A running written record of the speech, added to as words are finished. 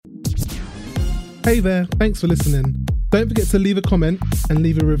Hey there, thanks for listening. Don't forget to leave a comment and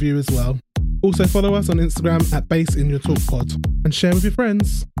leave a review as well. Also follow us on Instagram at Bass in Your Talk Pod and share with your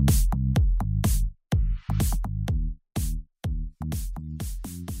friends.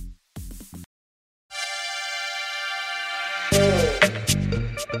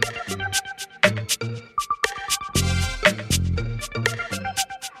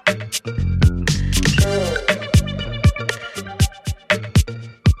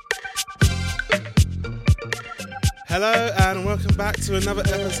 Hello and welcome back to another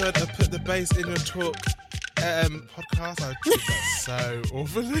episode of Put the Bass in Your Talk podcast. I did that so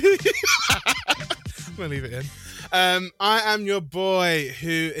awfully. I'm going to leave it in. I am your boy who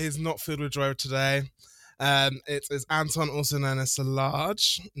is not filled with joy today. It is Anton, also known as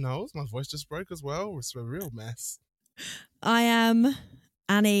Solange. No, my voice just broke as well. It's a real mess. I am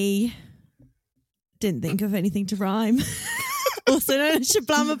Annie. Didn't think of anything to rhyme. Also known as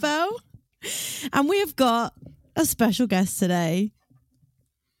Shablamabel. And we have got a special guest today.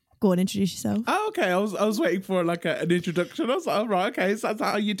 Go on, introduce yourself. Oh, okay. I was waiting for like an introduction. I was like, oh, right, okay, so that's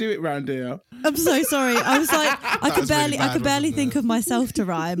how you do it round here. I'm so sorry. I was like, I could barely wasn't think it? of myself to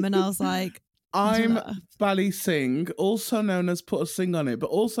rhyme, and I was like, I'm Bally Singh, also known as Put a Sing on it, but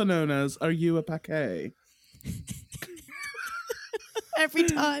also known as Are You a Paquet? every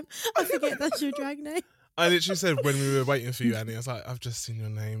time I forget that's your drag name. I literally said when we were waiting for you, Annie, I was like, I've just seen your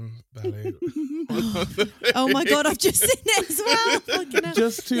name, Belly. Oh my god, I've just seen it as well. Fucking hell.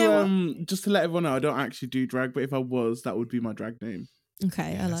 Just to Yeah, just to let everyone know, I don't actually do drag, but if I was, that would be my drag name.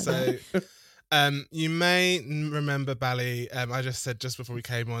 Okay, I like that. So, you may remember, Bally, I just said just before we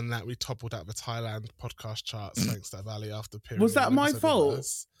came on that we toppled out the Thailand podcast charts thanks to Bally after period. Was that my episode fault? of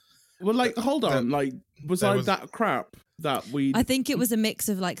us. Well, like, hold on, like, was I was- that crap that we? I think it was a mix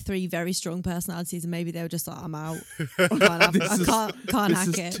of like three very strong personalities, and maybe they were just like, I'm out. I can't hack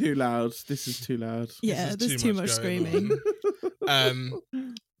This it. is too loud. This is too loud. Yeah, This is there's too much going screaming. on.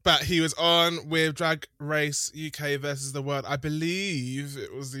 But he was on with Drag Race UK versus the World. I believe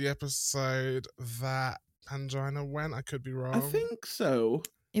it was the episode that Pangina went. I could be wrong. I think so.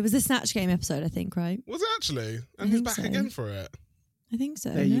 It was the Snatch Game episode, I think, right? Was it actually? I And he's think back so. again for it. I think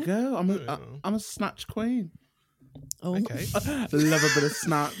so. There you no? go. Yeah. I'm a snatch queen. Oh. Okay. Love a bit of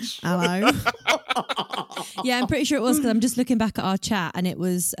snatch. Hello. Yeah, I'm pretty sure it was because I'm just looking back at our chat and it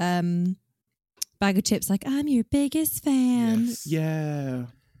was Bag of Chips like, I'm your biggest fan. Yes. Yeah.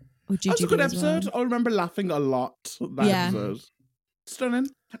 Or That was a Jujubee good as well. episode. I remember laughing a lot that Yeah. episode. Stunning.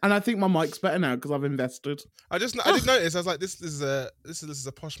 And I think my mic's better now because I've invested. I did notice. I was like, this is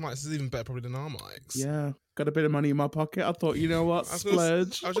a posh mic. This is even better probably than our mics. Yeah. Got a bit of money in my pocket. I thought, you know what? I was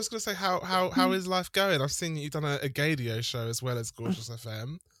Splurge. just gonna say how is life going? I've seen you've done a Gadio show as well as Gorgeous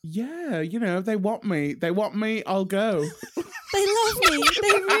FM. Yeah, you know, they want me. They want me, I'll go. They love me.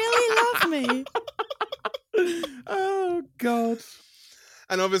 They really love me. Oh, God.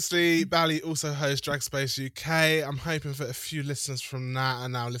 And obviously, Bally also hosts Drag Space UK. I'm hoping that a few listeners from that are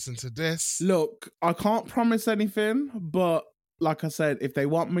now listening to this. Look, I can't promise anything, but like I said, if they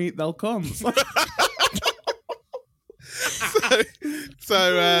want me, they'll come.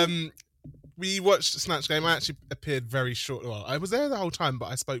 So we watched Snatch Game. I actually appeared very short. Well, I was there the whole time, but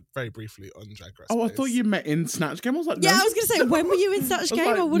I spoke very briefly on Drag Race. Oh, I Space. thought you met in Snatch Game. I was like, Yeah, no. I was going to say, when were you in Snatch I was Game?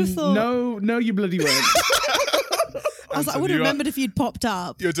 like, I would have thought. No, you bloody weren't. I was like, I Anton, would have remembered if you'd popped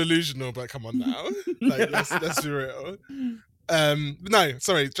up. You're delusional, but come on now. Like, let's be real. No,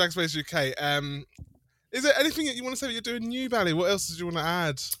 sorry, Drag Space UK. Is there anything that you want to say that you're doing new, Bally? What else did you want to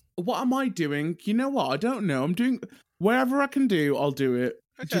add? What am I doing? You know what? I don't know. I'm doing wherever I can do, I'll do it.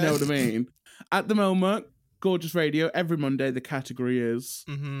 Do you know what I mean? At the moment, Gorgeous Radio, every Monday, the category is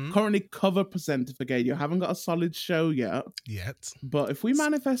currently cover presenter for Gadio. Haven't got a solid show yet. But if we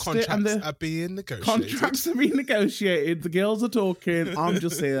manifest it and the Contracts are being negotiated. contracts are being negotiated, the girls are talking, I'm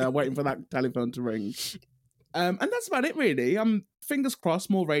just here waiting for that telephone to ring. And that's about it, really. I'm fingers crossed,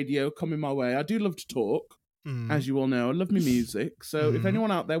 more radio coming my way. I do love to talk, as you all know. I love my music. So if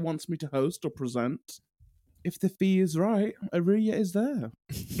anyone out there wants me to host or present, if the fee is right, Aria is there.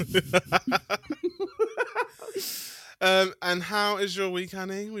 And how is your week,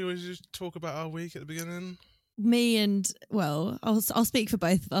 Annie? We always just talk about our week at the beginning. Me and, well, I'll speak for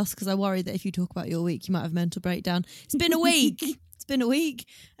both of us because I worry that if you talk about your week, you might have a mental breakdown. It's been a week. It's been a week.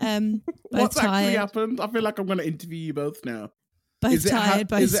 Both What's actually tired, happened? I feel like I'm going to interview you both now. both Is it tired,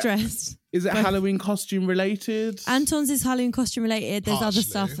 both is it- stressed. Is it Both- Halloween costume related? Anton's is Halloween costume related. There's other Partially.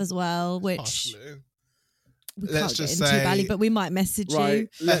 stuff as well, which Partially. we Let's can't just get into, say- Bally, but we might message Right.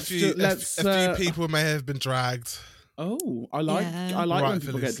 you. A few people may have been dragged. Oh, I like when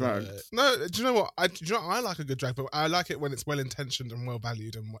people Rightfully get so. dragged. No, do you know what? I like a good drag, but I like it when it's well intentioned and well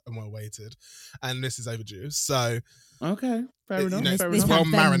valued and well weighted. And this is overdue, so Okay, fair enough. It's fair well enough.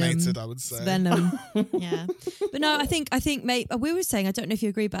 marinated, I would It's say. venom. Yeah. But no, I think mate, we were saying, I don't know if you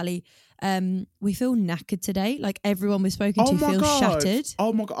agree, Bally, we feel knackered today. Like everyone we've spoken to feels shattered.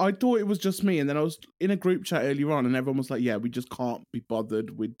 Oh my God. I thought it was just me. And then I was in a group chat earlier on and everyone was like, yeah, we just can't be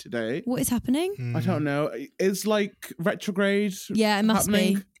bothered with today. What is happening? I don't know. It's like retrograde. Yeah, it must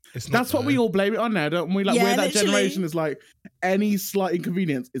happening. be. That's what we all blame it on now, don't we? Like, Yeah, we're that literally. generation is like, any slight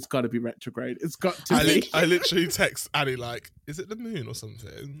inconvenience, it's got to be retrograde. It's got to be. I literally text Annie like, is it the moon or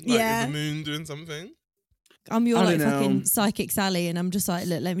something? Like, Yeah. is the moon doing something? I'm your I like don't know. fucking psychic Sally, and I'm just like,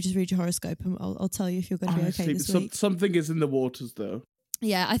 look, let me just read your horoscope, and I'll tell you if you're going to be okay Honestly, this week. something is in the waters, though.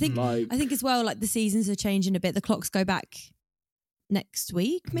 Yeah, I think Like, I think as well, like the seasons are changing a bit. The clocks go back next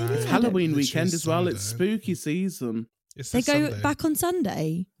week, maybe. No. it's Yeah, Halloween literally weekend as well. It's Sunday. spooky season. It They says go Sunday. back on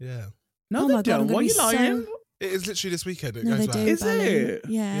Sunday. Yeah. No, Oh they my God, I'm don't. gonna Why are be you lying? It is literally this weekend. It No, they goes do. back. Is Bally. it?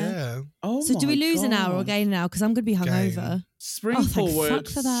 Yeah. Yeah. Oh, So do we my lose an hour or God. gain an hour? Because I'm going to be hungover. Spring Oh, thank forward, fuck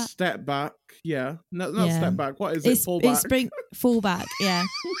for that. step back. Yeah. No, not Yeah. step back. What is it? Fall back. It's spring fall back. Yeah.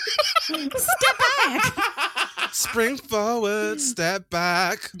 Step back. Spring forward, step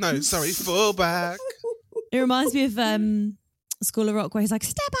back. No, sorry, fall back. It reminds me of School of Rock, where he's like,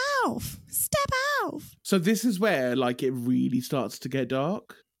 "Step out, step out." So this is where like it really starts to get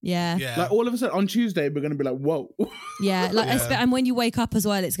dark. Yeah. Yeah. Like all of a sudden on Tuesday we're gonna be like, whoa. Yeah, like Yeah. and when you wake up as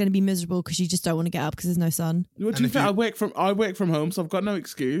well, it's going to be miserable because you just don't want to get up because there's no sun. Well, to And be if fair, you- I work from home, so I've got no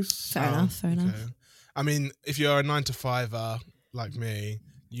excuse. Fair enough. Fair enough. Okay. I mean, if you're a 9-to-5er like me,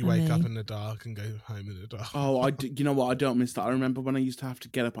 you wake up in the dark and go home in the dark. Oh, you know what? I don't miss that. I remember when I used to have to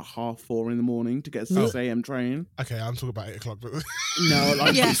get up at 4:30 in the morning to get a 6 a.m. train. Okay, I'm talking about 8 o'clock. But No,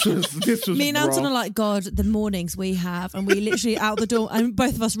 like Yeah. this was Me and Anton rough. are like, God, the mornings we have, and we literally out the door, and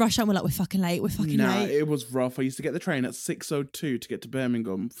both of us rush out. And we're like, we're fucking late. We're fucking Nah, late. it was rough. I used to get the train at 6:02 to get to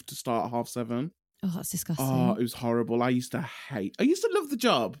Birmingham to start at 7:30. Oh, that's disgusting. Oh, it was horrible. I used to love the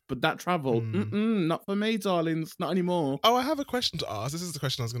job, but that travel, not for me, darlings. Not anymore. oh, I have a question to ask. This is the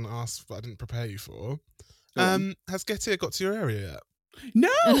question I was going to ask, but I didn't prepare you for. Go on. Has Getir got to your area yet? No!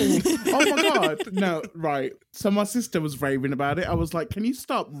 Oh my God. No, right. So my sister was raving about it. I was like, can you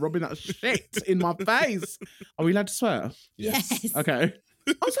stop rubbing that shit in my face? Are we allowed to swear? yes. Okay.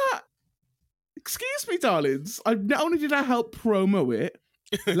 I was like, excuse me, darlings. Not only did I help promo it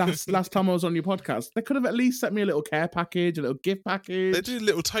last time I was on your podcast, they could have at least sent me a little care package, a little gift package. They do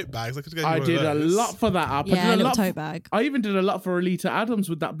little tote bags. I could go. I did a lot for that app. Yeah, I a did a little lot tote bag. I even did a lot for Alita Adams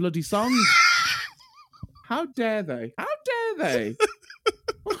with that bloody song. How dare they? How dare they?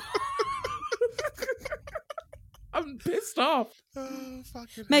 I'm pissed off. Oh,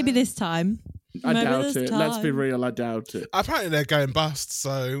 fucking Maybe hell. this time. I Maybe doubt this it. Let's be time. real. I doubt it. Apparently they're going bust,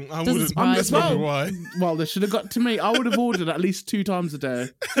 so I Doesn't wouldn't. surprise That's me. probably why. Well, they should have got to me. I would have ordered at least 2 times a day.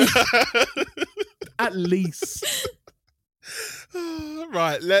 At least.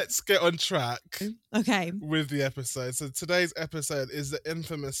 Right, let's get on track Okay. with the episode. So today's episode is the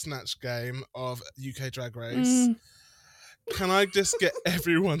infamous Snatch game of UK Drag Race. Mm. Can I just get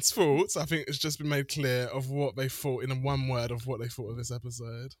everyone's thoughts? I think it's just been made clear of what they thought in one word of what they thought of this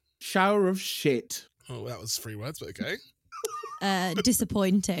episode. Shower of shit. Oh, that was 3 words, but okay.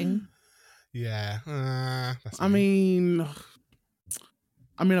 Disappointing. Yeah. That's I me. mean,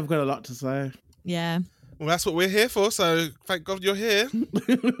 I've got a lot to say. Yeah. Well, that's what we're here for, so thank God you're here.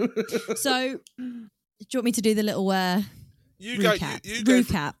 So, do you want me to do the little You go. recap? You go.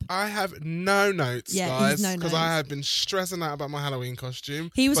 Recap. I have no notes, Yeah, guys, he's no because notes. I have been stressing out about my Halloween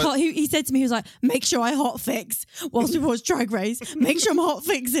costume. He was but- hot. He said to me, he was like, "Make sure I hot fix whilst we watch Drag Race. Make sure I'm hot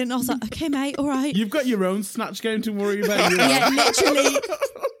fixing." I was like, "Okay, mate, all right." You've got your own Snatch game to worry about. You Yeah, literally.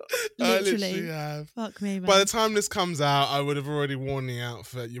 I Literally. literally have. Fuck me, man. By the time this comes out, I would have already worn the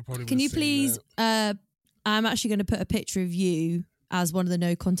outfit. You probably Can would you have seen please? it. I'm actually going to put a picture of you as one of the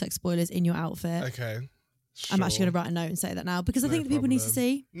no context spoilers in your outfit. Okay. I'm actually sure. going to write a note and say that now because I No think that people need to problem.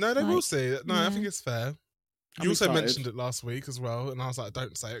 see. No, they will like, see it. No, I yeah. think it's fair. I'm You also excited. mentioned it last week as well, and I was like,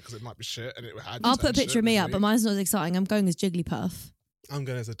 don't say it because it might be shit. And it had. I'll put a picture of me up, up, but mine's not as exciting. I'm going as Jigglypuff. I'm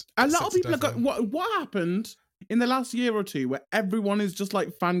going as a. A lot of sexy people have got. devil. What happened in the last year or two where everyone is just like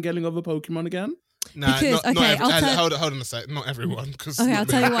fangirling over Pokemon again? No, Because- not okay, every- I'll tell- hold on a sec. Not everyone. Cause Okay, not I'll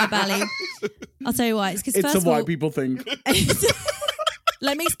tell me. you why, Bally. I'll tell you why. It's because It's first a of all, white people thing.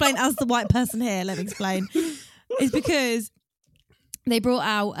 let me explain as the white person here. Let me explain. It's because they brought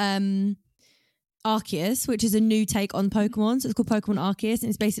out Arceus, which is a new take on Pokemon. So it's called Pokemon Arceus, and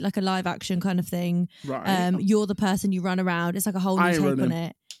it's basically like a live action kind of thing. Right. You're the person, you run around. It's like a whole new I take run on him.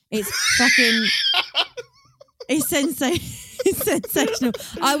 it. It's fucking. It's sensational.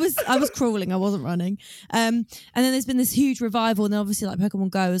 I was crawling. I wasn't running. And then there's been this huge revival, and then obviously like Pokemon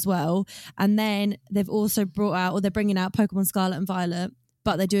Go as well. And then they've also they're bringing out Pokemon Scarlet and Violet,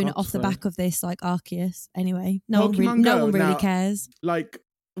 but they're doing it off the back of this like Arceus. Anyway, no one really now, cares. Like,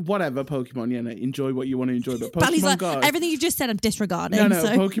 whatever, Pokemon, enjoy what you want to enjoy. But Bally's Pokemon like, Go, everything you've just said, I'm disregarding. No,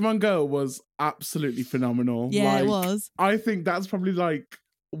 so. Pokemon Go was absolutely phenomenal. Yeah, like, it was. I think that's probably like,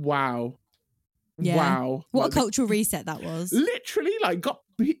 wow. Yeah. Wow. What like, a cultural reset that was. Literally, like,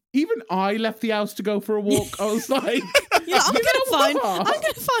 even I left the house to go for a walk. I was like, You're like, I'm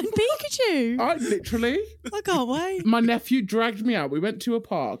gonna find Pikachu. I literally. I can't wait. My nephew dragged me out. We went to a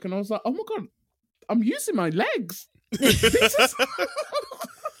park and I was like, oh my God, I'm using my legs. This is...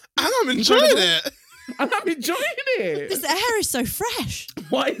 And I'm enjoying it. And I'm enjoying it. This air is so fresh.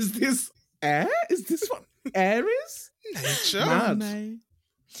 What is this air? Is this what air is? Nature. Mad. Oh, no.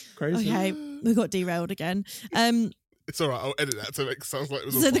 Crazy. Okay, we got derailed again. It's all right. I'll edit that to make it sound like it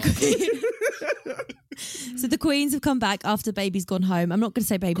was So all so the queens have come back after baby's gone home. I'm not going to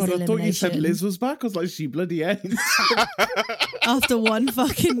say baby's God, I elimination. thought you said Liz was back. I was like, she bloody ain't. After one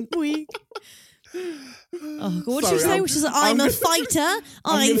fucking week. Oh, God, what did you say? Which is, I'm a fighter.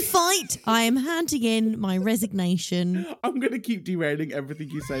 I fight. I am handing in my resignation. I'm going to keep derailing everything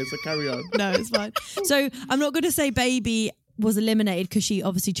you say, so carry on. No, it's fine. So I'm not going to say baby was eliminated because she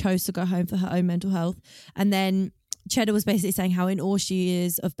obviously chose to go home for her own mental health. And then Cheddar was basically saying how in awe she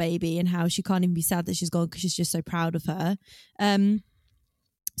is of baby and how she can't even be sad that she's gone because she's just so proud of her.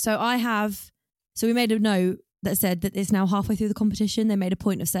 So we made a note that said that it's now halfway through the competition. They made a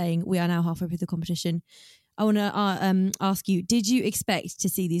point of saying we are now halfway through the competition. I want to ask you, did you expect to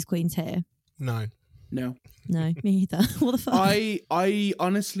see these queens here? No. No, me either. What the fuck? I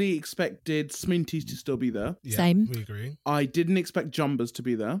honestly expected Sminty to still be there. Yeah, Same. We agree. I didn't expect Jumbers to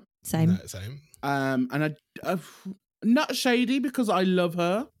be there. Same. No, same. And I not shady because I love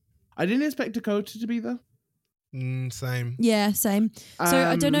her. I didn't expect Dakota to be there. Same. Yeah, same. So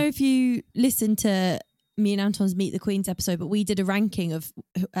I don't know if you listened to me and Anton's Meet the Queens episode, but we did a ranking of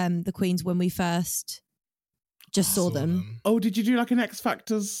the queens when we first just saw them. Oh, did you do like an X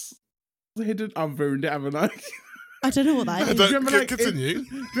Factor's hidden? I've ruined it, haven't I? I don't know what that is. Do you remember, continue.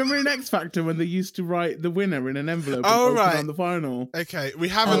 Do you remember in X Factor when they used to write the winner in an envelope? Oh, and right. On the final. Okay, we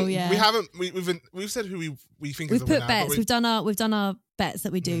haven't. Oh, yeah. We've said who we think We've is the winner. put bets. We've done our bets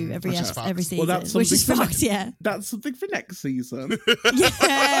that we do every season. Well, that's which is something fucked. Yeah, that's something for next season.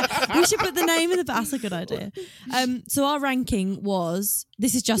 Yeah, we should put the name in the. That's a good idea. So our ranking was.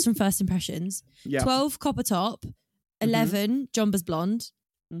 This is just from first impressions. Yeah. 12 Copper Top, 11 Jumba's Blonde,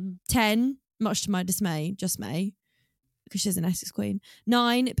 10 much to my dismay, just May, because she's an Essex queen.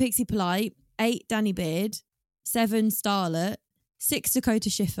 9 Pixie Polite, 8 Danny Beard, 7 Starlet, 6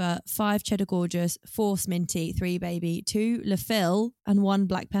 Dakota Schiffer, 5 Cheddar Gorgeous, 4 Sminty, 3 Baby, 2 LaPhil, and 1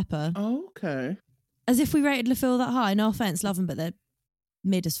 Black Pepper. Oh, okay. As if we rated LaPhil that high. No offense, love them, but they're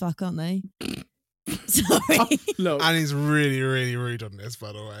mid as fuck, aren't they? Sorry. Look, And he's really, really rude on this,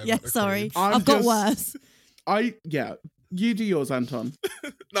 by the way. Yeah, about the sorry. queen. I've got worse. You do yours, Anton.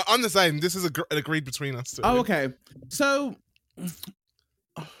 No, I'm the same. This is an agreed between us two. Oh, okay. So,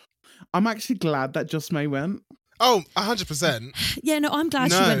 I'm actually glad that Just May went. Oh, 100%. Yeah, no, I'm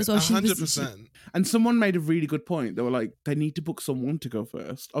glad she went as well. 100%. And someone made a really good point. They were like, they need to book someone to go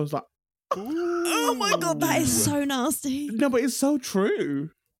first. I was like, Oh my God, that is so nasty. no, but it's so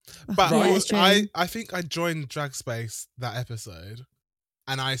true. But Yeah, it's true. I think I joined Drag Space that episode,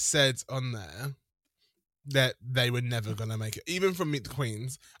 and I said on there that they were never going to make it. Even from Meet the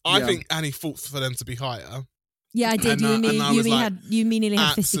Queens, I think Annie fought for them to be higher. Yeah, I did. And You nearly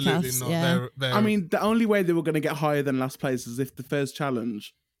had absolutely fisticuffs. not. Yeah. They're I mean, the only way they were going to get higher than last place is if the first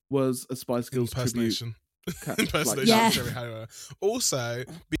challenge was a Spice Girls tribute. impersonation. Impersonation Yeah. of Jerry Halliwell. Also,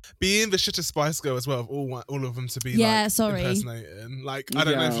 being the shittest Spice Girl as well, of all of them to be impersonating. Like, I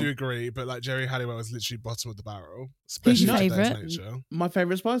don't know if you agree, but like Jerry Halliwell was literally bottom of the barrel. Who's your especially for favourite? Today's Nature. My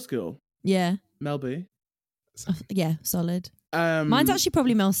favourite Spice Girl, Yeah. Mel B. Yeah, solid. Mine's actually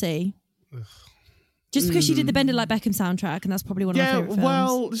probably Mel C. Ugh. Just because she did the Bend It Like Beckham soundtrack, and that's probably one of my favourite films.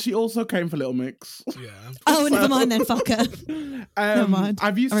 well, she also came for Little Mix. Yeah. Oh, never mind then, fucker. Never mind.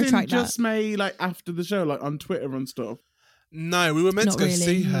 Have you I seen retract Just May like after the show, like on Twitter and stuff? No, we were meant Not to go really.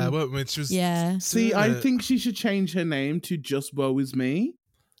 see her, weren't we? She was Yeah. See, I think she should change her name to Just Woe Is Me,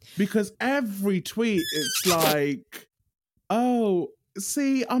 because every tweet it's like, oh,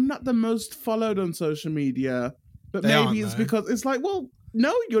 see, I'm not the most followed on social media, but They maybe aren't, it's though. because it's like, well,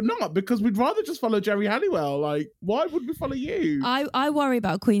 No, you're not, because we'd rather just follow Jerry Halliwell. Like, why would we follow you? I worry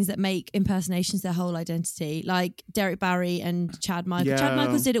about queens that make impersonations their whole identity, like Derek Barry and Chad Michaels. Yeah. Chad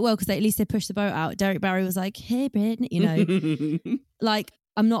Michaels did it well because at least they pushed the boat out. Derek Barry was like, "Hey, Britney," like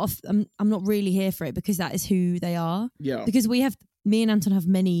I'm not really here for it because that is who they are. Yeah, because me and Anton have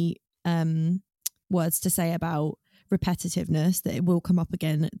many words to say about repetitiveness that it will come up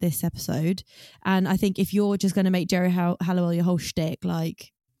again this episode, and I think if you're just going to make Jerry Halliwell your whole shtick,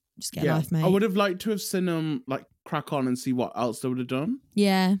 like, just get a life, mate. I would have liked to have seen them like crack on and see what else they would have done.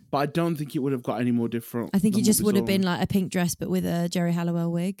 Yeah, but I don't think it would have got any more different. I think it just would have been like a pink dress but with a Jerry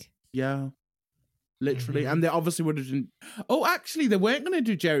Halliwell wig. Yeah, literally. And they obviously would have done... Oh, actually, they weren't going to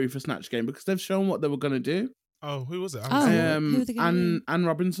do Jerry for Snatch Game because they've shown what they were going to do. Oh, who was it? Who were they gonna do? Anne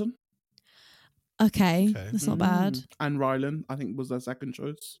Robinson. Okay, that's not bad. Anne Ryland, I think, was their second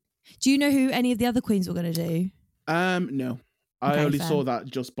choice. Do you know who any of the other queens were going to do? No. I Okay, only fair. saw that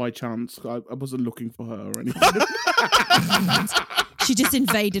just by chance. I wasn't looking for her or anything. She just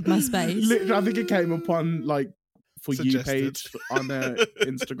invaded my space. Literally, I think it came up on like For Suggested. You page on their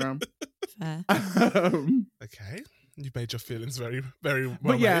Instagram. Fair. Okay, you've made your feelings very, very well.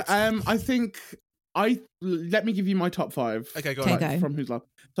 But yeah, made. I think let me give you my top 5. Okay, go Okay, on. go. From Who's Love.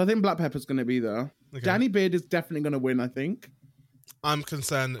 So I think Black Pepper's going to be there. Okay. Danny Beard is definitely going to win, I think. I'm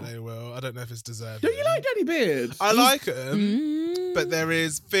concerned that they will. I don't know if it's deserved. Don't you like Danny Beard? I like them, Mm. but there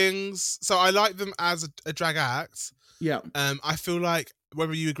is things. So I like them as a drag act. Yeah. I feel like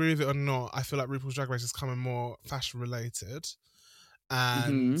whether you agree with it or not, I feel like RuPaul's Drag Race is becoming more fashion related,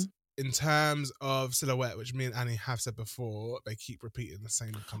 and in terms of silhouette, which me and Annie have said before, they keep repeating the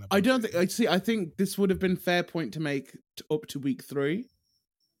same kind of. I don't think. I think this would have been fair point to make up to week 3,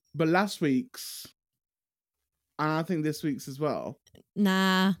 but last week's, and I think this week's as well.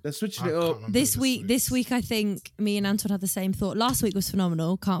 Nah. They're switching I it can't up. remember This week, I think me and Anton had the same thought. Last week was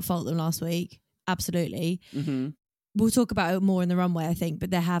phenomenal. Can't fault them last week. Absolutely. Mm-hmm. We'll talk about it more in the runway, I think, but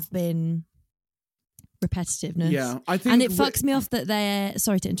there have been repetitiveness. Yeah, I think, and it fucks me off that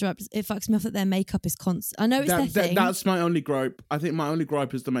sorry to interrupt. It fucks me off that their makeup is constant. I know it's their thing. That's my only gripe. I think my only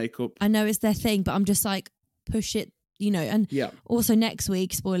gripe is the makeup. I know it's their thing, but I'm just like, push it, And Yeah. also next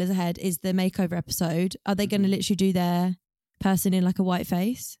week, spoilers ahead, is the makeover episode. Are they going to literally do their person in like a white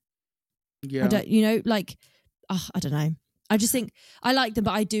face? Yeah. I don't, I don't know. I just think I like them,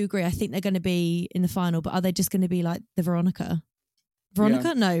 but I do agree. I think they're going to be in the final, but are they just going to be like the Veronica?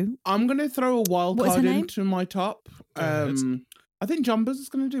 Yeah. No. I'm going to throw a wild What is card her name? into my top. Go ahead. I think Jumbers is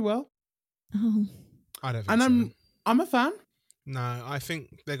going to do well. Oh, I don't think And so. I'm a fan. No, I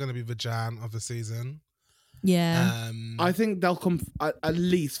think they're going to be the jam of the season. yeah. I think they'll come at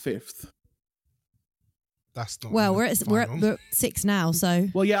least 5th. That's not. Well, in the we're final. at 6 now, so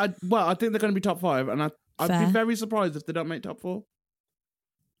Well, yeah. I think they're going to be top 5, and I'd Fair. be very surprised if they don't make top 4.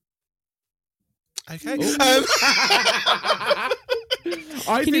 Okay.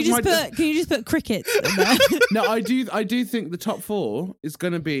 can you just put cricket in there? No, I do think the top 4 is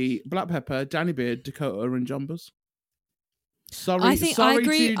going to be Black Pepper, Danny Beard, Dakota, and Jumbers. Sorry, I think I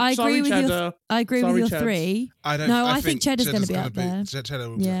agree. I agree with Cheddar. I agree with Sorry, your Cheds. 3. I don't. No, I think Cheddar's gonna be up there. Cheddar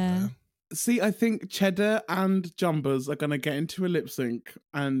will be Yeah. up there. See, I think Cheddar and Jumbers are going to get into a lip sync,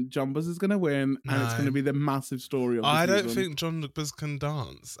 and Jumbers is going to win, and it's No. going to be the massive story of the I don't season. think John Lucas can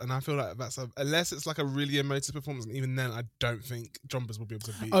dance, and I feel like unless it's like a really emotive performance, and even then, I don't think John Buzz will be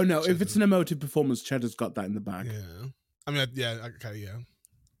able to beat. Oh no, if Cheddar. it's an emotive performance, Cheddar's got that in the bag. Yeah, I mean, yeah, okay, yeah,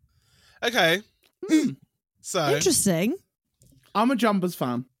 okay. So, Interesting. I'm a Jumbers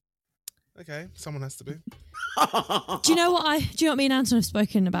fan. okay, someone has to be. Do you know what me and Anton have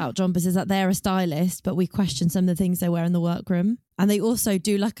spoken about, Jumbers, is that they're a stylist, but we question some of the things they wear in the workroom. And they also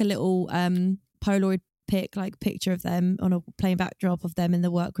do like a little Polaroid picture of them on a plain backdrop of them in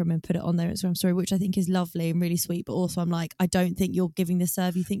the workroom and put it on their Instagram story, which I think is lovely and really sweet. But also I'm like, I don't think you're giving the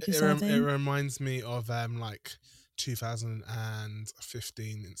serve you think you're serving. It reminds me of like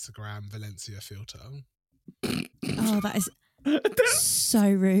 2015 Instagram Valencia filter. Oh, that is so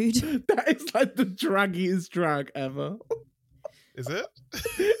rude. That is like the draggiest drag ever. Is it?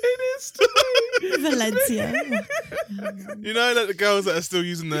 It is to me. Valencia. You know, like the girls that are still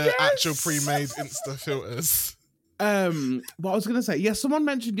using the Yes. actual pre-made Insta filters. What I was gonna say, someone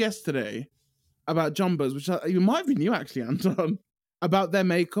mentioned yesterday about Jumbers, which it might have been you actually, Anton, about their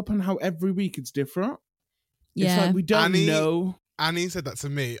makeup and how every week it's different. It's Yeah. like we don't know. Annie said that to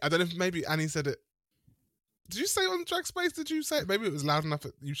me. I don't know if maybe Annie said it. Did you say it on Drag Space? Did you say it? Maybe it was loud enough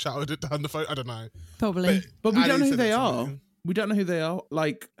that you shouted it down the phone. I don't know. Probably. But we Annie don't know who said they it to are. me. We don't know who they are.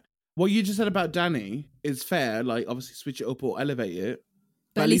 Like, what you just said about Danny is fair. Like, obviously switch it up or elevate it.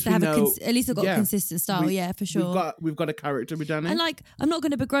 But at least they have at least they've got a yeah, consistent style. For sure. We've got a character with Danny. And like, I'm not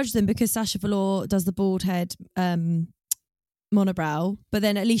going to begrudge them because Sasha Velour does the bald head monobrow, but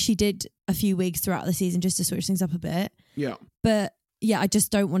then at least she did a few wigs throughout the season just to switch things up a bit. Yeah. But yeah, I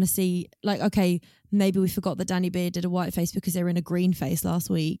just don't want to see, like, okay, maybe we forgot that Danny Beard did a white face because they were in a green face last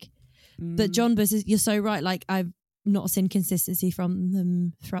week. But John Buzz, you're so right. Like, I've not seen consistency from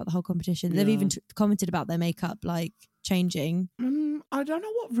them throughout the whole competition. They've even commented about their makeup, like, changing. I don't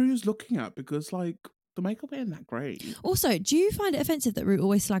know what Rue's looking at because, like, the makeup ain't that great. Also, do you find it offensive that Rue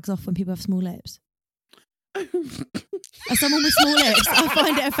always slags off when people have small lips? As someone with small lips, I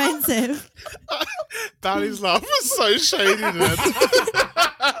find it offensive. Danny's laugh was so shady then.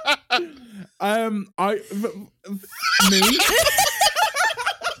 Me?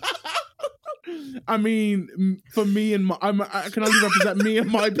 I mean, for me and I can only represent me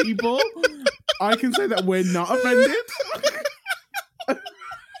and my people. I can say that we're not offended.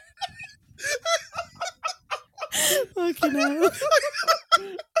 Fucking hell.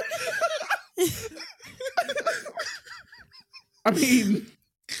 I mean,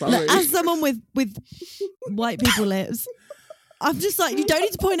 sorry. Look, as someone with white people lips, I'm just like, you don't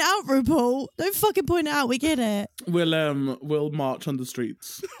need to point it out, RuPaul. Don't fucking point it out. We get it. We'll march on the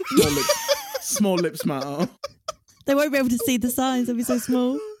streets. Small lips matter. They won't be able to see the signs. They'll be so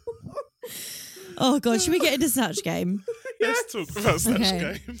small. Oh god, should we get into Snatch Game? Let's talk about Snatch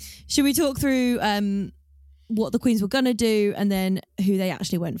Game. Should we talk through what the queens were gonna do and then who they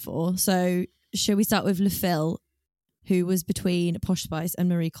actually went for? So, shall we start with LaFille, who was between Posh Spice and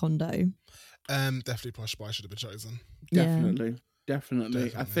Marie Kondo? Definitely Posh Spice should have been chosen. Definitely.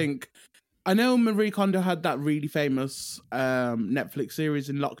 I know Marie Kondo had that really famous Netflix series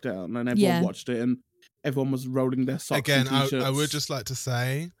in lockdown, and everyone watched it, and everyone was rolling their socks. Again, and t-shirts. I would just like to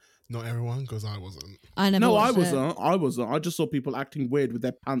say, not everyone, because I wasn't. I wasn't. I just saw people acting weird with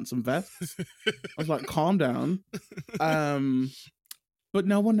their pants and vests. I was like, calm down. But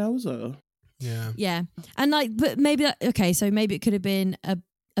no one knows her. Yeah. And like, but maybe so maybe it could have been a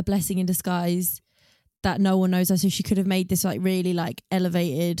blessing in disguise that no one knows her, so she could have made this like really like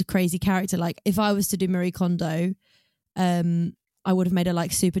elevated crazy character. Like if I was to do Marie Kondo, I would have made her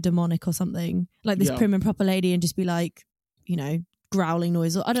like super demonic or something, like this prim and proper lady, and just be like, you know, growling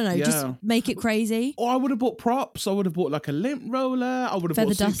noise, or I don't know, just make it crazy. Or I would have bought props. I would have bought like a lint roller. I would have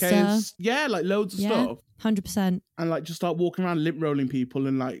bought a suitcase. Yeah, like loads of stuff. 100%. And like just start walking around lint rolling people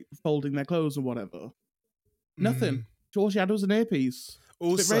and like folding their clothes or whatever. Nothing. All she had was an earpiece.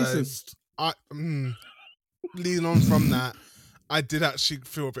 Also, a bit racist. Leading on from that, I did actually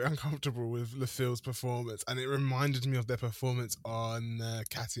feel a bit uncomfortable with LaFille's performance, and it reminded me of their performance on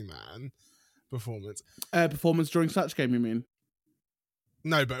Catty Man performance. Performance during Snatch Game, you mean?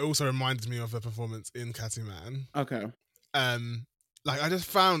 No, but it also reminded me of their performance in Catty Man. Okay. Like I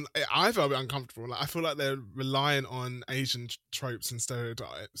felt a bit uncomfortable. Like I feel like they're relying on Asian tropes and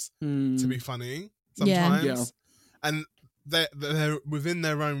stereotypes to be funny sometimes. Yeah. And they're within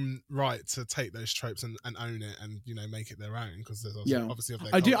their own right to take those tropes and own it and, you know, make it their own, because there's obviously of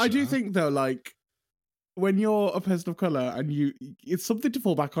their culture. I do think though, like when you're a person of colour and it's something to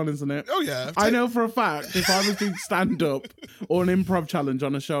fall back on, isn't it? Oh yeah. I know for a fact if I was doing stand up or an improv challenge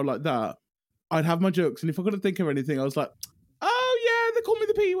on a show like that, I'd have my jokes, and if I couldn't think of anything, I was like, oh yeah, they call me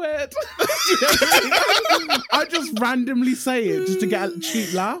the P word. I just randomly say it just to get a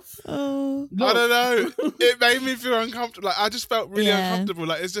cheap laugh. Oh, I don't know. It made me feel uncomfortable. Like I just felt really uncomfortable.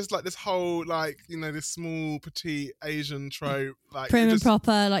 Like it's just like this whole, like, you know, this small petite Asian trope, like prim and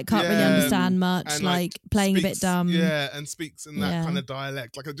proper, like can't really understand much, and like playing a bit dumb. Yeah, and speaks in that kind of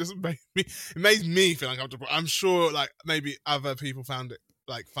dialect. Like it just made me feel uncomfortable. I'm sure like maybe other people found it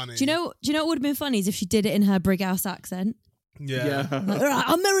like funny. Do you know what would have been funny is if she did it in her Brighouse accent. Yeah. Like,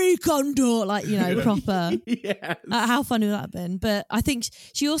 I'm Marie Kondo, like, you know, proper. Yes. How funny would that have been? But I think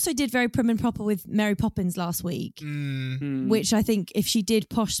she also did very prim and proper with Mary Poppins last week, which I think if she did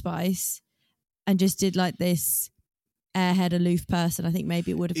Posh Spice and just did like this airhead aloof person, I think maybe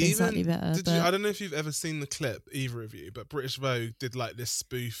it would have been slightly better. I don't know if you've ever seen the clip, either of you, but British Vogue did like this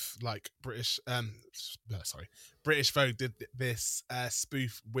spoof, like British Vogue did this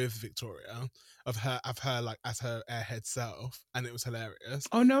spoof with Victoria of her like as her airhead self, and it was hilarious.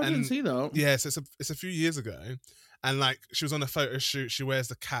 Oh no, I didn't see that. Yeah, so it's a few years ago, and like she was on a photo shoot. She wears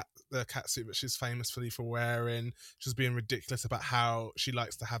the cat suit that she's famously for wearing. She was being ridiculous about how she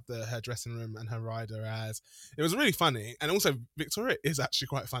likes to have her dressing room and her rider as. It was really funny, and also Victoria is actually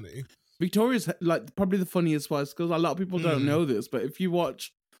quite funny. Victoria's like probably the funniest Spice Girls. A lot of people don't know this, but if you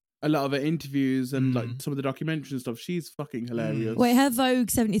watch a lot of her interviews and like some of the documentaries and stuff, she's fucking hilarious. Wait, her Vogue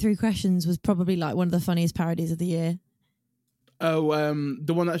 73 Questions was probably like one of the funniest parodies of the year. Oh,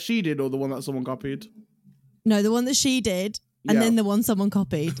 the one that she did or the one that someone copied? No, the one that she did, and then the one someone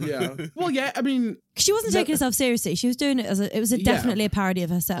copied. Yeah. Well, yeah, I mean... She wasn't taking herself seriously. She was doing it it was definitely a parody of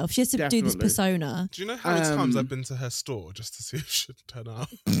herself. She has to do this persona. Do you know how many times I've been to her store just to see if she'd turn up?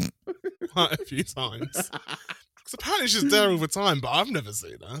 Quite a few times. Because apparently she's there all the time, but I've never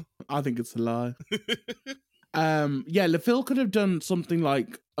seen her. I think it's a lie. Yeah, LaFille could have done something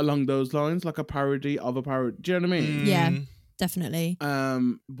like along those lines, like a parody of a parody. Do you know what I mean? Yeah, definitely.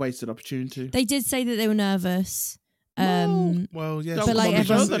 Wasted opportunity. They did say that they were nervous. Well, yeah, but like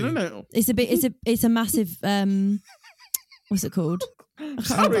everyone, it's a massive what's it called?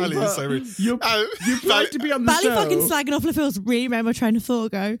 Sorry, you like to be on the Bally show. Fucking slagging off LaFille's really made my train of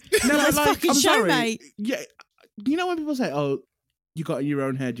thought go. No, but like, fucking I'm show, sorry. mate. Yeah, you know when people say, "Oh, you got in your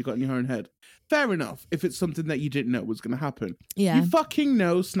own head," Fair enough. If it's something that you didn't know was going to happen, yeah, you fucking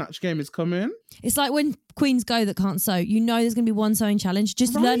know Snatch Game is coming. It's like when queens go that can't sew. You know there's going to be one sewing challenge.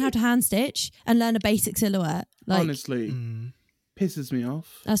 Just learn how to hand stitch and learn a basic silhouette. Like, honestly, pisses me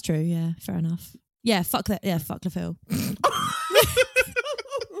off. That's true. Yeah, fair enough. Yeah, fuck that. Yeah, fuck LaFille.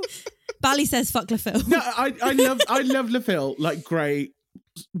 Bally says fuck LaFille. No, I love LaFille. Like, great,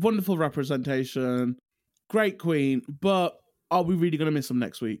 wonderful representation, great queen. But are we really going to miss him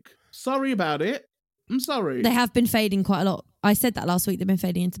next week? Sorry about it. I'm sorry. They have been fading quite a lot. I said that last week. They've been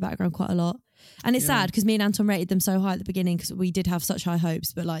fading into the background quite a lot. And it's sad because me and Anton rated them so high at the beginning because we did have such high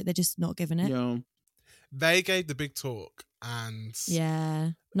hopes, but like they're just not giving it. Yeah. They gave the big talk and... Yeah,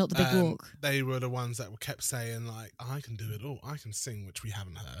 not the big walk. They were the ones that kept saying like, I can do it all. I can sing, which we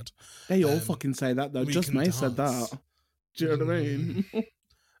haven't heard. They all fucking say that though. Just May said that. Do you know what I mean?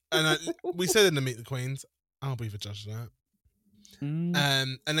 And we said in the Meet the Queens, I'll be the judge of that.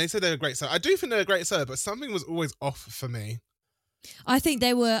 And they said they were great. So I do think they're a great seller, but something was always off for me. I don't think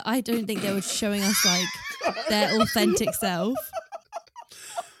they were showing us like their authentic self.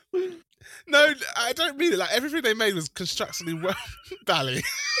 No, I don't mean it. Like everything they made was constructively well. Bally.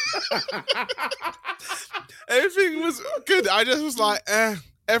 Everything was good. I just was like,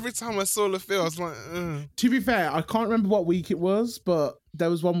 every time I saw LaFille, I was like, To be fair, I can't remember what week it was, but there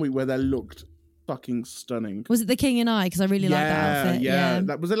was one week where they looked fucking stunning. Was it the King and I? Because I really liked that outfit. Yeah.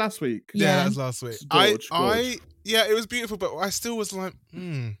 That was it last week. Yeah, that was last week. Gorge. Yeah, it was beautiful, but I still was like,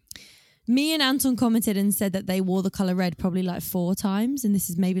 Me and Anton commented and said that they wore the colour red probably like 4 times, and this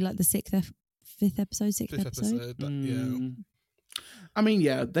is maybe like the 5th episode. Yeah. I mean,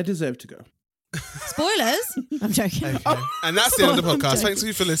 yeah, they deserve to go. Spoilers? I'm joking. Okay. And that's the end of the podcast. Thanks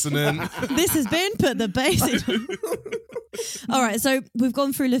you for listening. This has been Put the Bass in. All right, so we've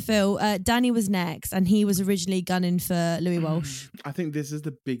gone through LaFille. Danny was next, and he was originally gunning for Louis Walsh. I think this is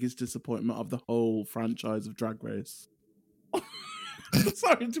the biggest disappointment of the whole franchise of Drag Race.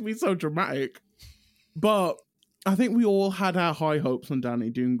 Sorry to be so dramatic, but I think we all had our high hopes on Danny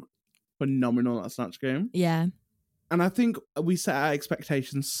doing phenomenal at Snatch Game. Yeah. And I think we set our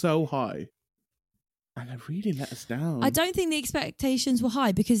expectations so high, and it really let us down. I don't think the expectations were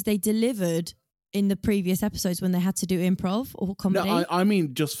high because they delivered in the previous episodes when they had to do improv or comedy. No, I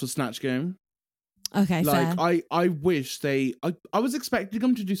mean just for Snatch Game. Okay, like, fair. I wish they... I was expecting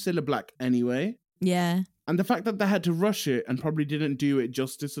them to do Cilla Black anyway. Yeah. And the fact that they had to rush it and probably didn't do it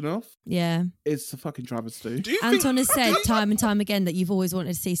justice enough. Yeah. It's a fucking travesty. Anton has said time and time again that you've always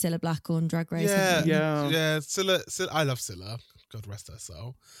wanted to see Cilla Black on Drag Race. Yeah. Cilla, I love Cilla. God rest her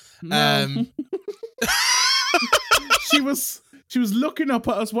soul. She was looking up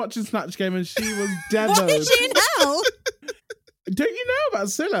at us watching Snatch Game and she was devoed. Why is she in hell? Don't you know about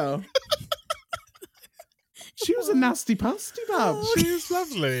Cilla? She was a nasty pasty, bab. She was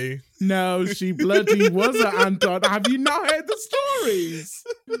lovely. No, she bloody wasn't, Anton. Have you not heard the stories?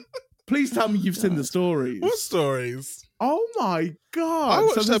 Please tell me you've seen the stories. What stories? Oh my God. I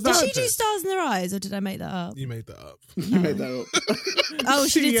watched Did she do Stars in Their Eyes or did I make that up? You made that up. You made that up. Oh,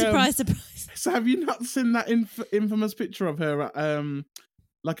 she did surprise. So have you not seen that infamous picture of her at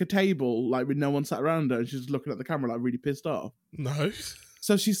like a table, like with no one sat around her and she's looking at the camera like really pissed off? No.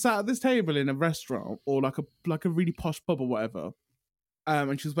 So she sat at this table in a restaurant or like a really posh pub or whatever.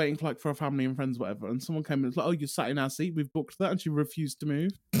 And she was waiting for her family and friends, whatever. And someone came and was like, "Oh, you sat in our seat. We've booked that." And she refused to move.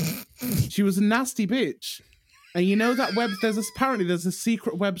 She was a nasty bitch. And you know that apparently there's a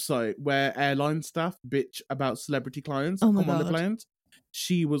secret website where airline staff bitch about celebrity clients on the planes.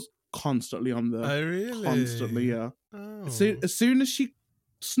 She was constantly on there. Oh, really? Constantly, yeah. Oh. As soon as she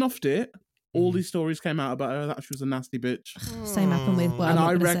snuffed it, all these stories came out about her that she was a nasty bitch. Same happened with. Well, and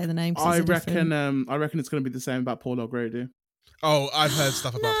I'm not going to say the name. I reckon it's going to be the same about Paul O'Grady. Oh, I've heard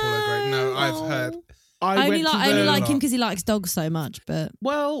stuff about Paul O'Grady. No, I've heard. I only like him because he likes dogs so much. But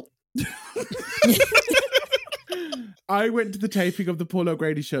well, I went to the taping of the Paul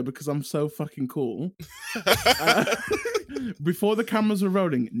O'Grady show because I'm so fucking cool. Before the cameras were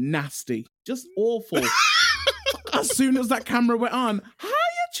rolling, nasty. Just awful. As soon as that camera went on, hiya,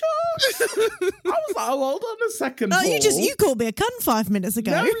 Chuck. I was like, oh, hold on a second, Oh, Paul. you called me a cunt 5 minutes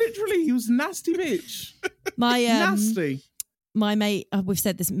ago. No, literally, he was nasty bitch. My Nasty. My mate, we've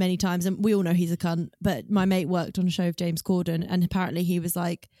said this many times, and we all know he's a cunt, but my mate worked on a show of James Corden, and apparently he was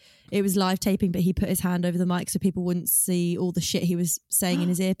like, it was live taping, but he put his hand over the mic so people wouldn't see all the shit he was saying in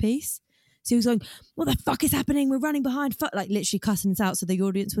his earpiece. So he was going, what the fuck is happening? We're running behind. Fuck, like literally cussing us out so the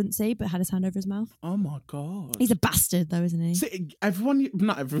audience wouldn't see, but had his hand over his mouth. Oh my God. He's a bastard though, isn't he? See,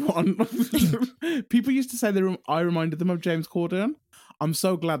 not everyone. People used to say I reminded them of James Corden. I'm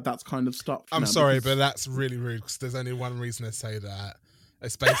so glad that's kind of stopped. I'm now sorry, because- but that's really rude because there's only one reason to say that.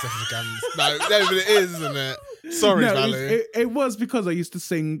 It's based off of guns. No, but it is, isn't it? Sorry, No, Valley. it was because I used to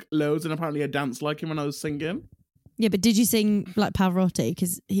sing loads and apparently I danced like him when I was singing. Yeah, but did you sing like Pavarotti?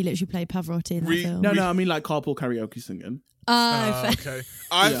 Because he literally played Pavarotti in that film. No, I mean like carpool karaoke singing. Oh, Okay.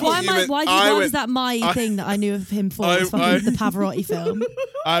 I Yeah. thought why was that my thing that I knew of him for? Was fucking the Pavarotti film.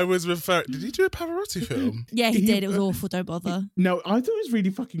 I was referring. Did he do a Pavarotti film? Yeah, he did. It was awful. Don't bother. No, I thought it was really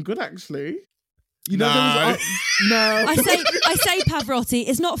fucking good actually. You know, No. there was no. I say Pavarotti.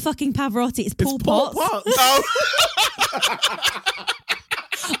 It's not fucking Pavarotti. It's Paul Potts. Oh,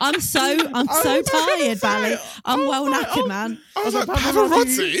 I'm so tired, Valley. I'm well knackered, man. I was like,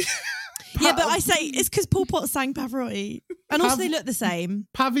 Pavarotti. Pavarotti? Yeah, but I say it's because Paul Potts sang Pavarotti, and also they look the same.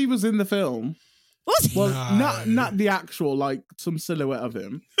 Pavi was in the film. Was he? Well, No. not the actual, like some silhouette of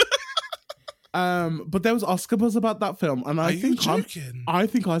him. But there was Oscar buzz about that film, and Are I you think joking? I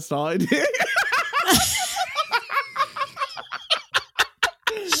think I started it.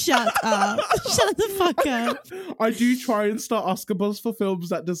 Shut up! Shut the fuck up! I do try and start Oscar buzz for films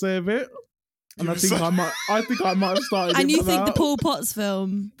that deserve it. And I think I might have started And it you for think the that. Paul Potts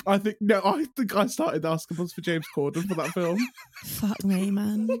film? I think I started the Oscar buzz for James Corden for that film. Fuck me,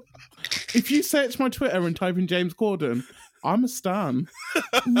 man. If you search my Twitter and type in James Corden, I'm a stan.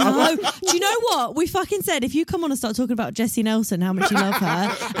 No. Do you know what? We fucking said if you come on and start talking about Jessie Nelson, how much you love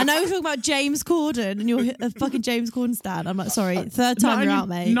her, and now we're talking about James Corden and you're a fucking James Corden stan. I'm like, sorry, third time you're out,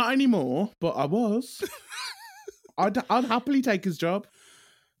 mate. Not anymore, but I was. I'd happily take his job.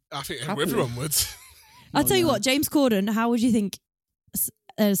 I think Happily. everyone would. I'll tell you what, James Corden, how would you think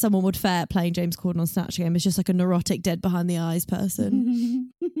someone would fare playing James Corden on Snatch Game? It's just like a neurotic, dead behind the eyes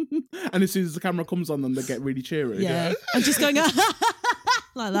person. And as soon as the camera comes on them, they get really cheery. Yeah. And just going like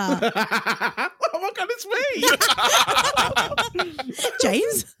that. Oh my God, it's me!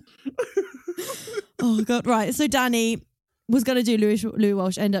 James? Oh, God. Right. So Danny was going to do Louis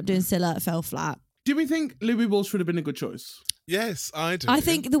Walsh, ended up doing Scylla, fell flat. Do we think Louis Walsh would have been a good choice? Yes, I do. I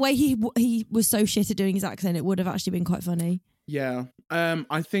think the way he was so shit at doing his accent, it would have actually been quite funny. Yeah.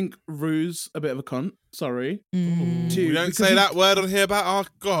 I think Rue's a bit of a cunt. Sorry. Mm. We don't say that word on here about our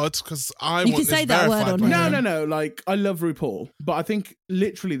God because I You want can say this that word verified on by here. him. No. Like, I love RuPaul, but I think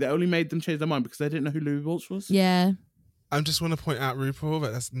literally they only made them change their mind because they didn't know who Louis Walsh was. Yeah. I just want to point out, RuPaul,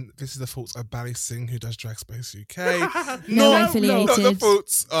 that this is the faults of Bally Singh, who does Drag Space UK. No not affiliated. the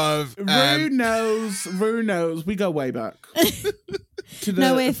faults of... Rue knows. We go way back.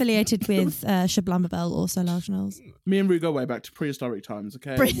 No, we're affiliated with Shablamabel or Solange Knowles. Me and Rue go way back to prehistoric times,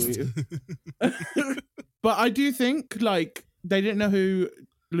 okay? But I do think, like, they didn't know who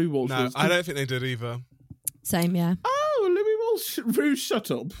Louis Walsh No, was. I don't think they did either. Same, yeah. Oh, Louis Walsh. Rue,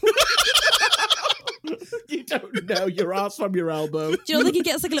 shut up. You don't know your ass from your elbow. Do you not think he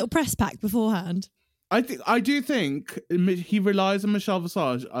gets like a little press pack beforehand? I do think he relies on Michelle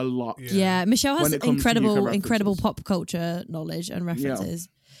Visage a lot. Yeah, Michelle has When it comes to UK incredible references. pop culture knowledge and references.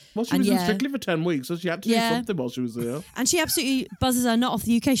 Well, she was in Strictly for 10 weeks, so she had to do something while she was there. And she absolutely buzzes her nut off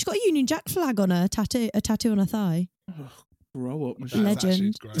the UK. She's got a Union Jack flag on her tattoo on her thigh. Grow up, Michelle. That's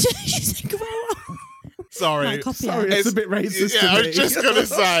Legend. actually gross. She's like, grow up. Sorry. Right, copy Sorry, her. it's a bit racist Yeah, to I me. was just going to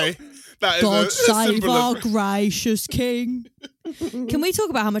say, that is God a save symbol our of... gracious king. Can we talk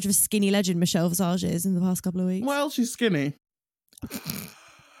about how much of a skinny legend Michelle Visage is in the past couple of weeks? Well, she's skinny.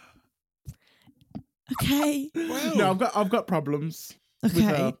 Okay. Well, No, I've got problems. with Okay.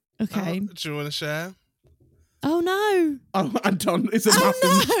 her. Okay. do you want to share? Oh no. Oh, Anton is a Oh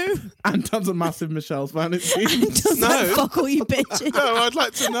massive. no. Anton's a massive Michelle fan. It seems. Anton's No. like, fuck all you bitches. No, I'd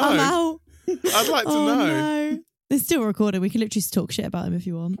like to know. I'm out. I'd like to Oh know. no. It's still recording. We can literally talk shit about him if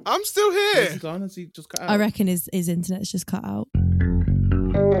you want. I'm still Has here. he gone? Has he just cut out? I reckon his internet's just cut out.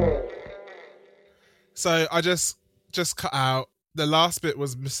 So I just cut out the last bit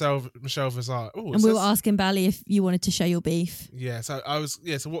was Michelle Visage. Oh, And we were asking Bally if you wanted to share your beef. Yeah, so I was.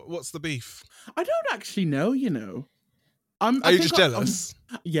 Yeah, so what's the beef? I don't actually know, you know. Are you just jealous?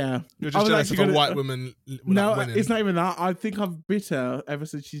 Yeah. You're just jealous of a white woman No, winning? it's not even that. I think I'm bitter ever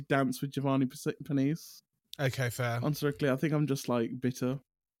since she danced with Giovanni Panisse. Okay, fair. On Strictly, I think I'm just like bitter.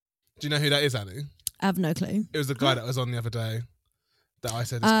 Do you know who that is, Annie? I have no clue. It was the guy that was on the other day that I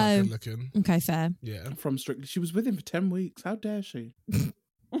said is quite good looking. Okay, fair. Yeah. From Strictly. She was with him for 10 weeks. How dare she?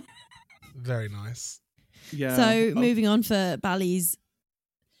 Very nice. Yeah. So moving on for Bally's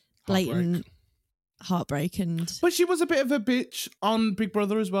blatant heartbreak and... But she was a bit of a bitch on Big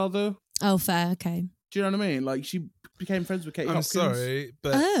Brother as well, though. Oh, fair, okay. Do you know what I mean? Like, she became friends with Katie I'm Hopkins. sorry,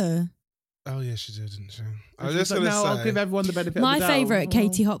 but... Oh, yeah, she did, didn't she? I was just going to say... I'll give everyone the benefit of the doubt. My favourite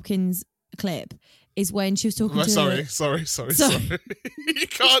Katie Hopkins clip is when she was talking to... Sorry.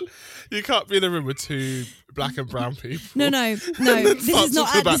 You can't be in a room with two black and brown people. No. This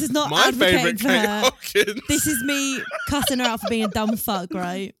is not my advocating favourite for Kate her. Hopkins. This is me cussing her out for being a dumb fuck,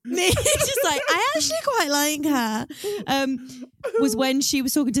 right? It's just like, I actually quite like her. Was when she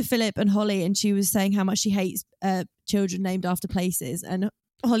was talking to Philip and Holly and she was saying how much she hates children named after places, and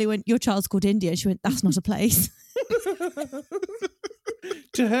Holly went, "Your child's called India." And she went, "That's not a place."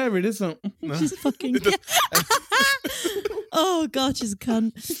 To her, it isn't. No. She's fucking... Oh, God, she's a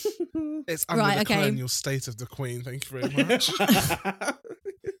cunt. It's under the colonial state of the Queen. Thank you very much.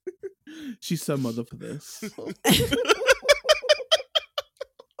 She's so mother for this.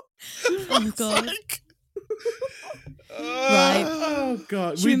 Oh, God. Right. Oh,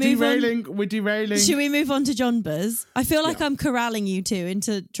 God. We're derailing. Should we move on to John Buzz? I feel like I'm corralling you two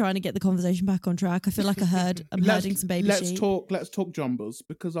into trying to get the conversation back on track. I feel like I'm herding some baby sheep. Let's talk John Buzz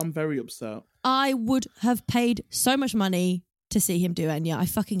because I'm very upset. I would have paid so much money to see him do Enya. I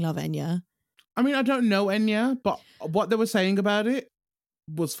fucking love Enya. I mean, I don't know Enya, but what they were saying about it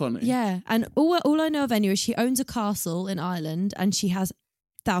was funny. Yeah, and all I know of Enya is she owns a castle in Ireland and she has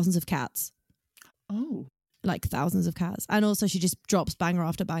thousands of cats. Oh. Like thousands of cats. And also she just drops banger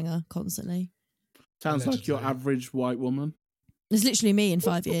after banger constantly. Sounds like your average white woman. It's literally me in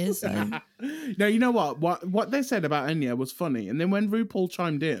 5 years. So. Now, you know what they said about Enya was funny. And then when RuPaul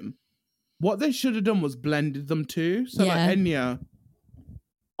chimed in, what they should have done was blended them too. So like Enya,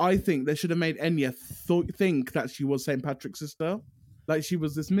 I think they should have made Enya think that she was St. Patrick's sister. Like she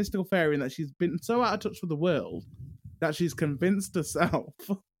was this mystical fairy and that she's been so out of touch with the world that she's convinced herself.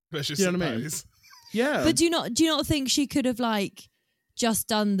 But she's you know what I mean? Yeah. But do you not think she could have like just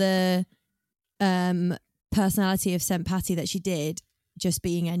done the personality of St. Patty that she did, just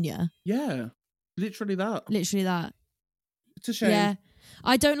being Enya? Yeah. Literally that. It's a shame. Yeah.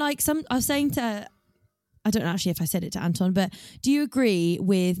 I don't like I was saying to, I don't know actually if I said it to Anton, but do you agree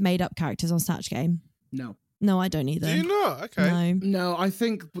with made up characters on Snatch Game? No. No, I don't either. Do you not? Okay. No, I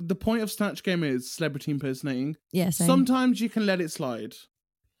think the point of Snatch Game is celebrity impersonating. Yeah, same. Sometimes you can let it slide.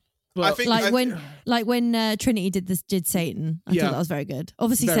 But I think when Trinity did Satan, I thought that was very good.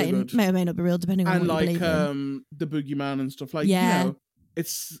 Obviously, very Satan good. may or may not be real, depending on what you believe in. The boogeyman and stuff. Like, you know,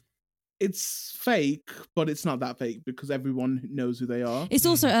 it's fake, but it's not that fake because everyone knows who they are. It's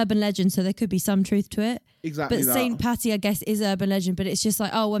also urban legend, so there could be some truth to it. Exactly. But Saint Patty, I guess, is urban legend, but it's just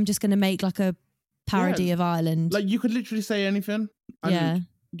like, oh, I'm just going to make like a parody of Ireland. Like you could literally say anything. And,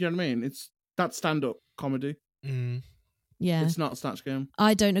 you know what I mean? That's stand-up comedy. Mm. Yeah. It's not a Snatch Game.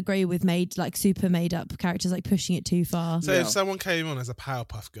 I don't agree with super made up characters, like pushing it too far. So if someone came on as a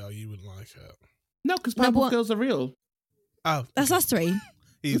Powerpuff Girl, you wouldn't like it? No, because Powerpuff Girls are real. Oh. That's us three.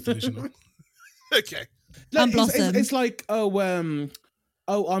 He's delusional. Okay. No, and Blossom. It's like, I'm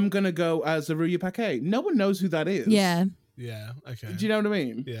going to go as Aruya Paquet. No one knows who that is. Yeah. Yeah, okay. Do you know what I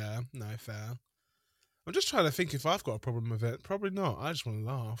mean? Yeah, no, fair. I'm just trying to think if I've got a problem with it. Probably not. I just want to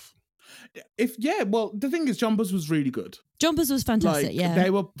laugh. Well, the thing is, John Buzz was really good. John Buzz was fantastic.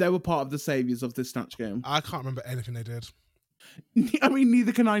 Like, they were part of the saviors of this Snatch Game. I can't remember anything they did. I mean,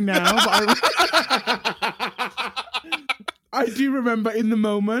 neither can I now. But I do remember in the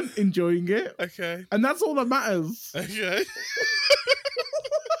moment enjoying it. Okay, and that's all that matters. Okay.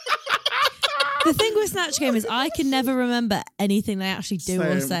 The thing with Snatch Game is I can never remember anything they actually do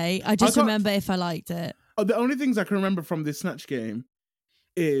or say. I just remember if I liked it. Oh, the only things I can remember from this Snatch Game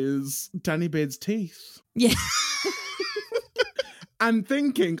is Danny Beard's teeth. Yeah. And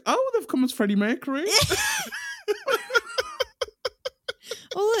thinking, oh, they've come as Freddie Mercury.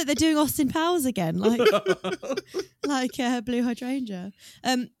 Oh, look, they're doing Austin Powers again, like Blue Hydrangea.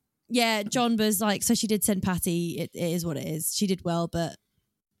 Yeah, John was like, so she did send Patty. It is what it is. She did well, but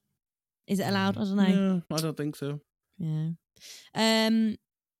is it allowed? I don't know. No, I don't think so. Yeah.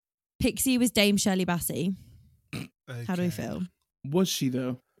 Pixie was Dame Shirley Bassey. Okay. How do we feel? Was she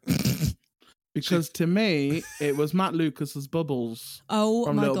though? Because to me, it was Matt Lucas's Bubbles. Oh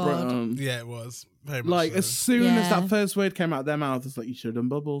from my Little God. Britain. Yeah, it was. Very much Like, so. as soon as Yeah. that first word came out their mouth, it's like, you should have done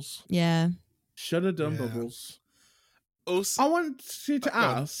Bubbles. Yeah. Should have done Yeah. Bubbles. Also, I want you to Go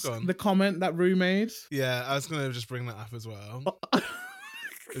on, ask go on. the comment that Rue made. yeah, I was going to just bring that up as well.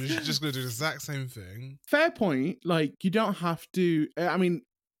 We're just going to do the exact same thing. Fair point. Like, you don't have to. I mean,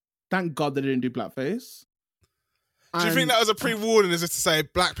 thank God they didn't do blackface. Do you think that was a pre-warning, as if to say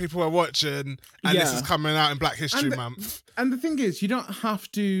black people are watching and this is coming out in Black History Month? And the thing is, you don't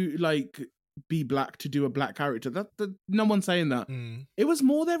have to like be black to do a black character. That no one's saying that. Mm, It was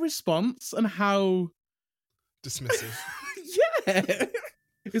more their response and how. dismissive. Yeah,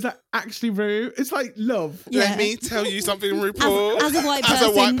 is that actually Rue? It's like love. Yeah. Let me tell you something, RuPaul. As a white As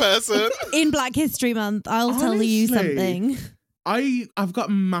a white person. in Black History Month, I'll tell you Honestly. something. I've got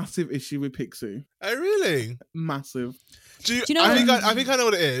massive issue with Pixie. Oh, really? Massive. Do you know I what- think I know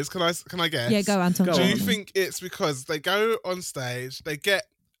what it is. Can I guess? Yeah, go, Anton. Go Do on. you think it's because they go on stage, they get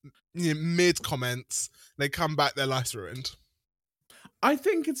mid comments, they come back, their life's ruined? I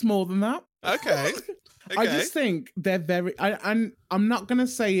think it's more than that. Okay. I just think they're very. And I'm not gonna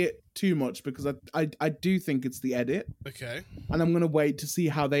say it too much because I do think it's the edit, Okay. and I'm gonna wait to see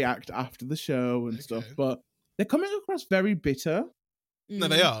how they act after the show and stuff. Okay. But they're coming across very bitter, No,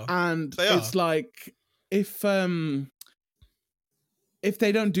 they are. and They are. it's like if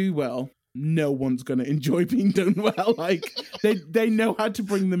they don't do well, no one's gonna enjoy being done well. Like they know how to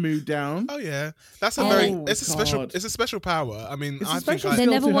bring the mood down. Oh yeah, that's a Oh, very. It's a God. special power. I mean, It's a I think special I, They're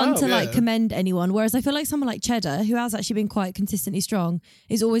skill never to one have. to like Yeah. commend anyone. Whereas I feel like someone like Cheddar, who has actually been quite consistently strong,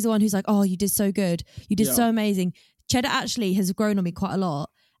 is always the one who's like, "Oh, you did so good. You did Yeah. so amazing." Cheddar actually has grown on me quite a lot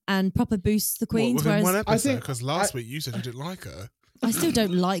and proper boosts the queens. within whereas one episode, think- because last week you said you didn't like her. I still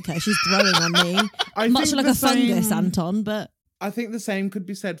don't like her. She's growing on me, I much think like the a fungus, same- Anton. But I think the same could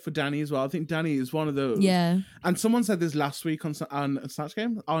be said for Danny as well. I think Danny is one of those. yeah, And someone said this last week on Snatch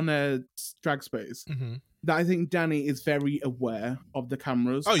Game on Drag Space Mm-hmm. that I think Danny is very aware of the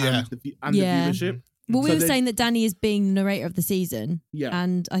cameras. Oh, yeah. and Yeah. the viewership. well, we So were they- saying that Danny is being the narrator of the season, Yeah,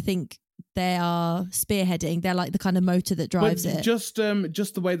 and I think they are spearheading. They're like the kind of motor that drives but it. just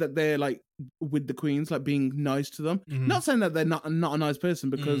the way that they're like with the queens, like being nice to them. Mhm. Not saying that they're not a nice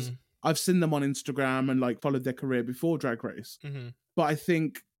person because Mm. I've seen them on Instagram and like followed their career before Drag Race. Mm-hmm. But I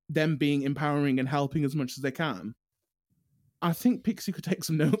think them being empowering and helping as much as they can. I think Pixie could take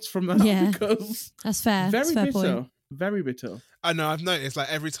some notes from that Yeah. because That's fair. very That's a fair bitter. point. Very bitter. I know. I've noticed like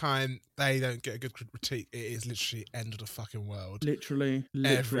every time they don't get a good critique, it is literally end of the fucking world. Literally.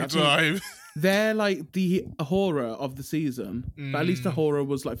 Every I think time. they're like the horror of the season. But at least the horror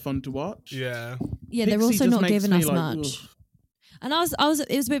was like fun to watch. Yeah. Yeah, they're Pixie also just not makes giving me us like, much. ugh. And it was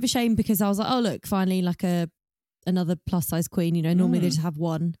a bit of a shame because I was like, oh look, finally like another plus size queen. You know, normally they just have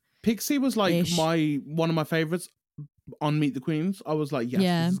one. Pixie was like Ish. one of my favorites on Meet the Queens. I was like, yes,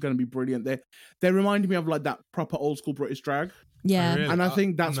 Yeah. this is going to be brilliant. They reminded me of like that proper old school British drag. Yeah, Really? And I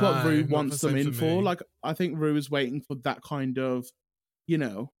think that's what No, Rue not wants the them same in for for. me. Like, I think Rue is waiting for that kind of, you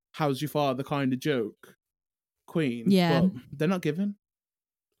know, how's your father kind of joke queen. Yeah. But they're not giving.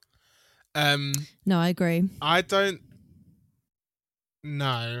 no, I agree. I don't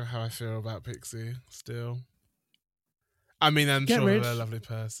know how I feel about Pixie still. I mean, I'm Get sure rich. they're a lovely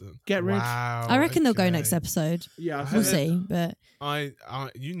person. Get rich. Wow. I reckon they'll go okay. next episode. Yeah. I We'll hope- see, but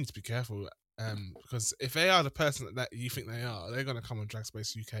You need to be careful. Because if they are the person that you think they are, they're gonna come on Drag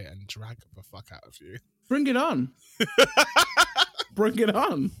Space UK and drag the fuck out of you. Bring it on. Bring it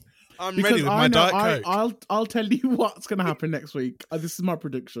on. I'm Because ready with I my know Diet Coke. I'll tell you what's going to happen next week. This is my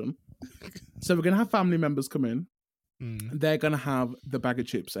prediction. So we're going to have family members come in. Mm. They're going to have the bag of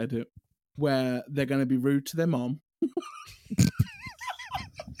chips edit where they're going to be rude to their mom.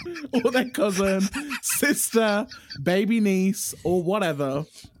 Or their cousin, sister, baby niece, or whatever.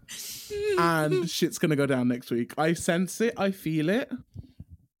 And shit's going to go down next week. I sense it. I feel it.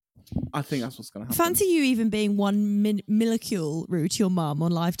 I think that's what's going to happen. fancy you even being one molecule rude to your mum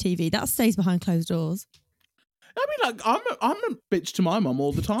on live TV. That stays behind closed doors. I mean, like, I'm a bitch to my mum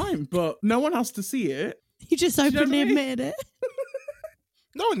all the time, but no one has to see it. You just you know what I openly mean? admitted it.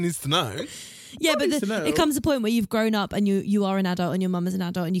 No one needs to know. Yeah, but needs to know. it comes a point where you've grown up and you are an adult and your mum is an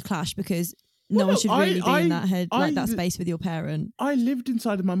adult and you clash because no Well, one look, should really be in that I- that space with your parent. I lived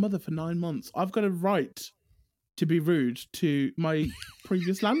inside of my mother for 9 months. I've got a right to be rude to my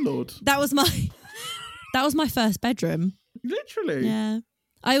previous landlord. That was my first bedroom. Literally. Yeah.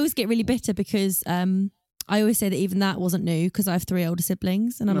 I always get really bitter because I always say that even that wasn't new because I have 3 older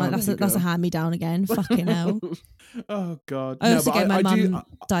siblings and I'm No, like, there you that's a go. hand-me-down again. Fucking hell. Oh, God. I also gave my I do- mum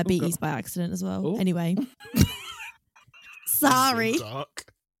diabetes God. by accident as well. Oh. Anyway. Sorry. Dark.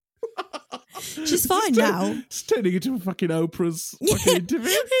 She's fine now. It's turning into a fucking Oprah's fucking interview.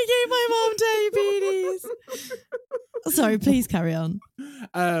 He gave my mom diabetes. Sorry, please carry on.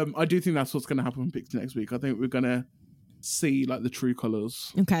 I do think that's what's going to happen with Pixie next week. I think we're going to see like the true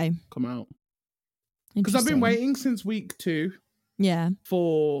colours come out. Because I've been waiting since week 2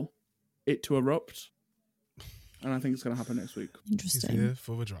 for it to erupt. And I think it's going to happen next week. Interesting. He's here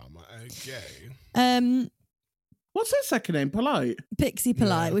for the drama. Okay. What's her second name? Polite? Pixie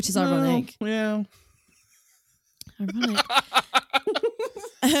Polite, which is ironic. Yeah.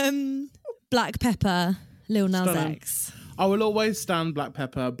 Ironic. Black Pepper, Lil Nas X. I will always stand Black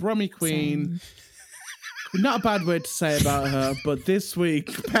Pepper. Brummy Queen. Not a bad word to say about her, but this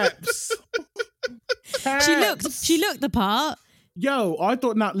week, Peps. She looked the part. Yo, I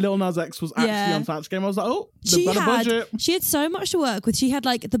thought that Lil Nas X was actually on Snatch Game. I was like, oh, they've got a budget. She had so much to work with. She had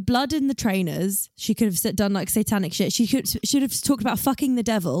like the blood in the trainers. She could have done like satanic shit. She should have talked about fucking the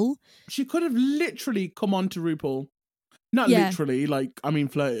devil. She could have literally come on to RuPaul. Not literally, like, I mean,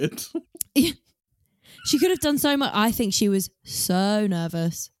 flirted. She could have done so much. I think she was so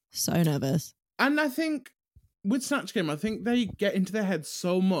nervous. So nervous. And I think with Snatch Game, I think they get into their head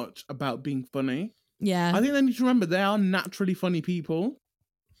so much about being funny. Yeah. I think they need to remember they are naturally funny people.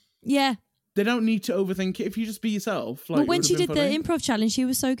 Yeah. They don't need to overthink it if you just be yourself. Like, but when she did the improv challenge, she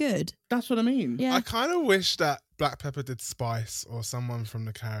was so good. That's what I mean. Yeah. I kind of wish that Black Pepper did Spice or someone from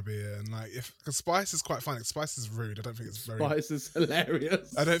the Caribbean. Like, because Spice is quite funny. Spice is rude. I don't think it's very... Spice is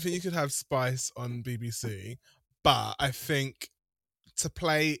hilarious. I don't think you could have Spice on BBC, but I think to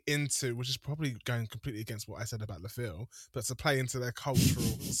play into, which is probably going completely against what I said about LaFille, but to play into their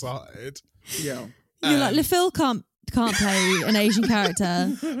cultural side. Yeah. You're like, LaFille can't play an Asian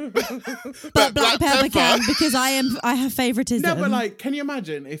character, but Black Pepper can because I have favoritism. No, but like, can you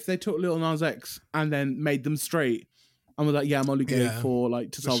imagine if they took Lil Nas X and then made them straight and were like, yeah, I'm only gay for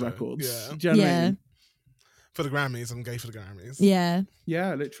like to sell records. Yeah. Do you know what I mean? For the Grammys, I'm gay for the Grammys. Yeah.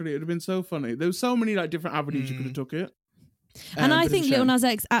 Yeah, literally, it would have been so funny. There was so many like different avenues you could have took it. And I think Lil Nas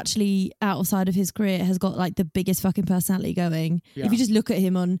X actually, outside of his career, has got like the biggest fucking personality going. Yeah. If you just look at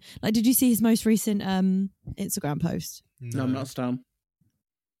him on, like, did you see his most recent Instagram post? No, I'm not Stan.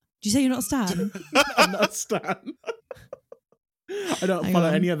 Did you say you're not Stan? I'm not Stan. I don't follow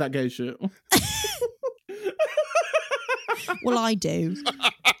any of that gay shit. Well, I do.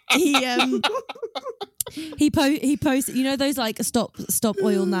 He posted, you know, those like stop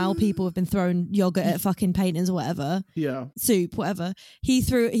oil now people have been throwing yogurt at fucking paintings or whatever. Yeah. Soup, whatever. He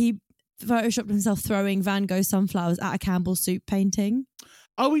photoshopped himself throwing Van Gogh sunflowers at a Campbell soup painting.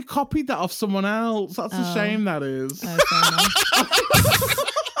 Oh, he copied that off someone else. That's a shame, that is. Oh, fair enough.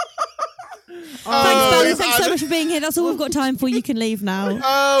 Thanks, Bally. Thanks so much for being here. That's all we've got time for. You can leave now.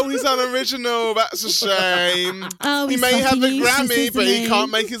 Oh, he's unoriginal. That's a shame. Oh, he may have the Grammy, but he can't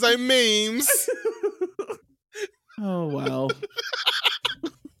make his own memes. Oh, well.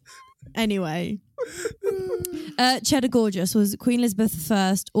 Anyway. Cheddar Gorgeous was Queen Elizabeth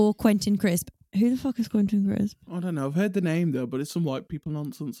I or Quentin Crisp. Who the fuck is Quentin Crisp? I don't know. I've heard the name, though, but it's some white people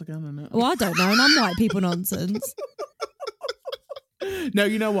nonsense again, isn't it? Well, I don't know, and I'm white people nonsense. No,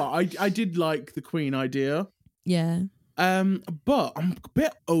 you know what? I did like the Queen idea. Yeah. But I'm a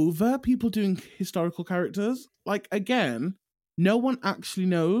bit over people doing historical characters. Like, again, no one actually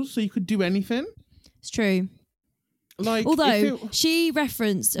knows, so you could do anything. It's true. Like, although she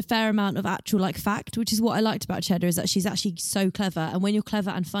referenced a fair amount of actual like fact, which is what I liked about Cheddar, is that she's actually so clever, and when you're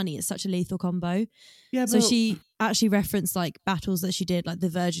clever and funny, it's such a lethal combo. Yeah. So she actually referenced like battles that she did, like the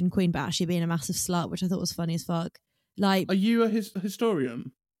Virgin Queen, but actually being a massive slut, which I thought was funny as fuck. Like, are you a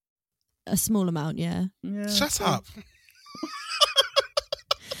historian? A small amount, yeah. Shut up.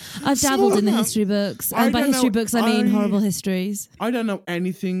 I've dabbled in the history books, and by history books I mean horrible histories. I don't know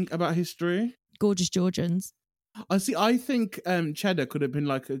anything about history. Gorgeous Georgians. I think Cheddar could have been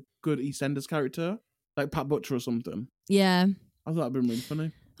like a good EastEnders character, like Pat Butcher or something. Yeah, I thought that'd been really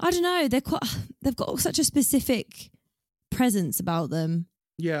funny. I don't know. They've got such a specific presence about them.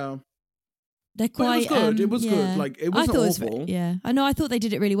 Yeah, they're quite. But it was good. It was good. Like, it wasn't awful. Yeah, I know. I thought they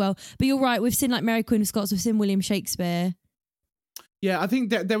did it really well. But you're right. We've seen like Mary Queen of Scots. We've seen William Shakespeare. Yeah, I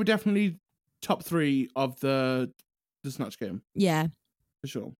think that they were definitely top 3 of the Snatch Game. Yeah. For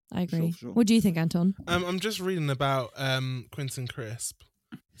sure. I agree. For sure. What do you think, Anton? I'm just reading about Quentin Crisp.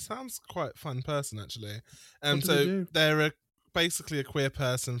 Sounds quite a fun person, actually. So they're a basically a queer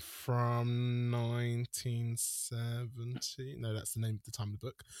person from 1970. No, that's the name at the time of the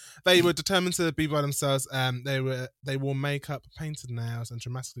book. They were determined to be by themselves. They wore makeup, painted nails, and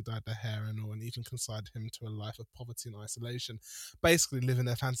dramatically dyed their hair and all, and even consigned him to a life of poverty and isolation. Basically, living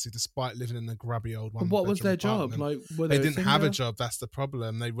their fantasy despite living in a grubby old one. What was their job? Like, were they didn't have a job. That's the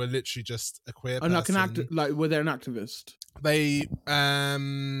problem. They were literally just a queer person. Were they an activist? They,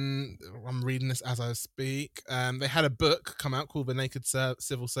 I'm reading this as I speak. They had a book come out called The Naked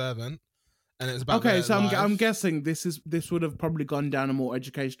Civil Servant, and it's about. Okay, so life. I'm guessing this would have probably gone down a more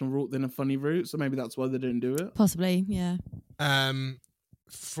educational route than a funny route. So maybe that's why they didn't do it. Possibly, yeah.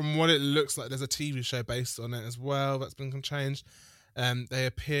 From what it looks like, there's a TV show based on it as well that's been changed. They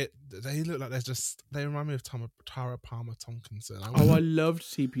look like they remind me of Tara Palmer Tomkinson. I loved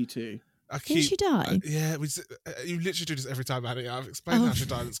TPT. Did she die? Yeah, you literally do this every time, Annie. I've explained how she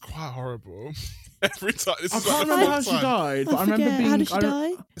died. It's quite horrible. Every time. I can't remember how she died, but I remember being. How did she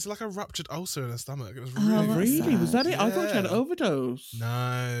die? It's like a ruptured ulcer in her stomach. It was really. Sad. Was that it? Yeah. I thought she had an overdose.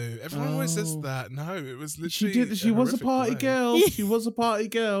 No, everyone always says that. No, it was literally. She was a party girl. She was a party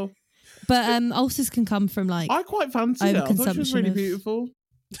girl. But ulcers can come from like. I quite fancied her. I thought she was really beautiful.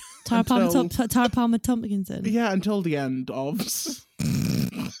 Tara Palmer Tomkinson. Yeah, until the end of.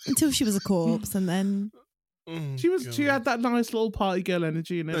 Until she was a corpse, and then she had that nice little party girl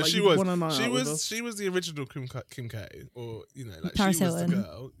energy in it. No, like she was the original Kim K, or like Paris she was Hilton. the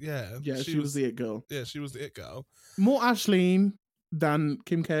girl. Yeah, she was the it girl. Yeah, she was the it girl. More Ashleen than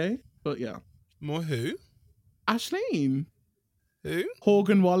Kim K, but yeah. More who? Ashleen. Who?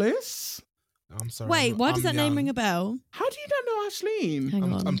 Horgan Wallace. I'm sorry. Wait, why does that name ring a bell? How do you not know Ashleen?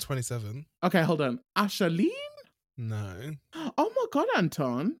 Hang on. I'm 27. Okay, hold on. Ashleen? No. Oh my God,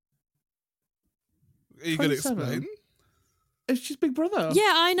 Anton. Are you going to explain? She's Big Brother.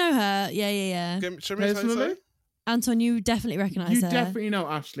 Yeah, I know her. Yeah. Show me personally. Anton, you definitely recognise her. You definitely know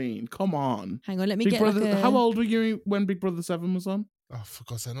Ashleen. Come on. Hang on, let me Big get Brother. How old were you when Big Brother 7 was on? Oh, for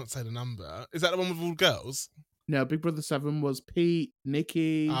God's sake, not say the number. Is that the one with all the girls? No, Big Brother 7 was Pete,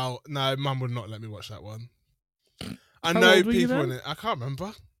 Nikki. Oh, no, Mum would not let me watch that one. I know people in it. I can't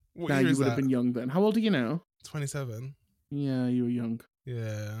remember. What year you is would that? have been young then. How old are you now? 27. Yeah, you were young.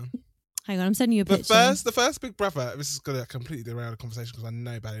 Yeah. Hang on, I'm sending you a picture. The first Big Brother, this is going to completely derail the conversation because I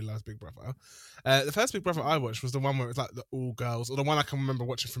know Barry loves Big Brother. The first Big Brother I watched was the one where it was like the all girls, or the one I can remember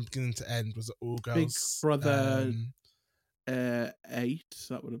watching from beginning to end was the all girls. Big Brother 8,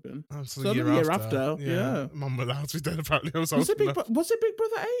 that would have been. Oh, so the year after. Yeah. Mum allowed to be dead apparently. Was it Big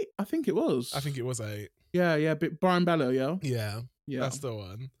Brother 8? I think it was. I think it was 8. Yeah, Brian Bello, yeah? Yeah, that's the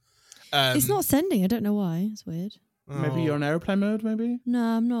one. It's not sending, I don't know why. It's weird. Maybe you're on airplane mode, maybe? No,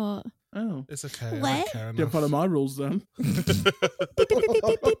 I'm not. Oh. It's okay. What? I don't care enough. Don't follow my rules then.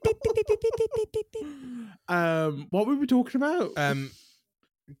 What were we talking about?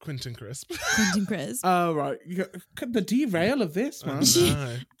 Quentin Crisp. Quentin Crisp. Oh, right. The derail of this, man.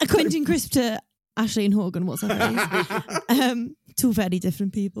 Quentin Crisp to Ashley and Horgan, what's her face? Two very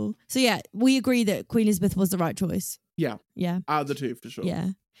different people. So yeah, we agree that Queen Elizabeth was the right choice. Yeah. Yeah. Out of the two, for sure. Yeah.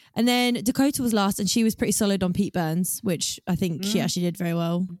 And then Dakota was last, and she was pretty solid on Pete Burns, which I think she actually did very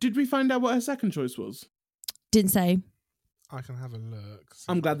well. Did we find out what her second choice was? Didn't say. I can have a look.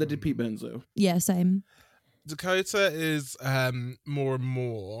 I'm glad they did Pete Burns, though. Yeah, same. Dakota is more and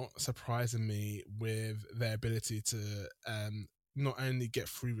more surprising me with their ability to not only get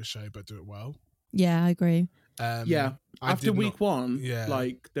through the show, but do it well. Yeah, I agree. After week 1,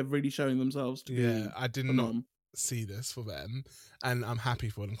 like, they're really showing themselves to be I did not see this for them, and I'm happy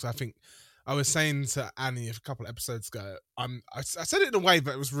for them because I think I was saying to Annie a couple of episodes ago, I said it in a way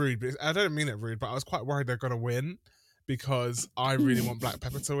that was rude, but I don't mean it rude, but I was quite worried they're going to win because I really want Black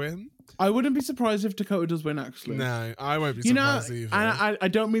Pepper to win. I wouldn't be surprised if Dakota does win, actually. No, I won't be surprised either. And I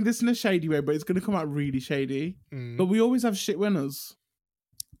don't mean this in a shady way, but it's going to come out really shady. But we always have shit winners.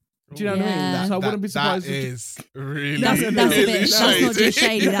 Do you know what I mean? So I wouldn't be surprised. That is really, that's really a bit, shady. That's not just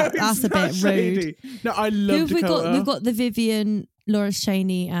shady. That's a bit shady. rude. No, I love Dakota. We've got the Vivian, Lawrence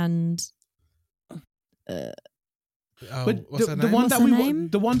Chaney, and but the one that we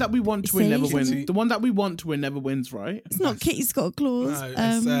want to win never wins. The one that we want to win never wins, right? It's not Kitty Scott Claus.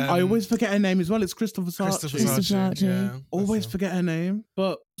 No, I always forget her name as well. It's Christopher Saatchi. Yeah, always forget her name,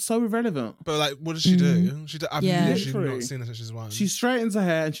 but so irrelevant. But like, what does she do? I've literally not seen her since she's won. She straightens her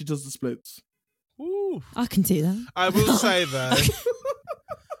hair and she does the splits. Ooh. I can do that. I will say though.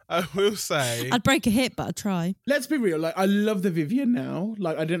 I will say I'd break a hip, but I'd try. Let's be real. Like, I love the Vivian now.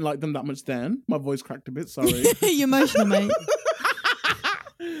 Like, I didn't like them that much then. My voice cracked a bit. Sorry. You're emotional, mate.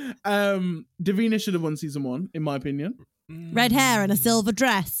 Davina should have won season 1, in my opinion. Red hair and a silver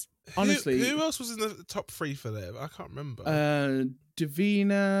dress. Honestly. Who else was in the top 3 for them? I can't remember.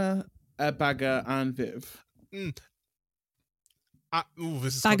 Davina, Bagger, and Viv. This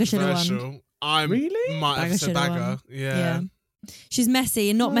is Bagger should've won. controversial. I Really? might have Bagger said should've Bagger. won. Yeah. She's messy,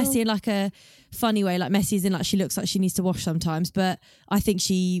 and not messy in like a funny way, like messy as in like she looks like she needs to wash sometimes, but I think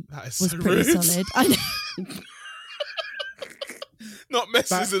she That is was so pretty rude. solid. I know. Not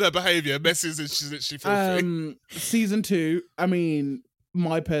messy as in her behaviour, messy as in she's literally filthy. Season 2, I mean,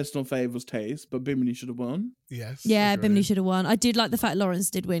 my personal fave was Taze, but Bimini should have won. Yes. Yeah, agree. Bimini should have won. I did like the fact Lawrence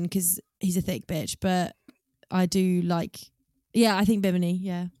did win because he's a thick bitch, but I do like, I think Bimini,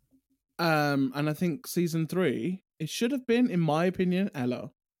 yeah. And I think season 3, it should have been, in my opinion,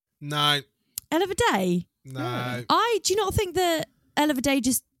 Ella. No. Ella Day. No. Yeah. Do you not think that Ella Day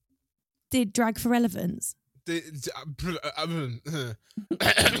just did drag for relevance? You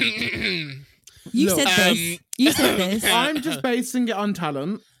Look, said this. You said this. I'm just basing it on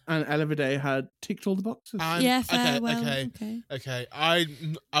talent, and Ella Day had ticked all the boxes. Yeah, fair. Okay. I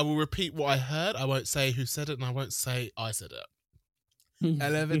will repeat what I heard. I won't say who said it, and I won't say I said it.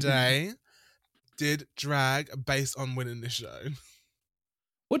 Ella Day did drag based on winning the show.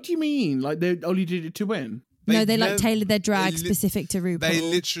 What do you mean? Like they only did it to win? No, they like tailored their drag specific to RuPaul. They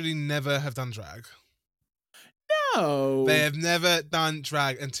literally never have done drag. No, They have never done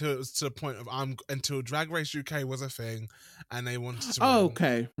drag until it was to the point of until Drag Race UK was a thing, and they wanted to. Oh,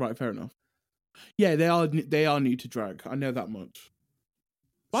 okay, right, fair enough. Yeah, they are new to drag. I know that much.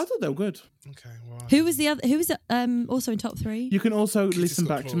 But I thought they were good. Okay, well. Who was the other? Who was also in top 3? You can also Kitty listen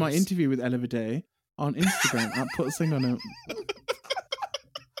Scott back to my Claus. interview with Ella Day on Instagram at Put a Sing on It.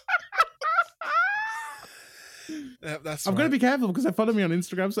 Yeah, that's I'm right. going to be careful because they follow me on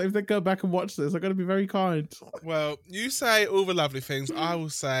Instagram, so if they go back and watch this, I've got to be very kind. Well, you say all the lovely things. I will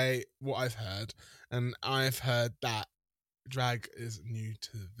say what I've heard, and I've heard that drag is new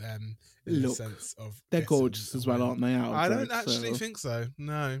to them in the Look, sense of they're getting gorgeous as well, away. aren't they? Out of I drag, don't actually so- think so.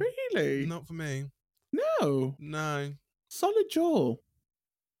 No, Really? not for me. No. No, Solid jaw.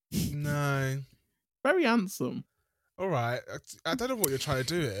 no. Very handsome. All right, I don't know what you're trying to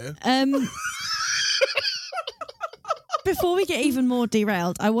do here. Before we get even more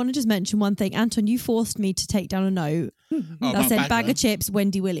derailed, I want to just mention one thing. Anton, you forced me to take down a note that said bag of chips,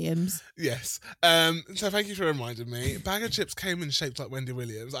 Wendy Williams. Yes. So thank you for reminding me. Bag of chips came in shaped like Wendy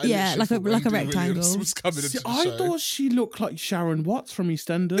Williams. I Yeah, literally like a thought Wendy rectangle. Williams was coming See, into the I show. thought she looked like Sharon Watts from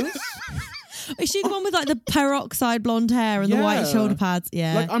EastEnders. Is she the one with like the peroxide blonde hair and the white Yeah. shoulder pads?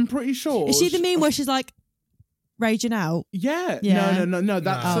 Yeah. Like, I'm pretty sure. Is she the meme where she's like raging out? Yeah. Yeah. No.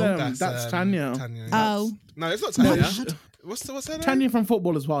 That's Tanya. Tanya. Oh. No, it's not No, Tanya. What's her name? Tanya from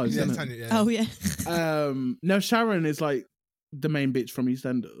Footballers' Wives, Yeah, isn't Tanya, yeah. Oh yeah. it? No, Sharon is like the main bitch from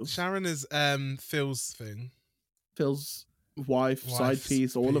EastEnders. Sharon is Phil's thing. Phil's wife, side Wife's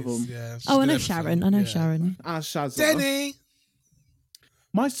piece, all of them. Yeah, she's Oh, I been know everything. Sharon. I know Yeah. Sharon. As Shazza. Denny!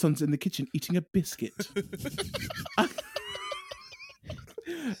 My son's in the kitchen eating a biscuit.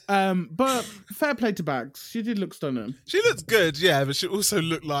 But fair play to Bags. She did look stunning. She looks good, yeah, but she also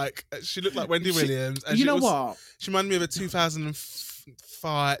looked like Wendy Williams. And You she know was- what? She reminded me of a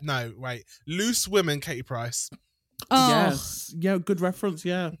 2005. No, wait. Loose Women, Katie Price. Oh, Yes. Yeah, good reference,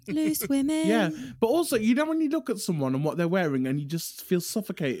 yeah. loose women. Yeah. But also, you know when you look at someone and what they're wearing and you just feel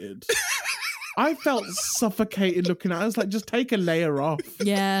suffocated? I felt suffocated looking at it. I was like, just take a layer off.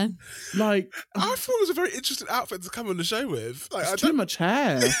 Yeah. Like, I thought it was a very interesting outfit to come on the show with. Like, it's too much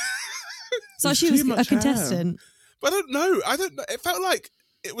hair. So There's she too was much a contestant. But I don't know. It felt like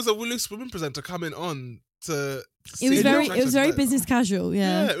it was a Loose Women presenter coming on to. It was see very the it was business casual,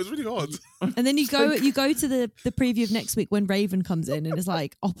 Yeah, yeah. it was really odd. And then you go to the preview of next week when Raven comes in and it's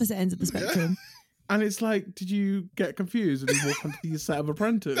like opposite ends of the spectrum. And it's like, did you get confused and you walk onto your set of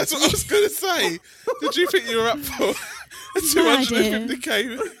Apprentice? That's what I was going to say. Did you think you were up for a No idea.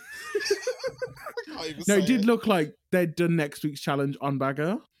 250k? No, it did look like they'd done next week's challenge on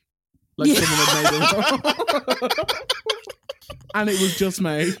Bagger. Like Yeah. someone had made it. And it was just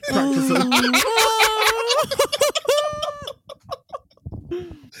made. Practicing.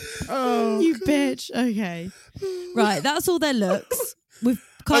 Oh. You bitch. Okay. Right, that's all their looks. We've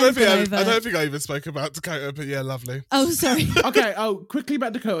I kind don't, of think gone I, over. I don't think I even spoke about Dakota, but yeah, lovely. Oh, sorry. Okay, quickly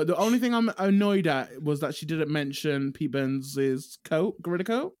about Dakota. The only thing I'm annoyed at was that she didn't mention Pete Burns' coat, gorilla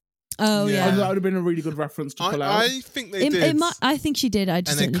coat. Oh, Yeah. yeah. That would have been a really good reference to pull out. I think they did. I think she did. I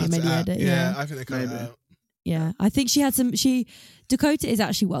just and they don't think cut it made it the out. edit. Yeah, Yeah. I think they cut Maybe. it out. Yeah. I think she had some. Dakota is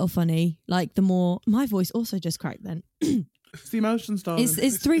actually well funny. Like the more. My voice also just cracked then. It's the emotions, darling.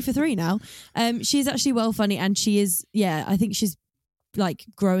 It's 3 for 3 now. She is actually well funny and she is, yeah, I think she's like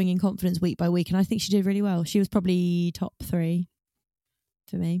growing in confidence week by week and I think she did really well. She was probably top 3.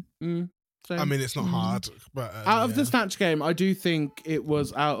 for me. I mean, it's not hard, but out of the Snatch game, I do think it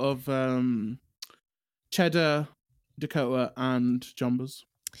was out of Cheddar, Dakota, and Jombers.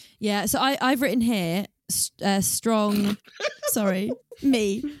 Yeah, so I've written here strong. Sorry,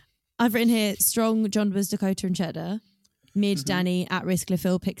 me. I've written here strong Jombers, Dakota, and Cheddar. Mid, Danny, At Risk,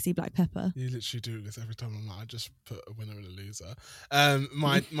 LaFille, Pixie, Black Pepper. You literally do this every time. I'm like, I just put a winner and a loser.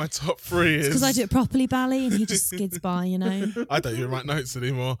 My top three is because I do it properly, Bally, and he just skids by. You know. I don't even write notes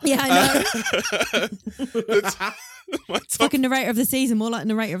anymore. Yeah, I know. My top Fucking narrator of the season, more like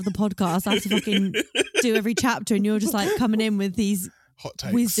narrator of the podcast. I have to fucking do every chapter, and you're just like coming in with these hot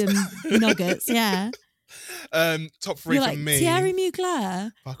takes, wisdom nuggets. Yeah. Top three You're for like, me. Thierry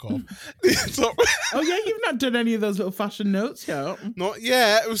Mugler. Fuck off. Oh yeah, you've not done any of those little fashion notes yet. Not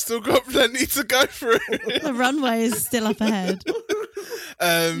yet. We've still got plenty to go through. The runway is still up ahead.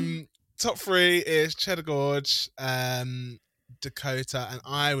 Top three is Cheddar Gorge, Dakota, and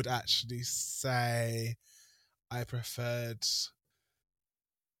I would actually say I preferred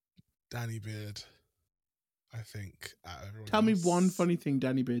Danny Beard. I think out of everyone Tell me else. one funny thing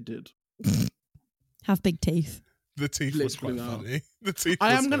Danny Beard did. Have big teeth. The teeth was quite Literally funny. The teeth.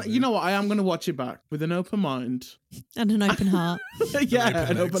 I was am gonna, funny. you know what? I am gonna watch it back with an open mind. And an open heart. Yeah,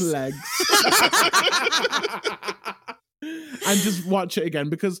 open and open legs. And just watch it again,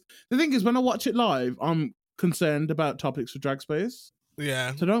 because the thing is, when I watch it live, I'm concerned about topics for Drag Space.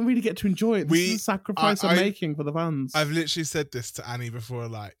 Yeah. So I don't really get to enjoy it. This is a sacrifice I'm making for the fans. I've literally said this to Annie before,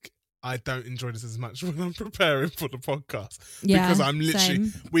 like, I don't enjoy this as much when I'm preparing for the podcast. Yeah, because I'm literally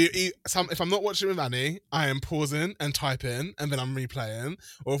same. if I'm not watching with Annie, I am pausing and typing and then I'm replaying.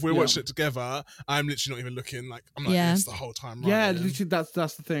 Or if we're watching it together, I'm literally not even looking. Like, I'm like this the whole time. Yeah, writing. literally,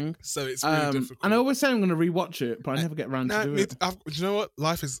 that's the thing. So it's really difficult. And I always say I'm going to rewatch it, but I never get around to do it. Do you know what?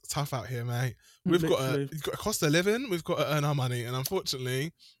 Life is tough out here, mate. We've got a cost of living. We've got to earn our money, and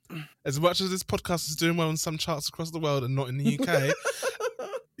unfortunately, as much as this podcast is doing well on some charts across the world and not in the UK.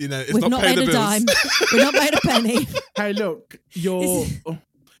 You know, it's We've not paying made the a bills. dime. We've not made a penny. Hey, look,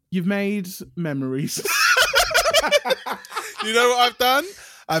 you've made memories. You know what I've done?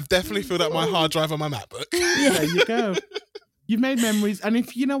 I've definitely filled up my hard drive on my MacBook. There you go. You've made memories, and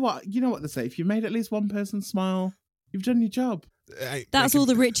if you know what they say, if you made at least one person smile, you've done your job. That's all